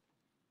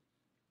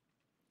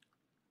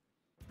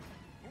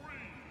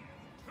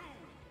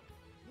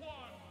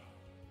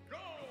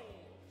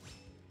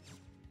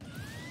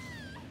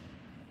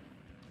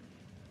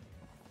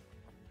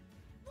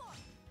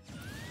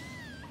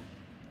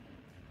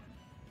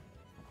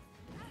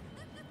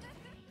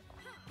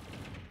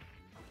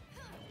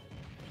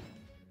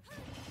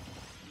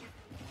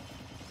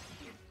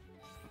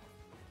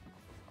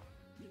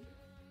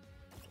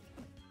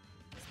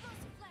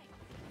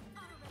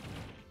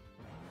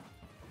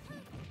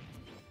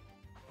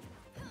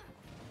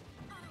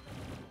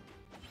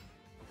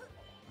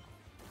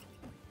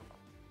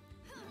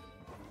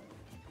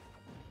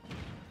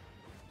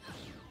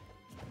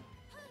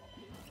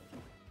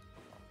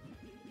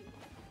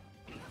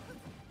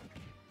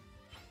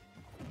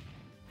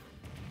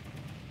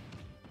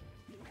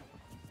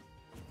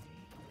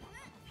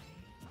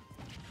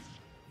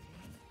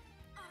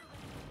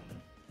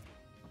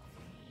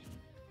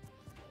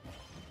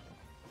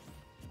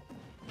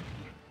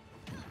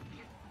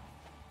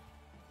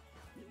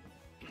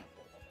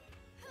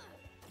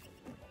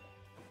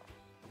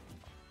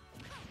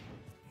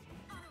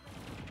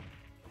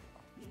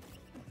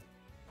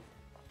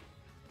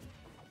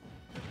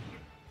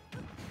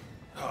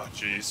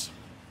 jeez.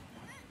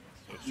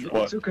 So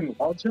What? Mewtwo can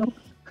wall jump?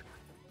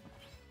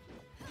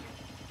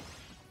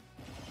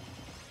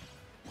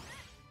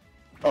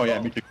 Oh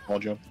yeah, me too. Wall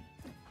jump.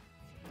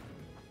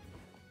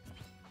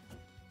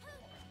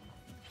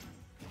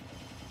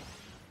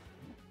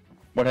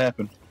 What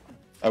happened?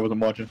 I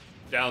wasn't watching.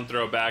 down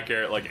throw back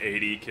air at like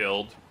 80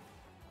 killed.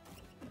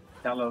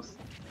 Kalos.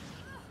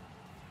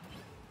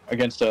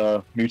 Against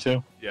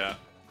Mewtwo. Yeah.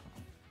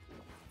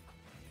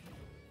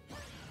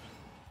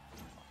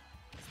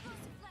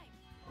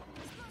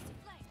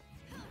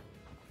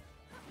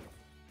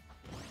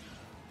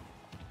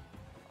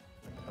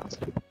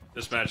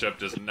 This matchup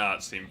does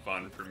not seem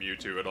fun for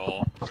Mewtwo at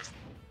all.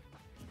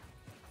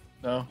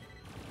 No.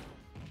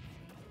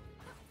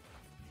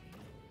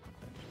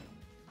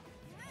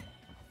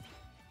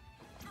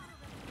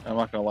 I'm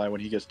not gonna lie,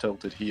 when he gets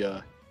tilted, he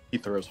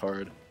throws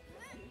hard.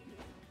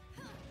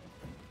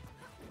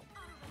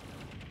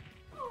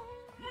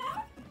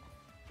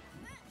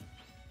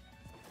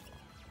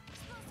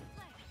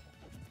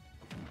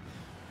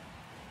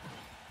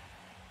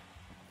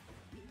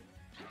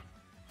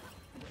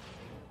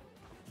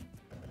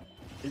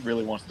 He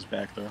really wants this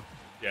back throw.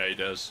 Yeah, he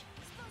does.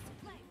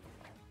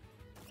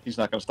 He's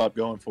not gonna stop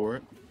going for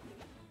it.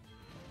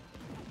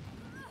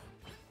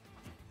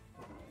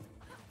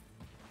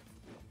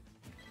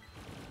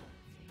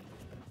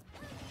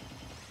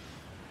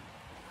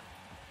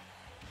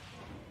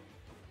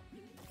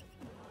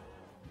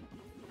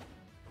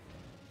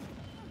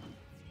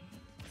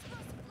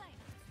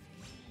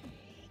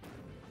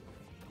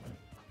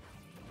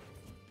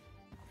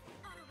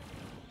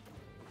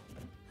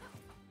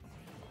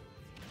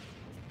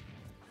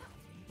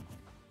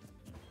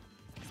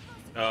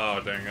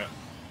 Oh, dang it.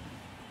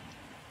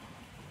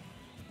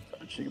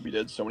 She could be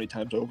dead so many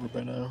times over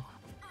by now.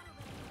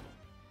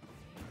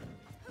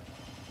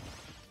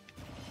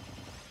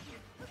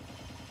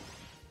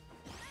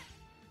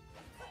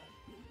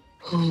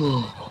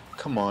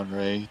 Come on,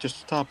 Ray. Just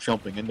stop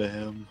jumping into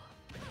him.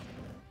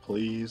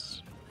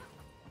 Please.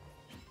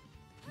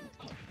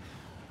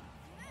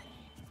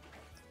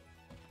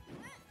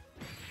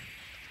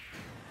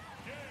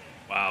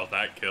 Wow,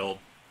 that killed.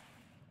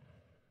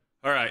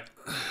 All right.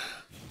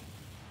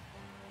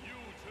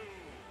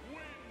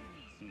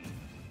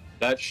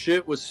 That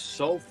shit was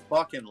so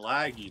fucking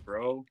laggy,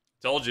 bro.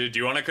 Told you. Do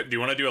you want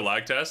to do a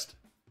lag test?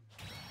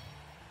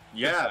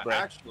 Yeah, Right.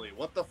 actually,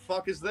 what the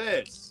fuck is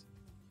this?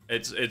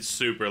 It's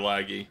super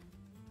laggy.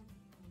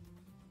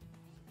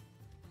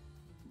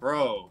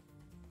 Bro.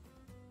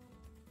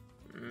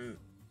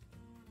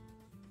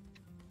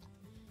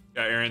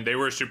 Yeah, Aaron, they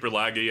were super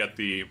laggy at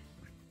the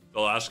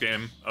last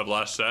game of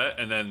last set,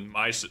 and then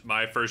my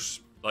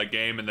first like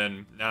game, and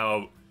then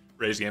now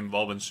Ray's game have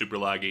all been super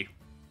laggy.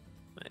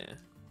 Yeah.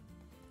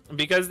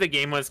 Because the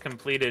game was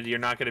completed, you're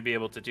not going to be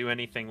able to do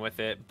anything with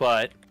it,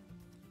 but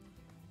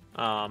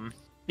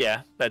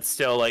yeah, that's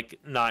still like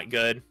not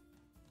good.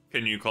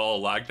 Can you call a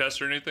lag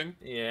test or anything?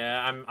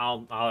 Yeah,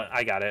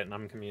 I got it and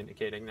I'm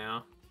communicating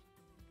now.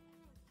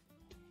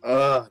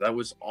 That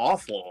was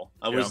awful.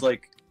 I was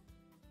like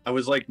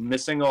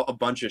missing a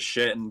bunch of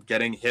shit and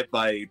getting hit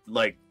by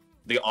like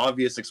the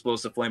obvious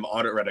explosive flame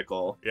audit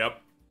reticle.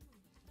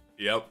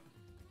 Yep.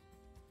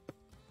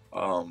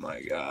 Oh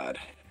my god.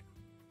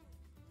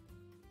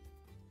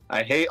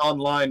 I hate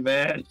online,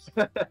 man.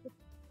 The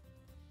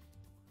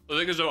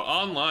thing is, though,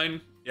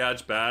 online, yeah,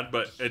 it's bad,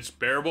 but it's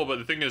bearable. But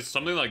the thing is,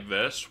 something like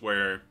this,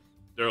 where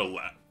they're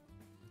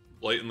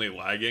blatantly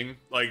lagging,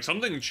 like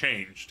something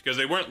changed because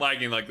they weren't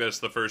lagging like this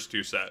the first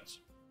two sets.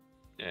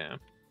 Yeah.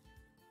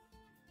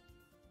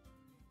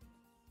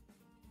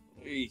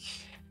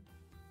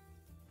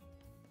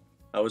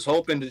 I was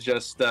hoping to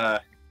just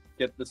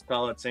get this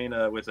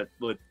Palutena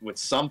with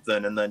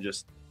something, and then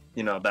just,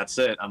 you know, that's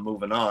it. I'm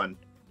moving on.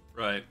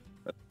 Right.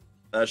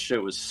 That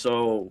shit was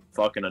so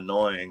fucking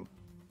annoying.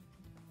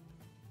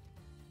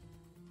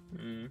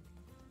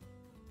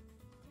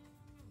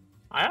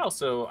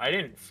 I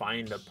didn't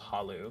find a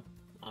Palu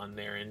on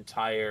their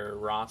entire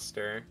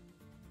roster.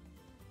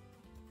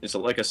 Is it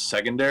like a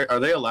secondary? Are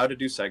they allowed to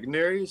do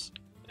secondaries?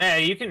 Yeah,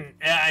 you can.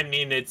 I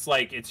mean, it's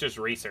like it's just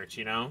research,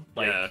 you know.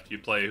 Like, Yeah, if you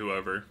play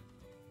whoever.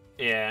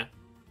 yeah.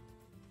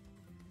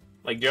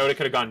 Like Yoda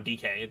could have gone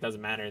DK. It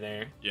doesn't matter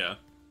there. Yeah.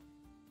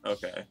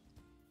 Okay.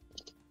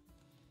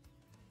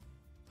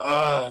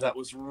 That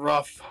was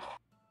rough.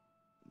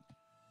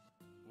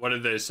 What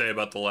did they say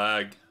about the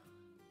lag?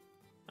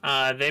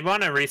 They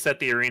want to reset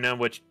the arena,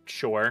 which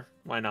sure,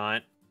 why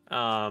not?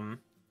 Are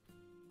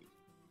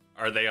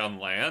they on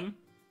LAN?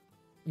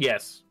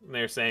 Yes,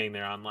 they're saying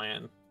they're on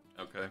LAN.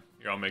 Okay,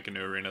 you're all making a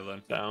new arena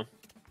then. So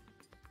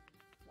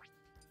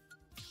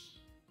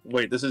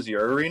Wait, this is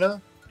your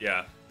arena?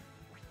 Yeah.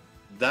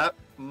 That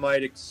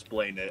might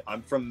explain it.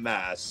 I'm from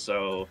Mass,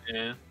 so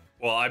yeah.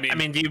 Well, I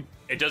mean, do you?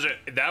 it doesn't.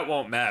 That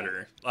won't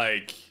matter.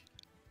 Like,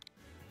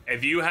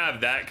 if you have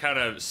that kind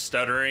of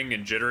stuttering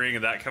and jittering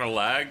and that kind of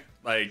lag,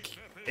 like,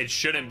 it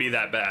shouldn't be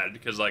that bad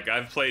because, like,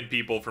 I've played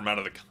people from out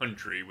of the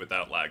country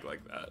without lag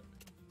like that.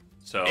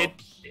 So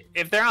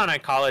if they're on a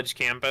college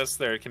campus,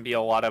 there can be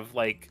a lot of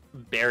like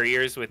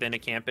barriers within a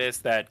campus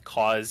that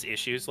cause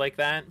issues like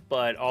that.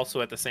 But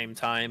also at the same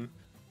time,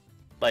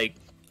 like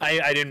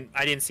I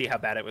didn't see how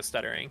bad it was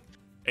stuttering.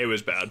 it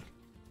was bad.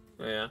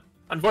 Yeah.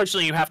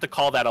 Unfortunately, you have to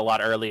call that a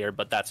lot earlier,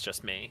 but that's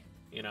just me.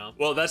 You know.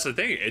 Well, that's the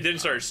thing. It didn't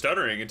start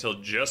stuttering until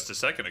just a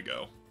second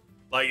ago.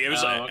 Like it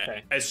was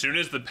okay. as soon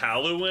as the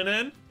Palu went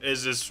in,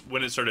 is this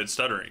when it started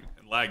stuttering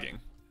and lagging,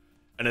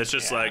 and it's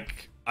just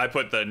like I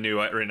put the new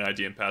written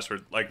ID and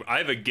password. Like I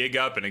have a gig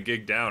up and a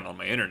gig down on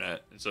my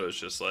internet, and so it's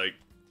just like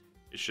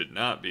it should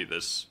not be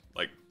this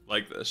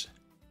like this.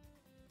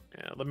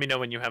 Yeah. Let me know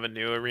when you have a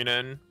new arena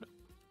in.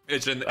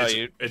 It's in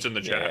it's in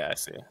the chat. Yeah, I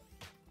see.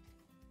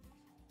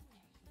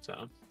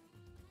 So.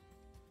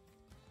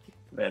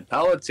 Man,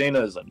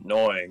 Palutena is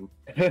annoying.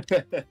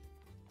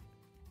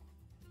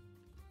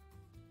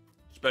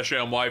 Especially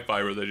on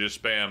Wi-Fi where they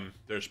just spam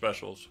their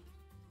specials.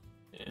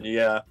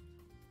 Yeah.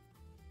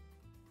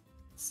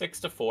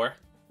 6-4.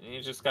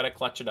 You just gotta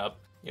clutch it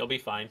up. You'll be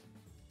fine.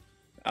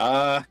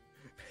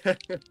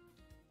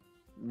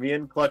 Me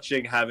and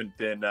clutching haven't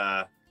been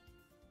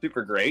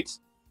super great.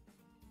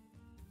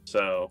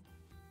 So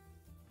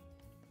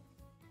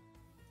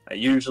I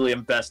usually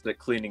am best at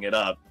cleaning it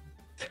up.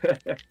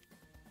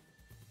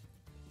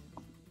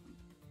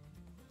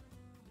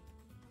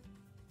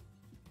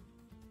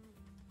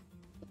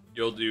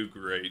 You'll do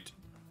great.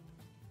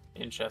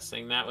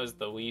 Interesting. That was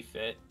the Wii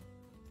Fit.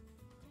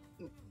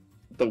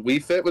 The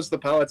Wii Fit was the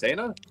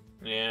Palutena?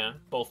 Yeah,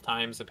 both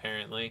times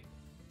apparently.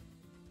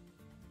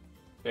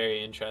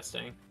 Very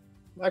interesting.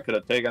 I could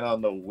have taken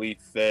on the Wii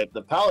Fit.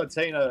 The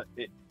Palutena,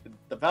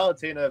 the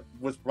Palutena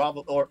was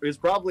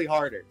probably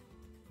harder.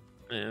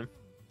 Yeah.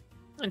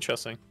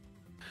 Interesting.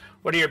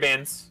 What are your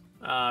bands,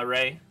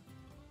 Ray?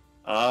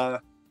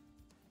 Let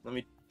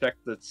me check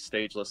the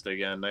stage list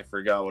again. I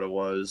forgot what it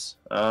was.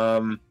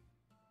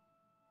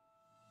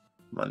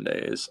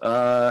 Mondays.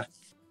 I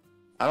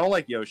don't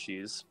like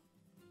Yoshi's,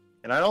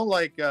 and I don't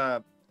like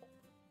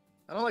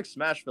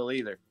Smashville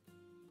either,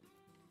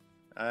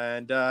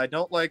 and I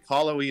don't like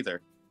Hollow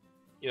either.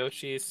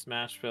 Yoshi,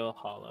 Smashville,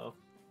 Hollow.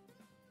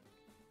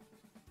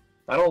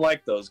 I don't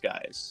like those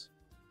guys.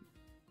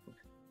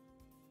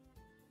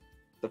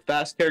 The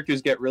fast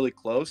characters get really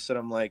close, and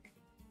I'm like,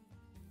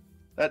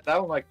 I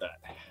don't like that.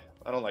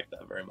 I don't like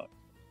that very much.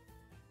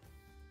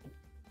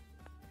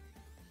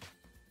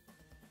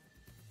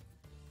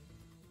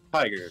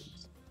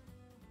 Tigers.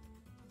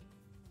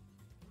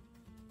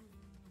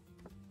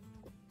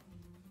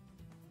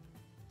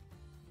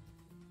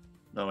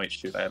 No, wait,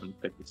 shoot, I haven't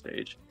picked the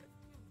stage.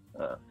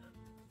 I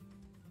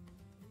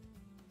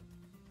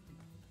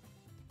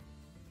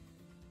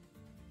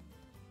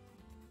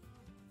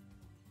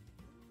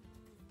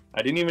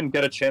didn't even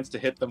get a chance to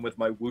hit them with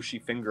my whooshy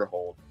finger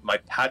hold, my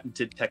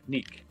patented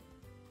technique.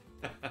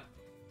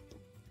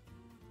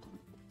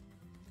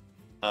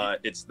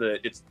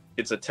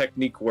 It's a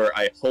technique where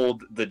I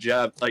hold the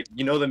jab, like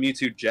the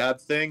Mewtwo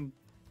jab thing,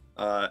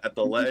 at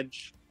the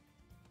ledge.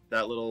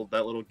 That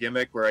little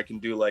gimmick where I can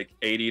do like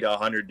 80 to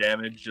 100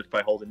 damage just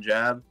by holding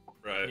jab.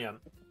 Right. Yeah.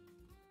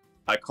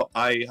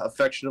 I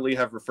affectionately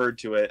have referred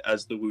to it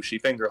as the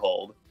whooshy finger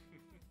hold.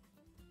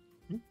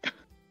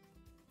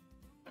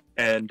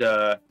 And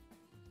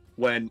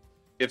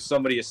if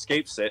somebody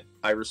escapes it,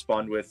 I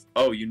respond with,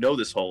 "Oh, you know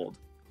this hold."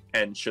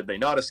 And should they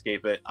not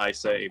escape it, I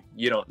say,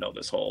 "You don't know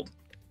this hold."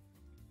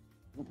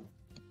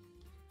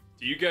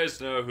 Do you guys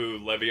know who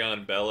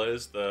Le'Veon Bell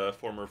is, the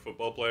former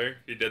football player?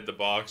 He did the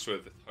box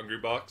with Hungry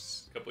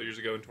Box a couple years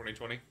ago in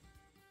 2020.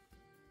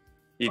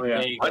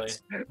 What?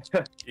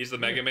 He's the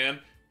Mega Man.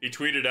 He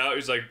tweeted out,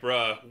 he's like,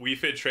 bruh, Wii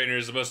Fit Trainer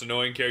is the most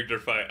annoying character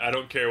to fight. I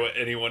don't care what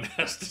anyone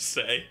has to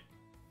say.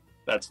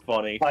 That's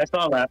funny. I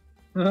saw that.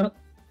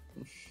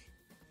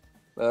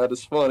 That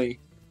is funny.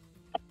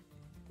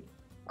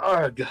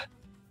 Arg.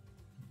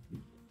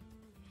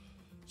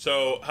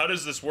 So how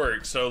does this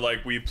work? So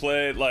like we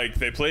play, like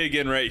they play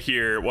again right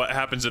here. What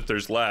happens if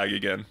there's lag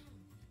again?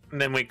 And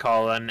then we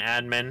call an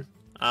admin.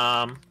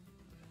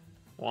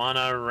 Want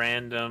a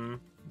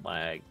random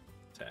lag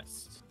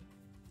test.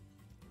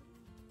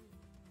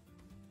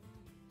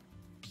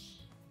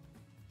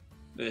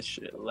 This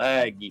shit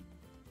laggy.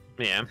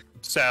 Yeah.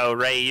 So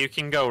Ray, you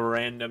can go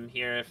random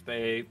here if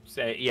they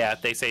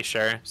say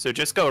sure. So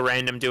just go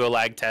random, do a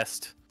lag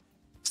test.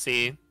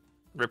 See,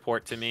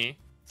 report to me.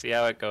 See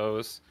how it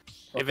goes.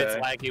 If it's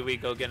Okay. laggy, we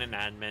go get an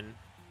admin,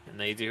 and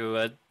they do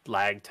a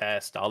lag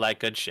test, all that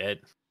good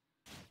shit.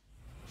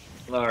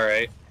 All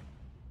right.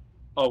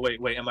 Oh wait,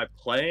 am I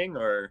playing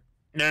or?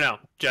 No,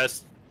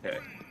 just Okay.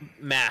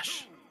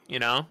 mash. You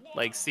know,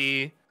 like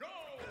see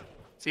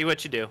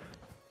what you do.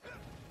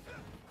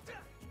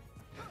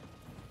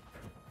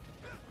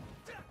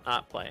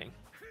 Not playing.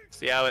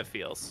 See how it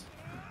feels.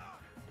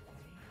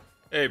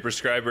 Hey,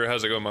 prescriber,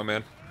 how's it going, my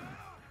man?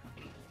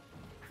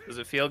 Does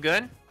it feel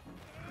good?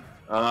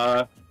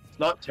 It's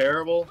not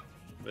terrible,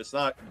 but it's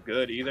not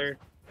good either.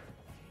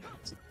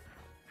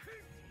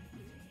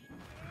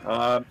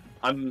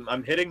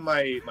 I'm hitting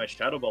my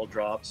Shadow Ball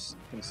drops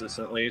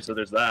consistently, so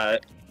there's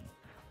that.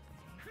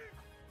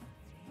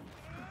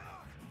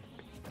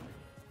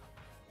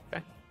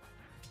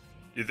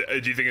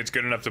 Do you think it's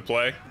good enough to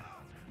play?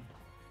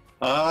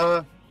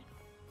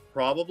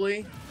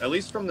 Probably. At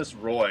least from this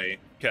Roy.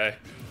 Okay.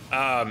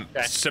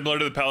 Similar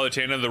to the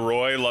Palutena, the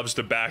Roy loves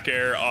to back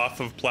air off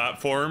of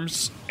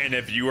platforms, and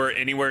if you are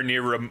anywhere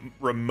near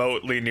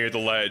remotely near the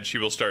ledge, he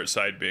will start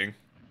side being.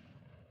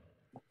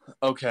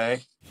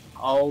 Okay.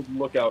 I'll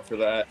look out for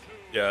that.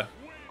 Yeah.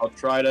 I'll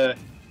try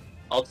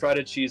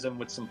to cheese him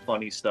with some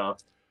funny stuff.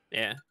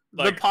 Yeah.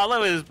 Like- the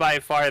Paulo is by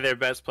far their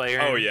best player.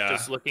 Oh, yeah.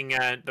 Just looking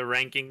at the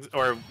rankings,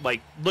 or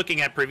like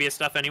looking at previous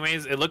stuff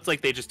anyways, it looked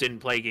like they just didn't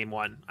play game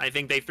 1. I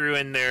think they threw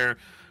in their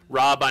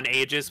R.O.B on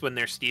Aegis when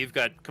their Steve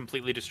got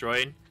completely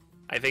destroyed.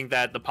 I think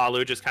that the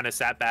Paulo just kind of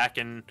sat back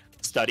and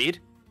studied.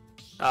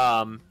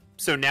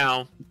 So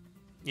now,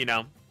 you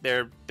know,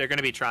 they're going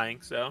to be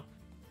trying. So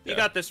you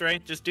got this,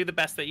 right? Just do the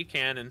best that you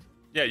can, and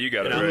Yeah, you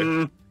got it know?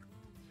 right.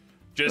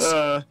 Just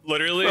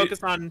literally,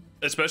 focus on.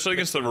 especially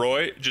against the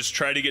Roy, just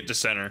try to get to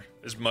center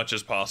as much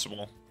as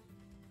possible.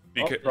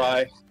 I'll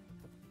try.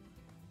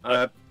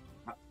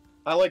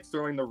 I like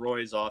throwing the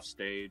Roys off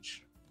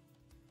stage.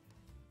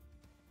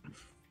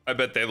 I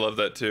bet they love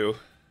that too.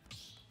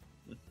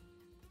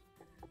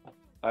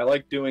 I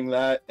like doing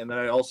that, and then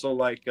I also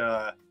like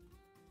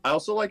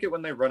it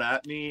when they run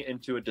at me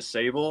into a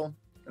disable,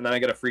 and then I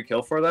get a free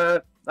kill for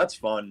that. That's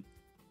fun.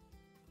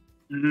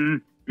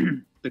 Mm-hmm.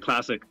 The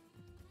classic.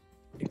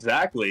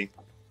 Exactly.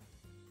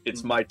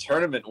 It's my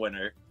tournament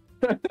winner.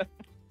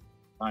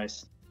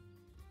 Nice.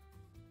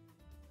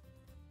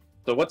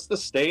 So what's the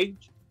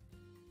stage?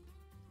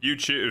 You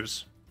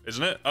choose,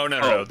 isn't it? Oh no,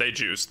 Oh. they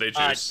choose. They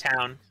Uh, choose.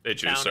 town. They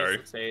choose. Town is Sorry.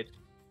 the stage.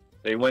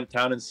 They went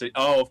town and city.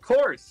 Oh, of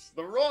course,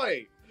 the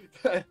Roy.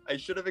 I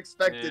should have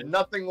expected Yeah.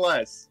 nothing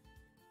less.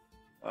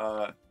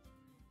 There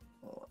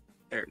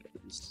it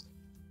is.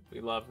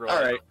 We love Roy.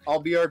 All right,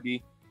 I'll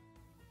BRB.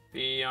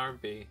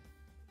 BRB.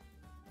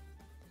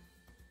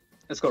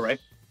 Let's go, Ray.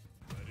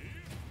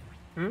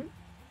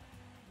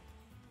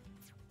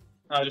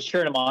 Just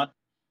cheering him on.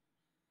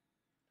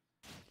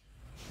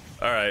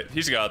 All right,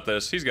 he's got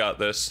this. He's got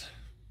this.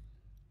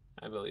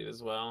 I believe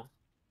as well.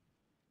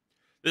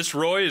 This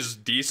Roy is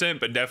decent,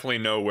 but definitely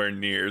nowhere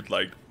near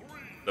like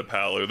the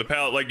Palu. The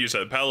Palu, like you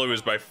said, Palu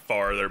is by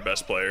far their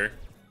best player.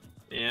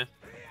 Yeah.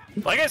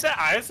 Like I said,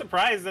 I was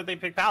surprised that they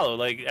picked Paolo.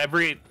 Like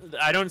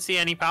I don't see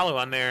any Paolo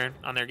on their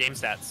game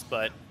stats,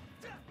 but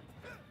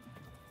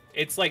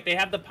it's like they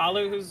have the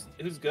Paolo who's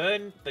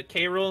good, the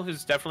K Rule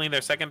who's definitely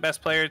their second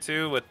best player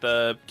too, with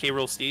the K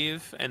Rule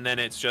Steve, and then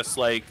it's just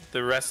like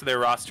the rest of their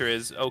roster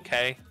is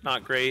okay,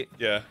 not great.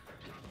 Yeah.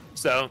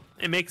 So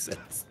it makes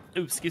sense.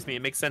 Ooh, excuse me.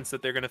 It makes sense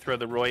that they're going to throw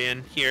the Roy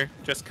in here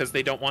just because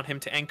they don't want him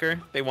to anchor.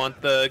 They want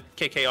the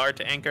KKR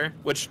to anchor,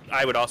 which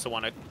I would also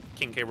want a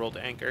King K Roll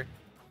to anchor.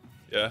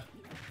 Yeah.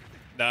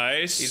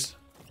 Nice. He's-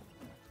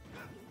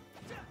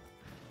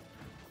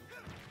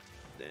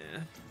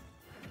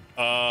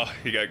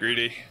 He got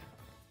greedy.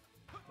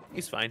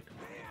 He's fine.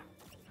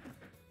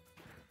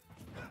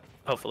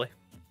 Hopefully.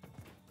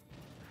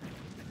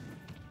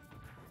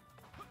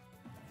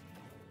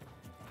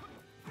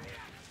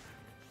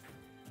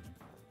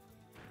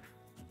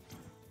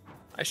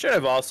 I should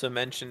have also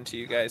mentioned to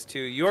you guys too,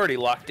 you already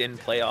locked in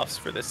playoffs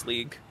for this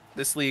league.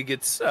 This league,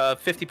 it's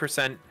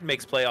 50%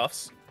 makes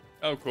playoffs.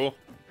 Oh, cool.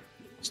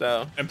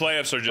 So, And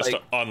playoffs are just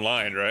Like-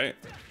 online, right?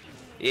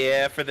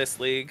 yeah, for this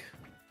league.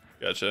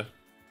 Gotcha.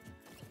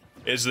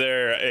 Is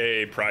there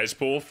a prize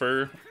pool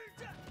for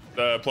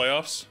the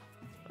playoffs?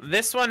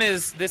 This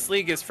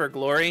league is for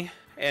glory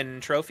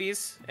and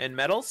trophies and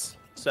medals.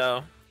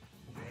 So,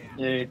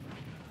 Yeah.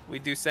 we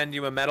do send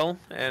you a medal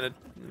and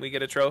we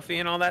get a trophy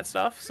and all that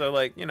stuff. So,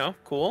 like, you know,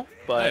 cool.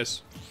 But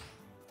Nice.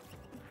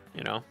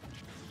 you know,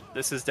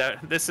 this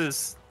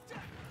is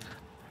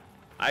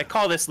I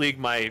call this league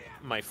my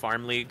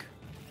farm league.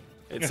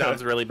 It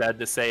sounds really bad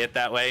to say it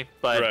that way,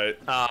 but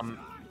Right.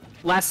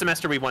 last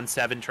semester we won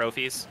 7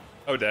 trophies.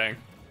 Oh, dang.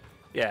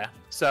 Yeah.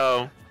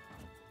 So,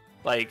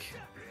 like,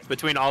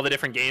 between all the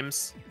different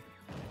games,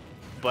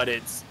 but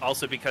it's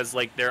also because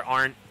like there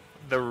aren't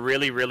the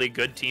really really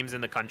good teams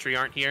in the country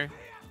aren't here.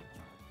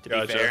 To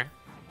Gotcha. be fair.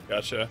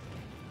 Gotcha.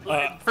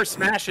 For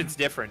Smash, it's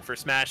different. For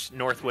Smash,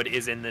 Northwood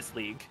is in this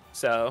league,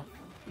 so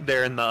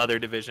they're in the other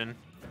division.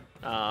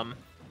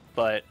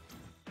 But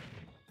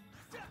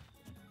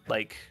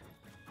like,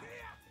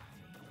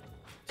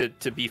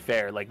 to be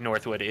fair, like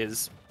Northwood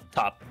is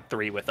top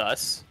 3 with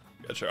us.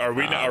 Gotcha. Are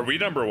we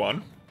number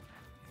 1?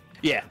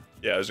 Yeah,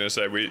 Yeah, I was gonna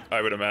say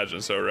I would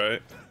imagine so,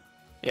 right?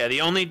 yeah.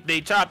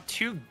 They dropped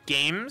 2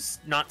 games,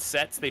 not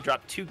sets. They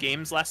dropped 2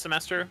 games last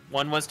semester.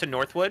 One was to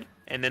Northwood,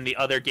 and then the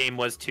other game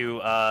was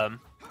to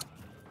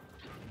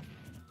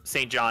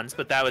St. John's.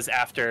 But that was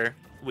after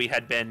we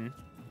had been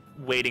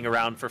waiting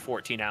around for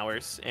 14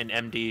 hours, and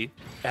MD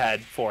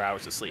had 4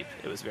 hours of sleep.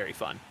 It was very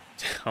fun.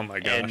 Oh my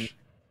gosh. And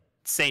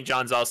St.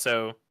 John's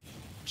also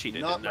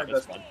cheated. Not and my that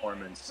was best fun.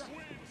 performance.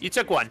 You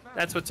took 1.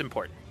 That's what's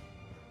important.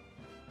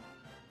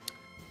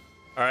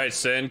 All right,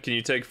 Sin, can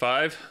you take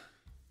 5?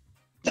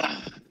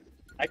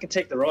 I can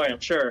take the Roy, I'm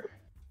sure.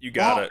 You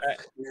got it.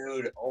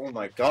 Dude, oh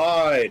my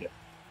god. It's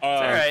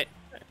all right.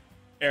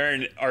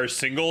 Aaron, are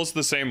singles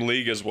the same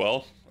league as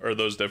well, or are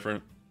those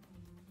different?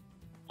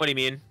 What do you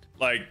mean?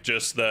 Like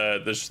just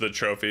the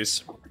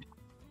trophies.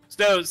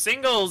 So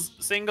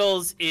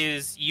singles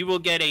is you will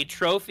get a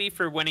trophy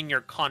for winning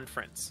your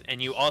conference,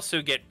 and you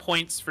also get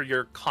points for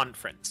your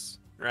conference,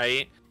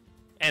 right?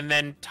 And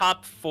then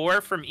top 4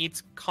 from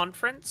each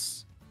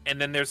conference, and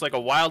then there's like a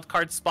wild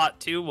card spot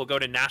too. Will go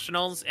to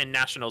nationals, and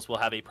nationals will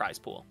have a prize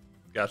pool.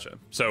 Gotcha.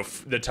 So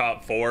the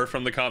top 4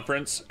 from the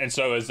conference, and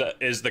so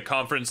is the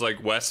conference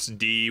like West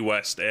D,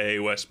 West A,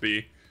 West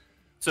B?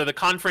 So the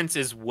conference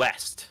is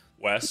West.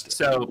 West.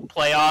 So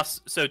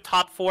playoffs. So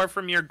top 4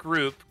 from your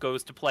group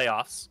goes to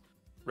playoffs,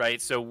 right?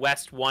 So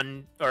West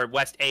 1 or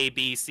West A,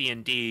 B, C,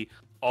 and D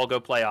all go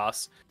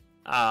playoffs,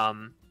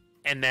 and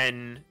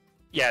then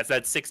yeah, so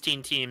that's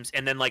 16 teams,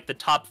 and then like the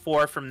top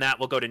 4 from that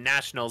will go to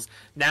nationals.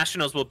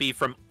 Nationals will be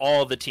from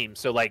all the teams,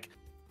 so like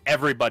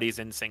everybody's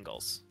in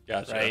singles.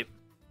 Gotcha. Right.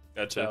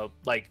 Gotcha. So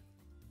like,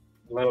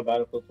 Little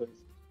Battlefield, please.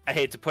 I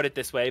hate to put it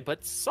this way,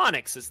 but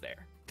Sonics is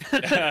there.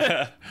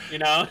 You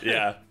know?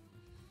 Yeah.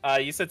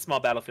 You said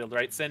small battlefield,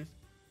 right, Sin?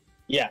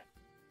 Yeah.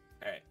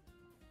 All right.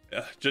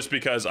 Yeah. Just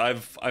because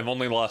I've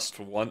only lost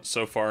once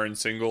so far in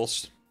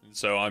singles,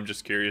 so I'm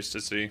just curious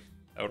to see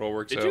how it all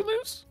works out. Did you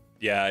lose?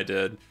 Yeah, I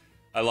did.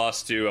 I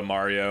lost to a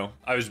Mario.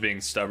 I was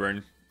being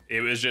stubborn. It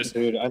was just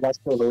Dude, I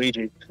lost to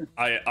Luigi.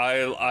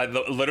 I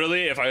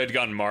literally, if I had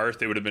gone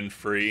Marth, it would have been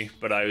free.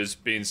 But I was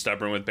being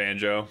stubborn with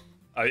Banjo.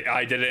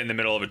 I did it in the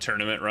middle of a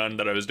tournament run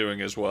that I was doing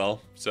as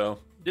well. So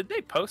Did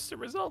they post the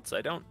results?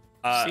 I don't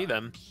see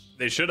them.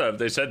 they should have.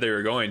 They said they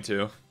were going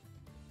to.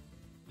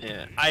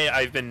 Yeah,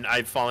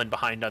 I've fallen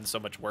behind on so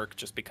much work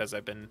just because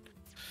I've been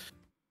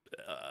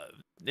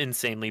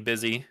insanely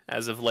busy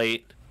as of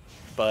late.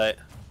 But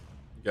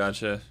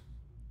Gotcha.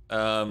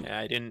 yeah,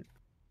 I didn't.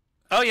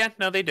 Oh yeah,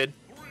 no, they did.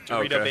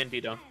 Dorito Okay.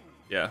 Bandito.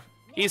 Yeah.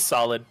 He's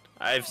solid.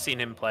 I've seen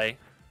him play.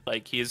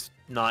 Like he's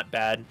not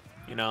bad,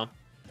 you know.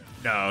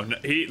 No,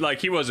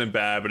 he wasn't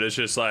bad, but it's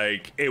just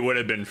like it would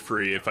have been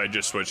free if I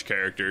just switched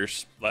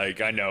characters.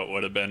 Like I know it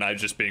would have been. I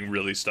was just being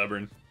really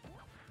stubborn.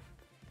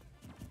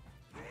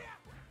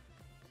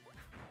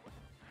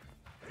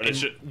 But it's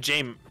just,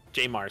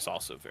 Jamar's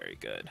also very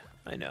good.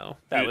 I know.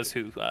 That Dude. was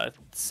who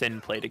Sin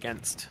played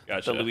against.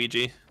 Gotcha. The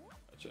Luigi.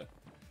 gotcha.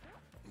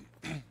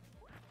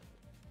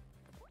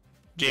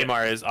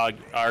 Jamar is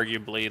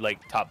arguably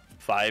like top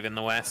 5 in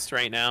the West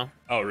right now.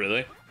 Oh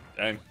really?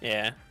 Dang.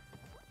 Yeah.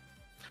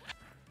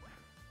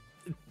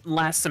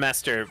 Last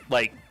semester,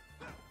 like,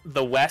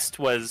 the West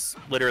was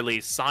literally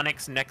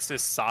Sonic's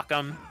Nexus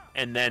Sockum,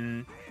 and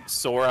then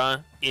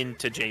Sora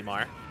into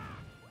Jamar.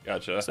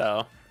 Gotcha.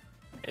 So,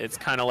 it's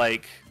kind of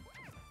like...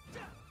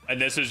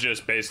 And this is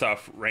just based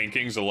off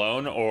rankings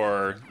alone,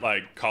 or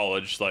like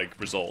college like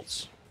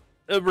results?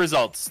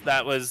 results.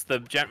 That was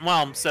the...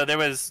 Well, so there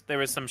was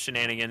some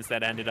shenanigans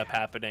that ended up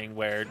happening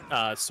where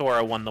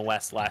Sora won the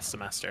West last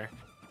semester.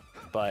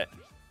 But...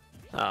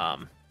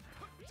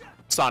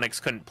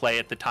 Sonics couldn't play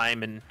at the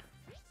time, and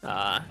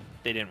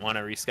they didn't want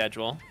to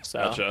reschedule, so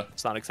Gotcha.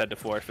 Sonics had to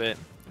forfeit.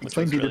 He Which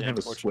claimed was he really didn't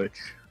have a unfortunate.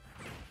 Switch.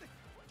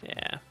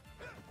 Yeah,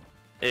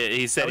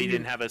 he said he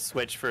didn't have a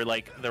Switch for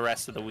like the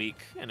rest of the week,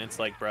 and it's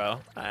like,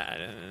 bro,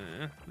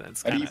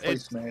 that's How do you kind play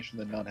of Smash and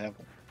then not have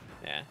one?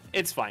 yeah,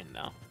 it's fine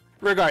though.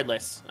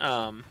 Regardless,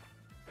 I'm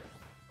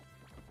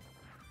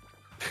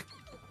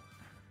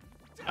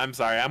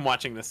sorry, I'm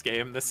watching this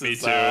game. This Me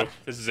is too.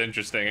 This is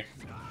interesting.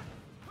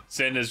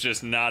 Sin is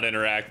just not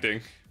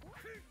interacting.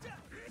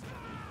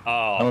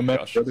 I'm Oh a match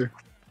gosh. brother.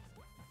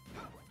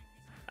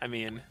 I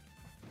mean,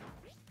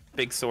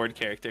 big sword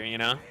character, you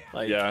know?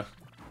 Like, Yeah.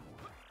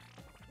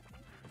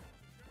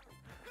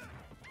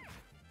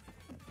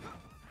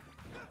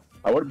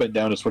 I would have been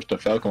down to switch to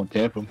Falco and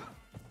camp him.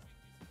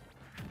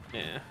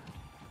 yeah.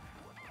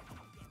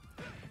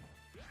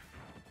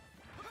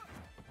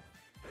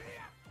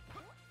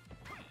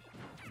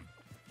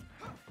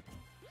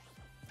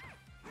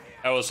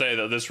 I will say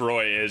that this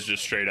Roy is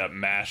just straight up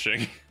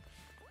mashing,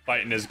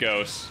 fighting his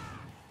ghosts.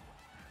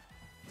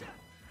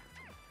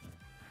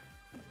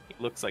 He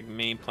looks like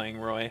me playing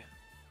Roy.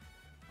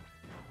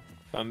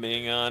 If I'm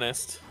being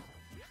honest.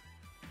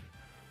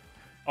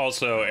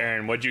 Also,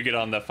 Aaron, what'd you get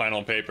on the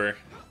final paper?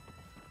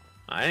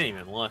 I didn't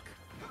even look.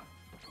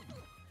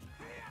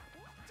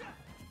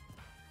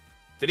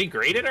 Did he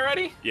grade it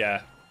already?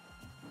 Yeah,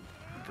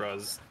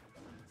 Bros.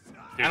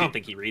 Dude, I don't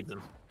think he reads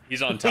them.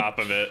 he's on top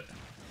of it.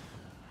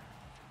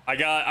 I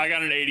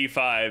got an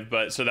 85,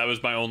 but so that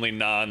was my only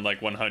non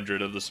like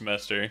 100 of the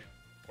semester,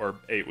 or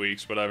 8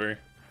 weeks, whatever.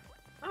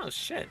 Oh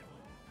shit.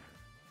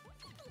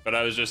 But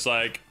I was just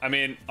like, I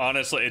mean,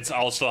 honestly,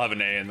 I'll still have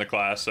an A in the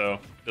class, so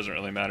it doesn't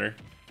really matter.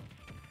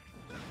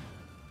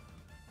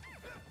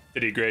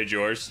 Did he grade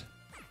yours?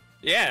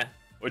 Yeah.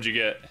 What'd you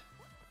get?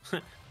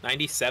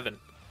 97.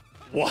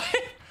 What?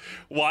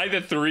 Why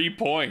the 3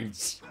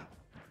 points?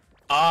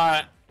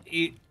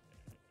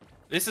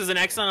 This is an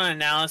excellent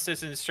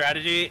analysis and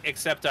strategy,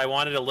 except I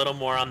wanted a little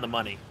more on the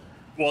money.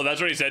 Well, that's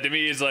what he said to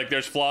me. He's like,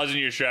 there's flaws in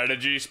your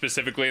strategy,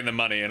 specifically in the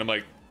money. And I'm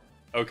like,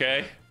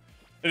 okay.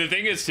 And the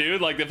thing is, too,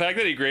 like, the fact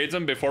that he grades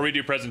them before we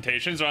do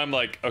presentations, so I'm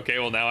like, okay,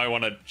 well, now I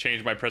want to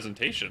change my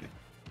presentation.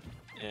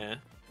 Yeah.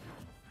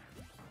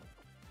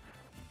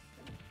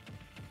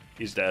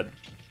 He's dead.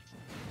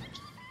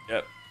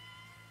 Yep.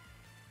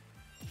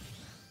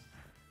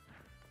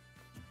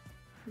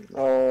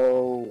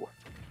 Oh.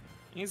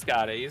 He's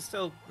got it.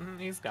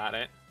 He's got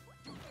it.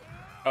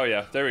 Oh,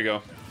 yeah, there we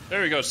go.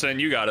 There we go, Sin,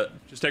 you got it.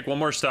 Just take one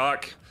more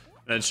stock,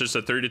 and it's just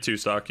a 3-2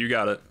 stock. You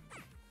got it.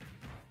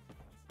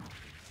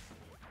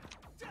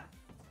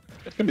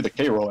 It's gonna be the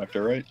K roll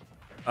after, right?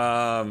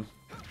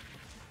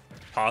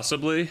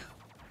 Possibly.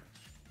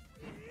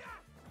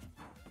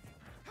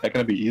 That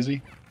gonna be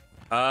easy?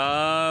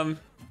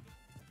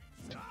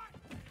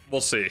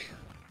 We'll see.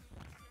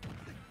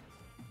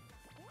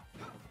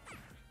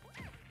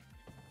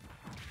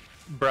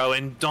 Bro,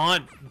 and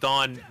Dawn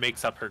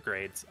makes up her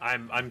grades.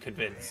 I'm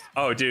convinced.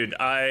 Oh, dude,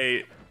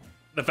 the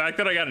fact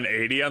that I got an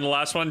 80 on the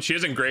last one, she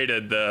hasn't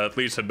graded the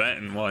Lisa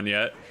Benton one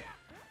yet.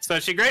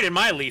 So she graded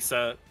my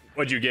Lisa.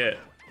 What'd you get?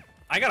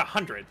 I got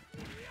 100.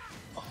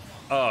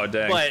 Oh,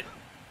 dang.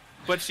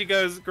 But she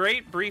goes,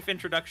 great brief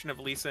introduction of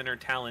Lisa and her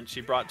talent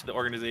she brought to the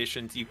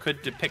organizations. You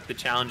could depict the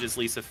challenges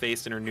Lisa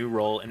faced in her new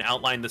role and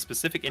outline the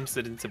specific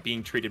incidents of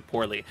being treated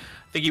poorly.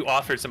 I think you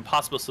offered some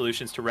possible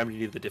solutions to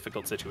remedy the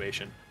difficult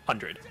situation.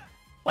 100.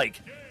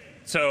 Like,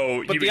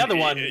 so but the other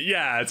one,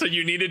 yeah, so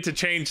you needed to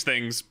change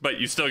things, but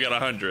you still got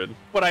 100.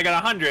 But I got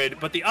 100.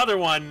 But the other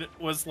one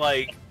was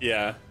like,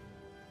 yeah,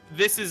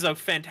 this is a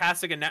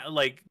fantastic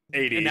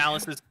 80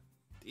 analysis.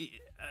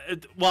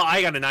 Well,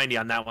 I got a 90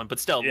 on that one, but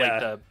still, yeah.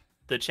 like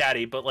the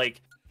chatty. But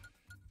like,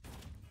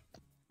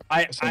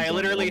 I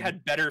literally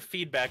had better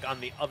feedback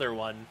on the other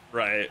one.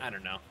 Right. I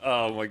don't know.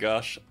 Oh my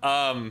gosh.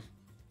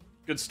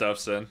 Good stuff,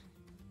 Sin.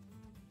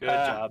 Good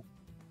job.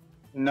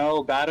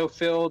 No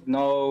battlefield,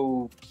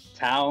 no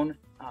town,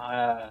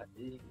 no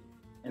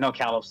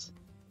Kalos.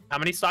 How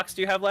many stocks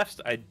do you have left?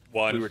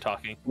 One. We were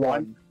talking.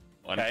 One.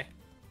 Okay.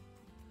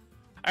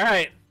 All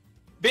right.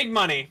 Big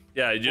money.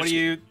 Yeah. What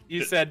do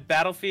you said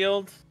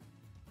battlefield?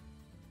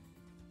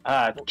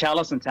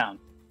 Kalos in town.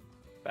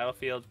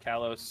 Battlefield,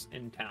 Kalos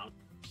in town.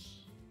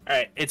 All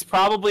right. It's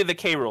probably the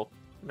K rule,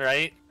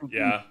 right?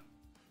 Yeah.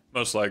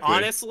 Most likely.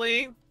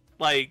 Honestly,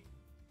 like,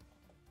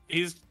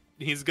 he's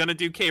gonna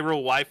do K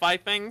rule Wi-Fi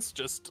things.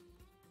 Just,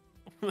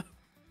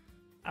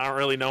 I don't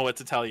really know what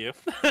to tell you.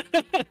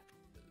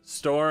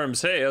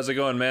 Storms, hey, how's it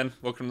going, man?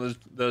 Welcome to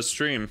the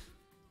stream.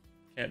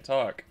 Can't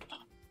talk.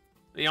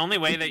 The only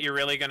way that you're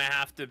really gonna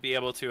have to be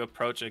able to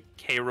approach a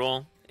K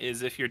roll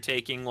is if you're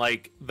taking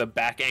like the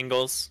back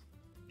angles.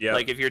 Yeah.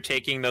 Like if you're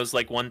taking those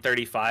like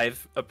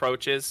 135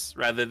 approaches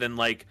rather than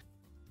like,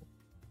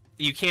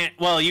 you can't.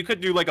 Well, you could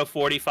do like a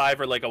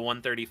 45 or like a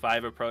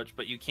 135 approach,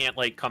 but you can't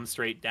like come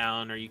straight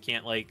down, or you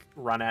can't like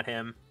run at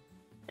him.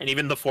 And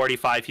even the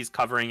 45, he's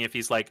covering if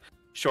he's like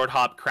short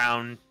hop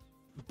crown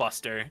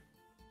buster.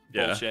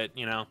 Yeah. Bullshit,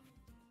 you know.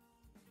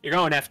 You're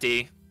going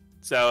FD,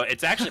 so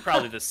it's actually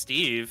probably the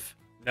Steve.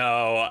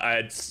 No,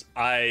 it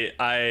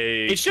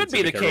should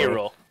be the K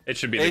roll. It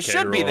should be the K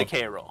roll. It should be the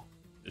K roll.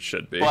 It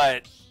should be.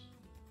 But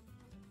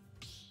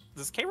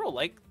does K roll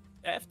like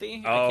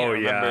FD? I Oh can't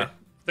remember. yeah.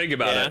 Think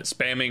about Yeah. it.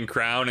 Spamming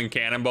crown and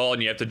cannonball,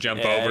 and you have to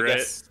jump over I it.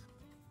 guess-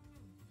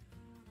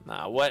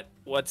 Nah, what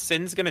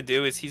Sin's gonna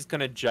do is he's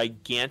gonna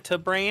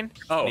Giganta Brain.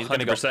 Oh, and he's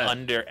gonna go 100%.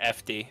 under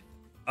FD.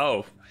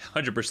 Oh,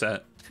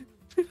 100%.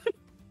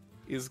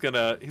 He's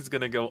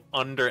gonna go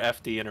under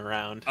FD in a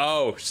round.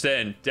 Oh,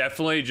 Sin,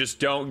 definitely just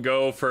don't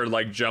go for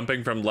like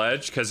jumping from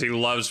ledge, because he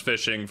loves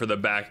fishing for the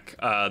back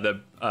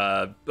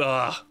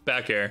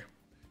back air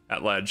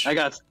at ledge. I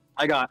got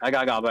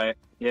by it.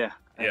 Yeah.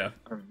 Yeah.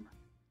 I remember.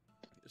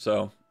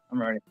 So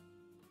I'm ready.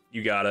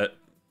 you got it.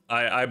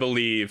 I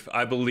believe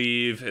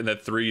in the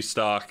 3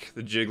 stock,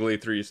 the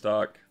Jiggly 3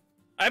 stock.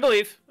 I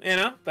believe, you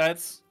know,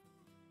 that's.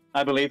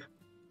 I believe.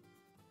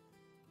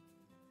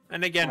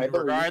 And again, I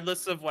believe.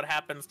 regardless of what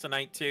happens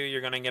tonight, too, you're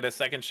gonna get a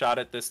second shot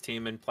at this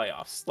team in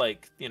playoffs.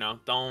 Like, you know,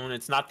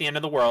 it's not the end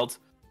of the world.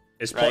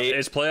 Is Right.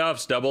 is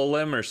playoffs double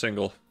limb or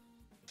single?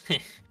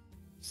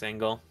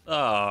 Single.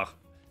 Ah,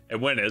 and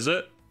when is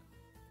it?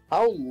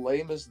 How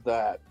lame is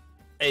that?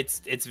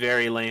 It's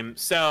very lame.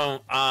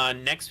 So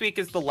next week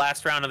is the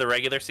last round of the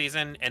regular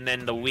season, and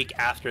then the week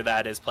after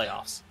that is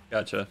playoffs.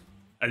 Gotcha.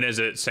 And is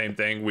it same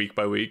thing week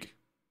by week?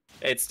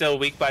 It's still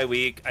week by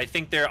week. I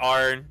think there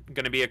are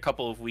going to be a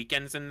couple of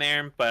weekends in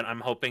there, but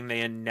I'm hoping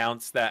they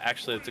announce that.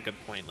 Actually, that's a good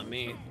point. Let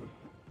me.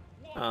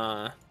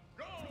 All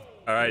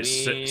right,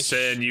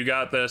 Sin, you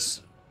got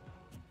this.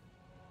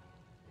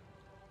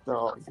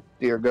 Oh,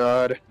 dear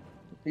God.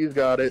 He's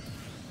got it.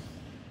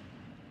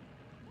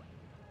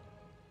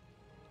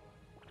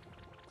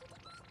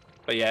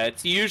 But yeah,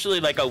 it's usually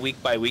like a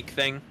week by week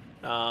thing.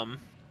 You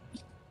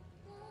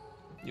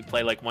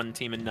play like one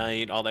team a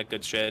night, all that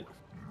good shit.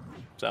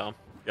 So.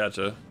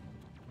 Gotcha.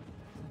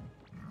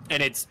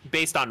 And it's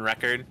based on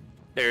record.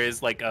 There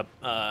is like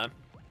a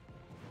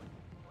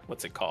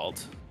what's it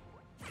called?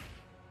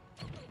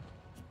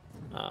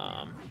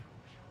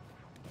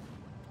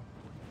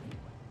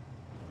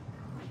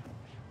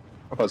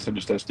 I thought so,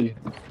 just SD.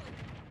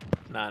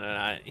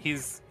 No.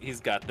 He's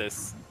got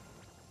this.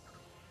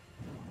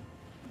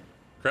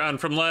 Crown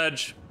from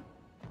ledge.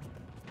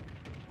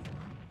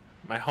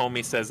 My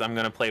homie says I'm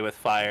gonna play with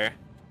fire.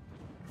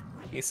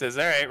 He says,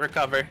 all right,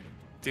 recover.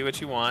 Do what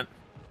you want.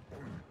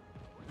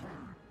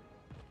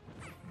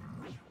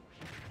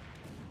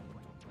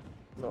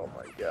 Oh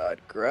my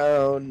god,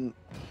 ground.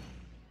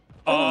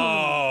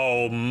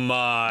 Oh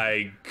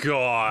my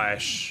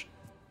gosh.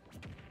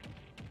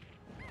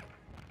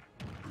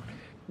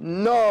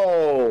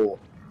 No!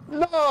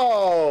 No!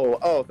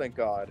 Oh, thank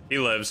god. He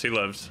lives, he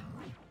lives.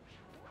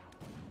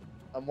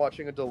 I'm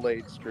watching a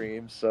delayed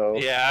stream, so...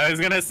 Yeah, I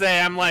was gonna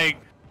say, I'm like,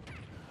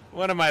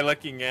 what am I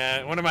looking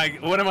at? What am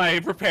I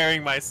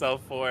preparing myself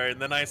for? And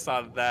then I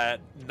saw that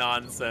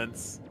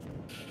nonsense.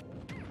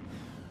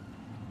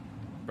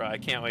 Bro, I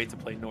can't wait to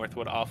play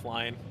Northwood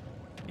offline.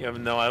 You have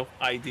no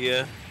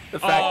idea. The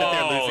fact that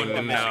they're losing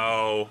the match.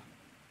 No.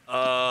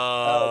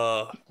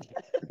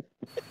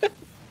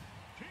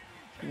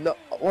 No,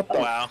 what the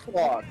Wow.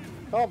 fuck?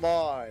 Come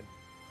on.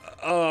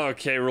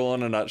 Okay, rule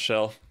in a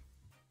nutshell.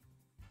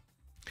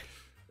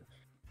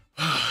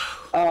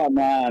 Oh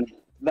man.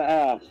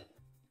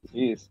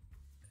 Jeez.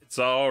 It's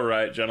all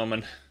right,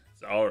 gentlemen.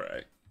 It's all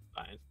right.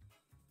 Fine.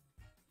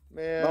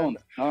 Man.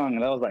 That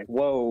was like,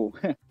 whoa.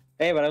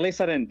 Hey, but at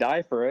least I didn't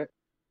die for it.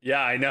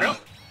 Yeah, I know.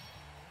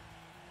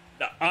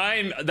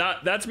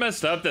 That's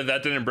messed up that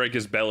didn't break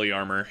his belly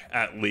armor,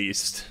 at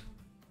least.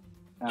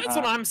 That's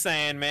what I'm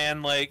saying,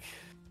 man. Like,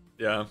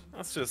 Yeah.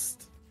 that's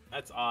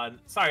odd.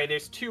 Sorry,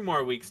 there's 2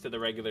 more weeks to the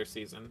regular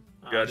season.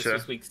 Gotcha. This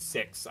was week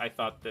 6. I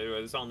thought there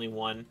was only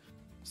 1.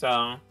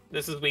 So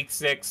this is week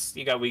 6.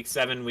 You got week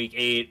 7, week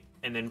 8,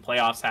 and then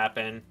playoffs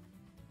happen.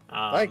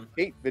 I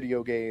hate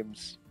video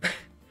games.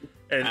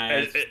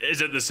 And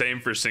is it the same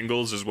for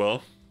singles as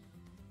well?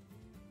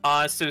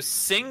 So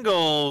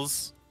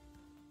singles,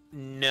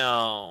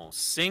 no.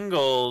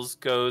 Singles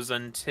goes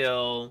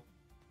until...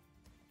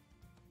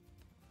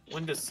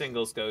 When does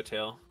singles go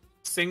till?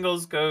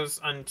 Singles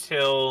goes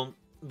until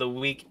the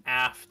week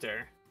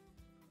after.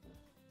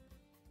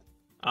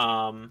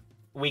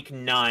 Week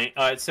 9.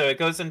 So it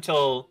goes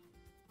until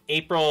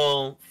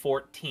April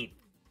 14th.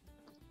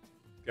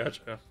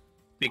 Gotcha.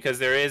 Because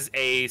there is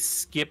a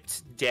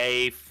skipped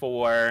day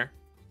for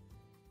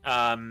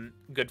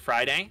Good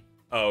Friday.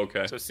 Oh,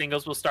 okay. So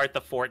singles will start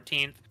the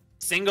 14th.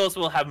 Singles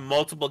will have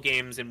multiple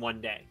games in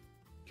one day.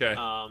 Okay.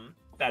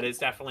 That is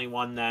definitely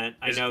one that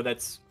I know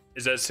that's...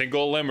 Is that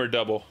single elim or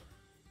double?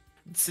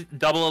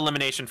 Double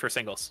elimination for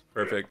singles.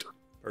 Perfect.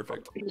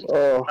 Perfect.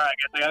 Oh. All right,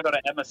 guys, I gotta go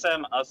to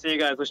MSM. I'll see you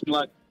guys. Wish me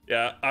luck.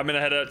 Yeah, I'm gonna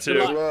head out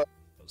Good too. luck.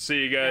 See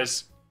you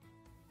guys.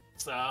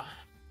 So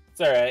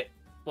it's all right,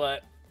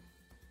 but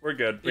We're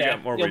good. We yeah,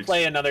 got more you'll weeks.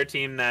 play another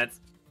team that's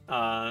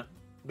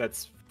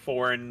 4-1,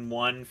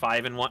 5-1,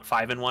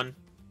 5-1.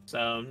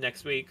 So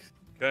next week,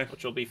 Okay.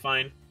 which will be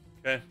fine.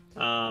 Okay.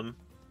 So-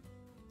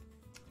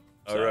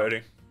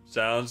 Alrighty.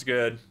 Sounds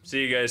good.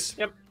 See you guys.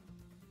 Yep.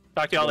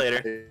 Talk to y'all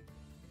later.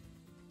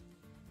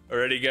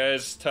 Alrighty,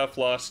 guys. Tough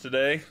loss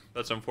today.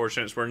 That's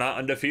unfortunate. We're not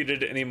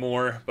undefeated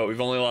anymore, but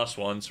we've only lost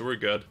 1, so we're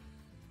good.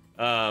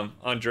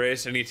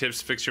 Andres, any tips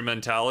to fix your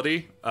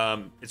mentality?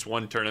 It's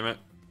one tournament.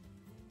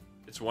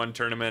 It's one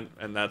tournament,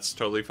 and that's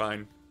totally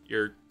fine.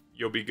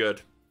 You'll be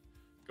good.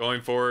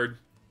 Going forward,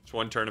 it's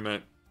one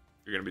tournament.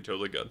 You're gonna be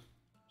totally good.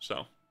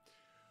 So,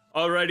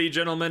 alrighty,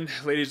 gentlemen,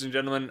 ladies and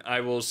gentlemen, I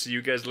will see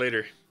you guys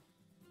later.